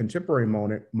sort of contemporary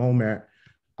moment.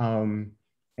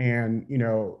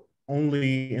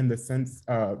 Only in the sense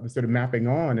of the sort of mapping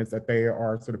on is that they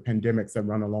are sort of pandemics that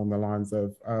run along the lines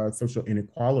of social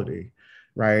inequality,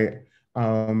 right?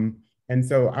 And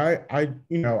so I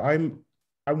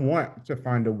want to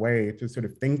find a way to sort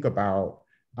of think about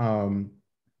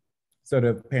sort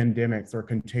of pandemics or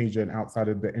contagion outside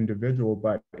of the individual,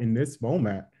 but in this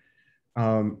moment,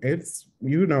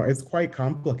 it's quite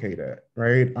complicated,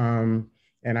 right?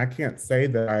 And I can't say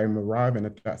that I'm arriving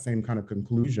at that same kind of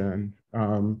conclusion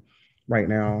right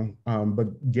now,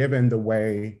 but given the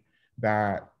way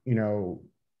that,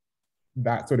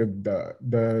 that sort of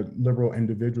the liberal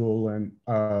individual and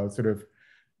sort of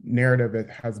narrative it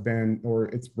has been, or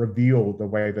it's revealed the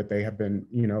way that they have been,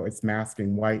 it's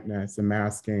masking whiteness and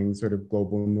masking sort of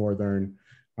global northern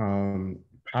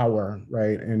power,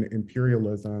 right, and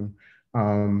imperialism.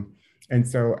 And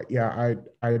so, yeah,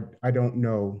 I don't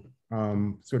know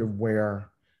sort of where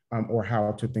or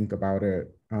how to think about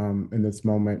it in this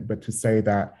moment, but to say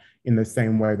that in the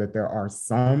same way that there are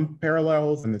some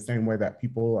parallels, in the same way that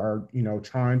people are,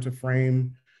 trying to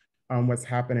frame what's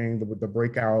happening with the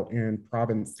breakout in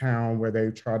Provincetown, where they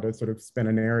tried to sort of spin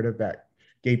a narrative that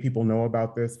gay people know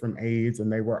about this from AIDS, and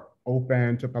they were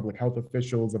open to public health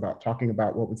officials about talking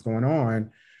about what was going on.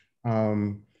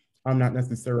 I'm not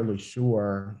necessarily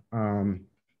sure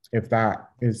if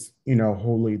that is,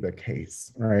 wholly the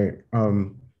case, right?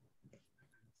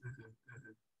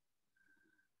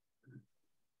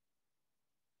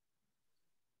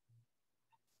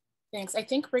 Thanks. I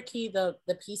think, Ricky, the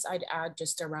piece I'd add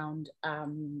just around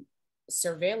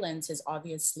surveillance is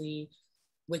obviously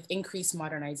with increased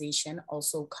modernization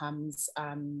also comes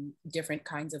different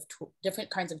kinds of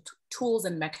tools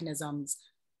and mechanisms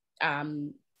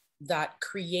that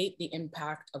create the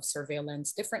impact of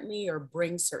surveillance differently or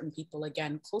bring certain people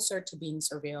again closer to being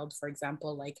surveilled. For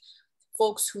example, like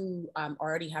folks who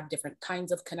already have different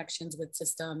kinds of connections with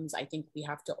systems. I think we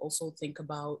have to also think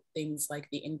about things like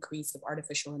the increase of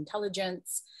artificial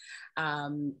intelligence,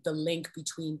 the link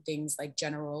between things like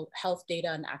general health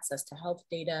data and access to health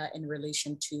data in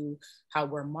relation to how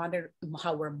we're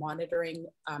monitoring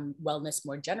wellness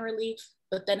more generally,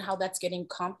 but then how that's getting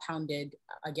compounded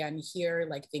again here,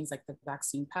 like things like the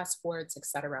vaccine passports, et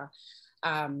cetera.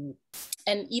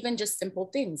 And even just simple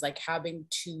things like having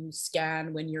to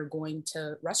scan when you're going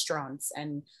to restaurants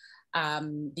and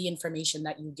the information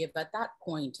that you give at that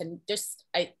point. And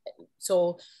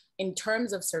so in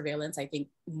terms of surveillance, I think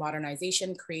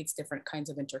modernization creates different kinds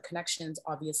of interconnections,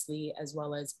 obviously, as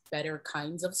well as better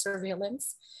kinds of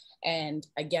surveillance. And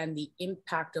again, the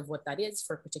impact of what that is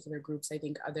for particular groups, I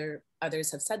think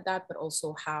others have said that, but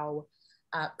also how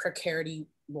precarity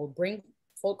will bring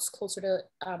folks closer to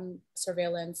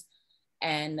surveillance.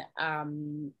 And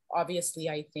obviously,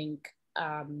 I think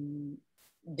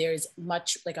there's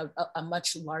much like a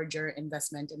much larger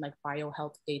investment in like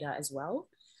biohealth data as well,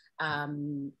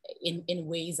 in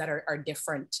ways that are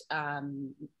different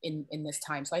in this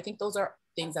time. So I think those are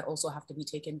things that also have to be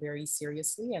taken very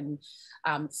seriously and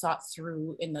thought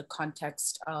through in the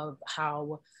context of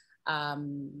how,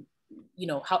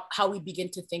 how we begin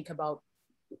to think about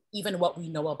even what we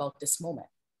know about this moment,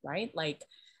 right? Like,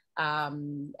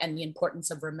 and the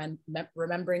importance of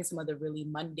remembering some of the really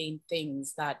mundane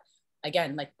things that,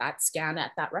 again, like that scan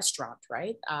at that restaurant,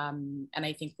 right? And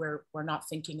I think we're not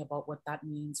thinking about what that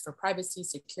means for privacy,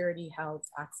 security, health,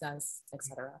 access,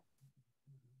 etc.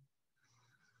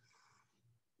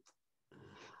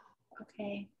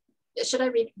 Okay. Should I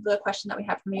read the question that we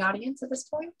have from the audience at this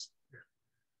point?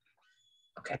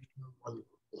 Okay.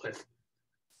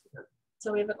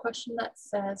 So we have a question that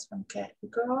says from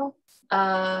Girl,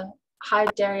 hi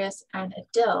Darius and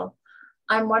Idil.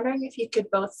 I'm wondering if you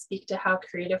could both speak to how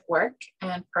creative work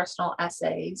and personal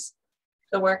essays,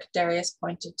 the work Darius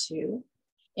pointed to,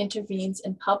 intervenes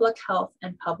in public health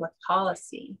and public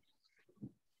policy.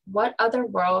 What other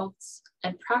worlds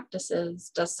and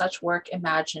practices does such work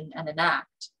imagine and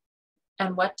enact?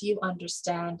 And what do you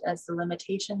understand as the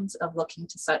limitations of looking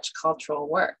to such cultural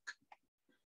work?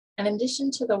 In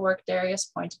addition to the work Darius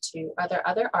pointed to, are there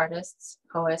other artists,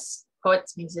 poets,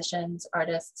 musicians,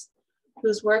 artists,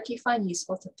 whose work you find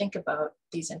useful to think about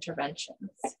these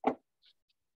interventions?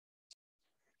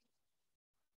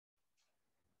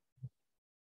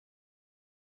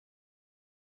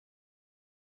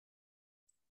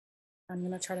 I'm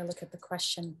going to try to look at the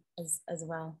question as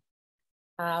well.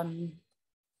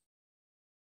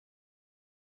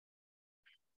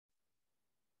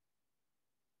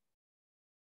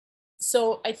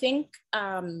 So I think,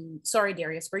 sorry,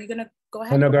 Darius, were you going to go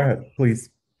ahead? Oh, no, go ahead, please.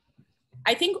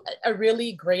 I think a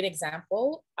really great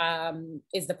example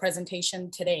is the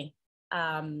presentation today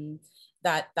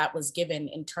that was given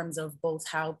in terms of both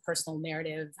how personal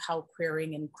narrative, how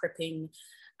queering and cripping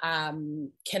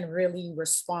can really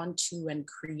respond to and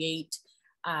create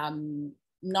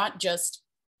not just,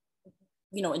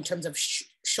 in terms of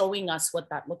showing us what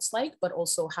that looks like, but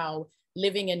also how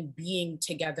living and being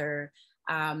together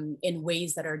in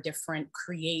ways that are different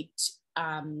create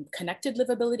connected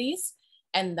livabilities.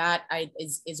 And that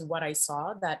is what I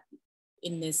saw, that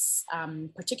in this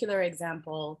particular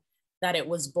example, that it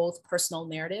was both personal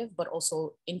narrative, but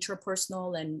also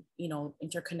interpersonal and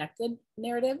interconnected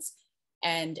narratives,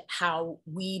 and how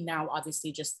we now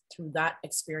obviously just through that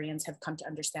experience have come to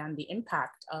understand the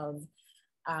impact of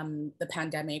the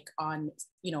pandemic on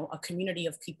a community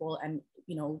of people and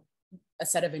a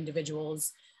set of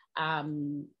individuals.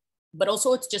 But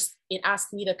also it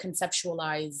asked me to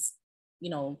conceptualize,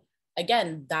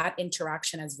 again, that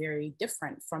interaction as very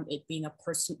different from it being a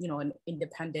person, an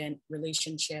independent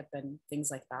relationship and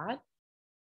things like that.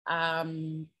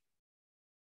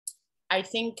 I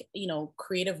think,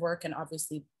 creative work and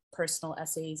obviously personal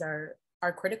essays are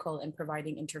critical in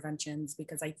providing interventions,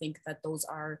 because I think that those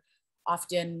are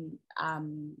often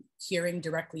hearing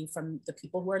directly from the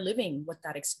people who are living what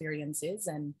that experience is.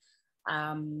 And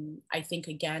I think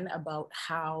again about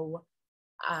how,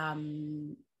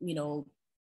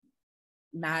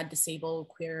 mad, disabled,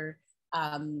 queer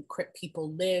Crip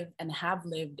people live and have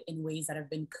lived in ways that have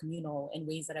been communal, in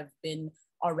ways that have been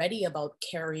already about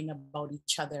caring about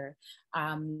each other,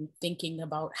 thinking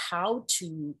about how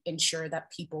to ensure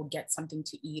that people get something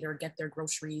to eat or get their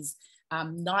groceries,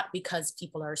 not because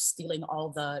people are stealing all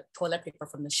the toilet paper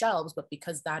from the shelves, but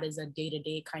because that is a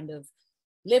day-to-day kind of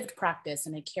lived practice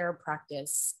and a care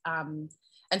practice. And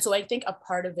so I think a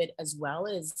part of it as well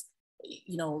is,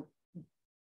 you know,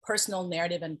 personal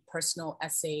narrative and personal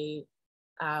essay.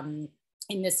 In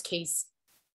this case,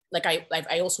 like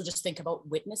I also just think about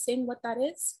witnessing what that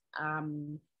is,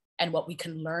 and what we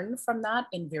can learn from that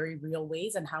in very real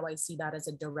ways, and how I see that as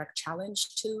a direct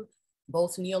challenge to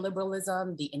both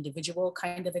neoliberalism, the individual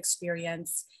kind of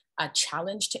experience, a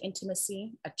challenge to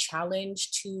intimacy, a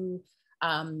challenge to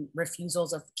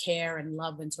refusals of care and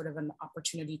love, and sort of an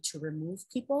opportunity to remove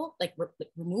people, like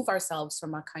remove ourselves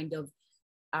from a kind of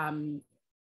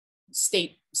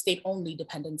state-only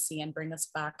dependency and bring us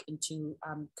back into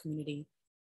community.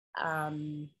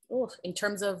 In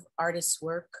terms of artists'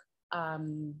 work,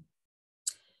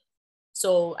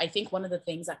 so I think one of the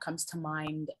things that comes to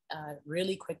mind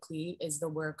really quickly is the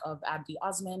work of Abdi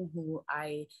Osman, who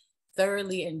I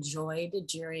thoroughly enjoyed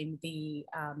during the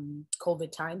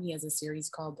COVID time. He has a series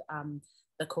called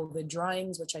The COVID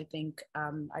Drawings, which I think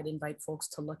I'd invite folks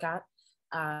to look at.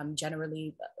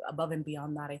 Generally, above and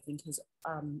beyond that, I think his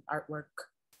artwork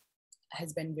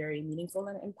has been very meaningful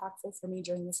and impactful for me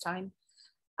during this time.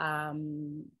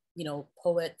 You know,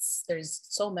 poets, there's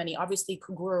so many. Obviously,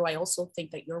 Kuguru, I also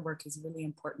think that your work is really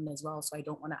important as well. So I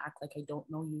don't want to act like I don't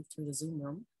know you through the Zoom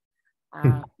room.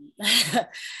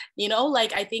 You know,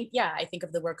 like I think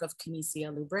of the work of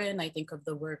Kinesia Lubrin, I think of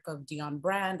the work of Dion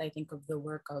Brand, I think of the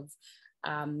work of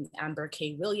Amber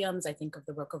K. Williams, I think of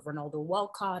the work of Ronaldo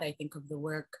Walcott, I think of the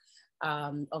work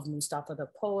of Mustafa the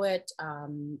poet,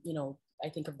 you know, I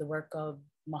think of the work of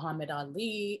Muhammad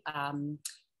Ali.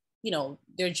 You know,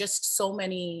 there are just so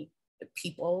many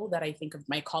people that I think of,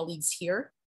 my colleagues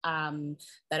here,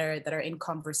 that are in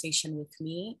conversation with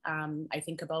me. I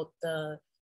think about the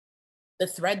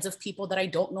threads of people that I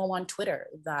don't know on Twitter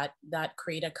that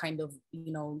create a kind of,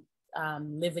 you know,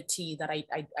 livity that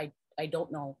I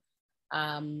don't know.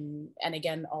 And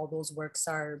again, all those works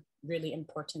are really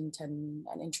important and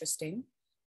interesting.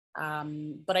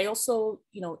 But I also,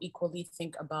 you know, equally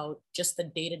think about just the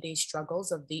day-to-day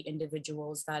struggles of the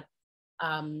individuals that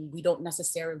we don't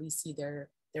necessarily see their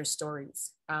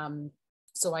stories.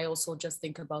 So I also just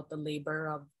think about the labor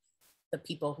of the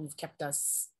people who've kept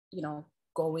us, you know,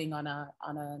 going on a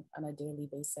daily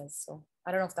basis. So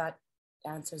I don't know if that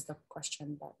answers the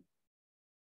question, but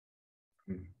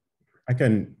I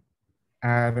can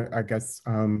add, I guess,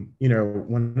 you know,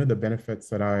 one of the benefits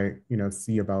that I, you know,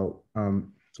 see about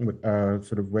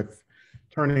with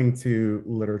turning to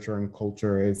literature and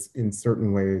culture is in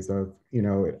certain ways of, you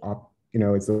know,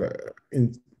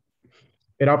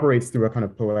 it operates through a kind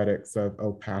of poetics of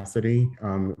opacity.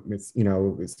 It's, you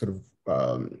know, it sort of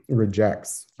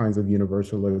rejects kinds of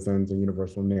universalisms and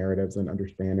universal narratives and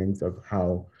understandings of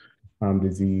how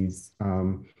disease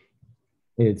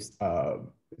is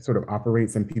sort of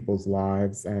operates in people's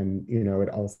lives. And, you know, it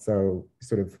also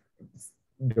sort of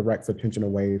directs attention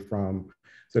away from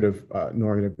sort of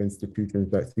normative institutions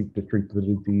that seek to treat the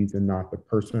disease and not the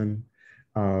person.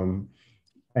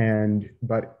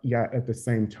 But yeah, at the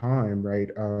same time, right,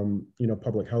 you know,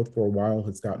 public health for a while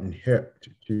has gotten hip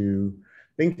to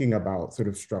thinking about sort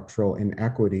of structural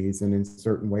inequities, and in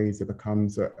certain ways it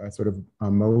becomes a sort of a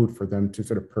mode for them to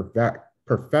sort of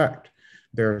perfect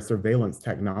their surveillance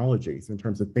technologies in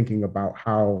terms of thinking about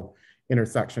how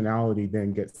intersectionality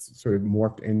then gets sort of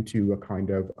morphed into a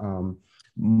kind of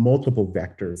multiple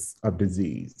vectors of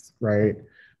disease, right?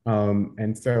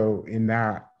 And so in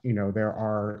that, you know, there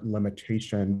are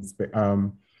limitations, but,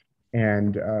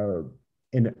 and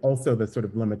also the sort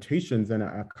of limitations and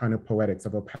a kind of poetics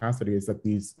of opacity is that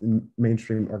these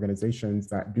mainstream organizations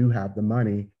that do have the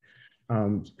money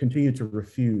continue to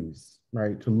refuse,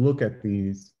 right, to look at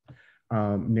these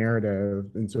narrative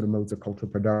and sort of modes of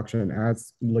cultural production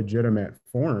as legitimate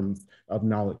forms of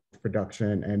knowledge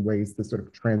production and ways to sort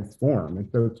of transform. And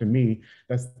so to me,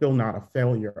 that's still not a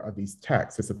failure of these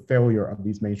texts, it's a failure of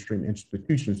these mainstream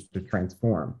institutions to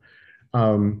transform.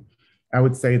 I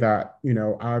would say that, you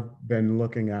know, I've been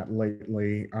looking at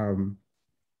lately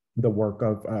the work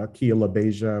of Kia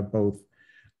LaBeija, both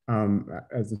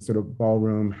as a sort of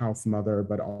ballroom house mother,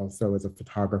 but also as a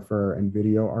photographer and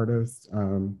video artist.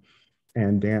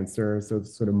 And dancer, so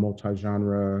sort of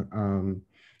multi-genre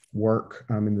work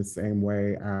in the same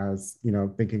way as, you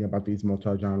know, thinking about these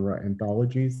multi-genre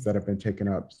anthologies that have been taken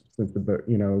up since the,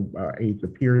 you know, AIDS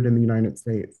appeared in the United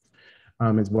States.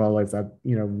 as well as I've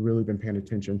really been paying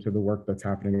attention to the work that's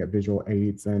happening at Visual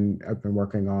Aids, and I've been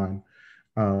working on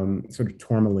sort of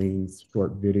Tourmaline's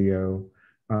short video,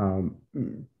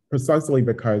 precisely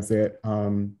because it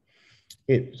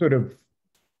sort of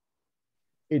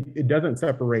it doesn't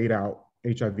separate out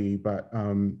HIV, but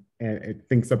and it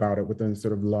thinks about it within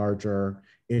sort of larger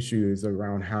issues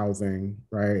around housing,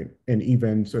 right? And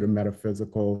even sort of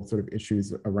metaphysical sort of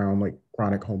issues around like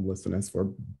chronic homelessness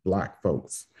for Black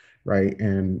folks, right?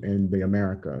 And in the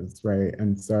Americas, right?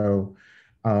 And so,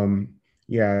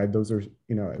 yeah, those are,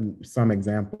 some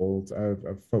examples of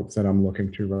folks that I'm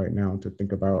looking to right now to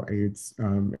think about AIDS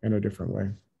in a different way.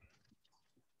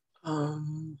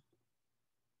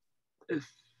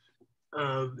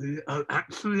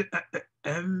 Actually, at the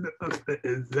end of the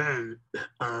event,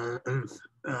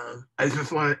 I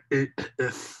just want to take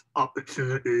this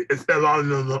opportunity. If there are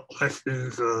no more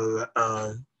questions or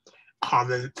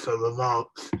comments or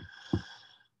remarks,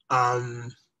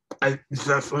 I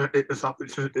just want to take this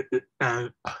opportunity to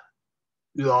thank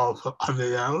you all for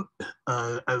coming out.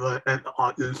 I want to thank the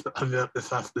audience for coming out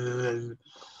this afternoon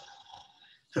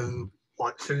and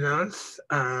watching us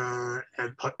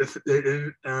and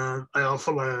participating. I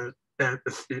also want to thank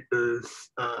the speakers,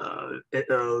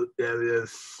 Idil,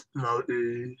 Darius,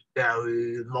 Marty,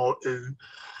 Tali, Morton.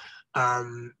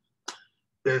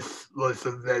 This was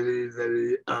a very,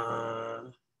 very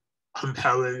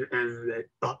compelling and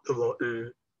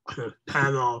thought-provoking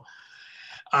panel.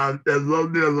 There will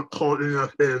be a recording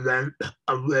of the event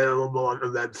available on the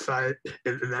website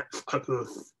in the next couple of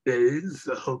days,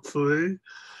 hopefully.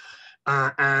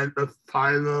 And the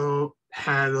final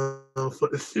panel for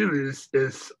the series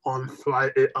is on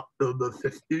Friday, October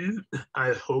 15th.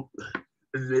 I hope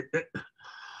you make it.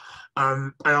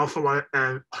 I also want to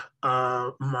thank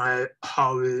my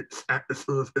colleagues at the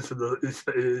School of Disability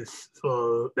Studies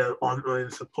for their ongoing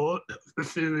support of the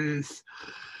series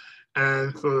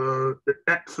and for the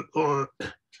tech support.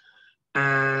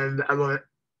 And I want to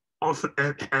also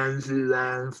thank Angie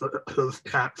Lang for the closed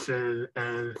caption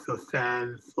and for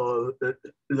Fan for the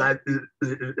live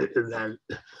event.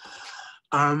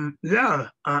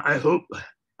 I hope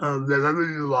wherever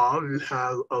you are, you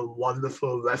have a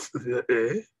wonderful rest of your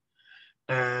day.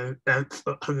 And thanks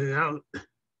for coming out.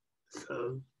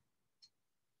 So,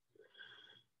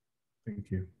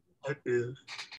 thank you. Thank you.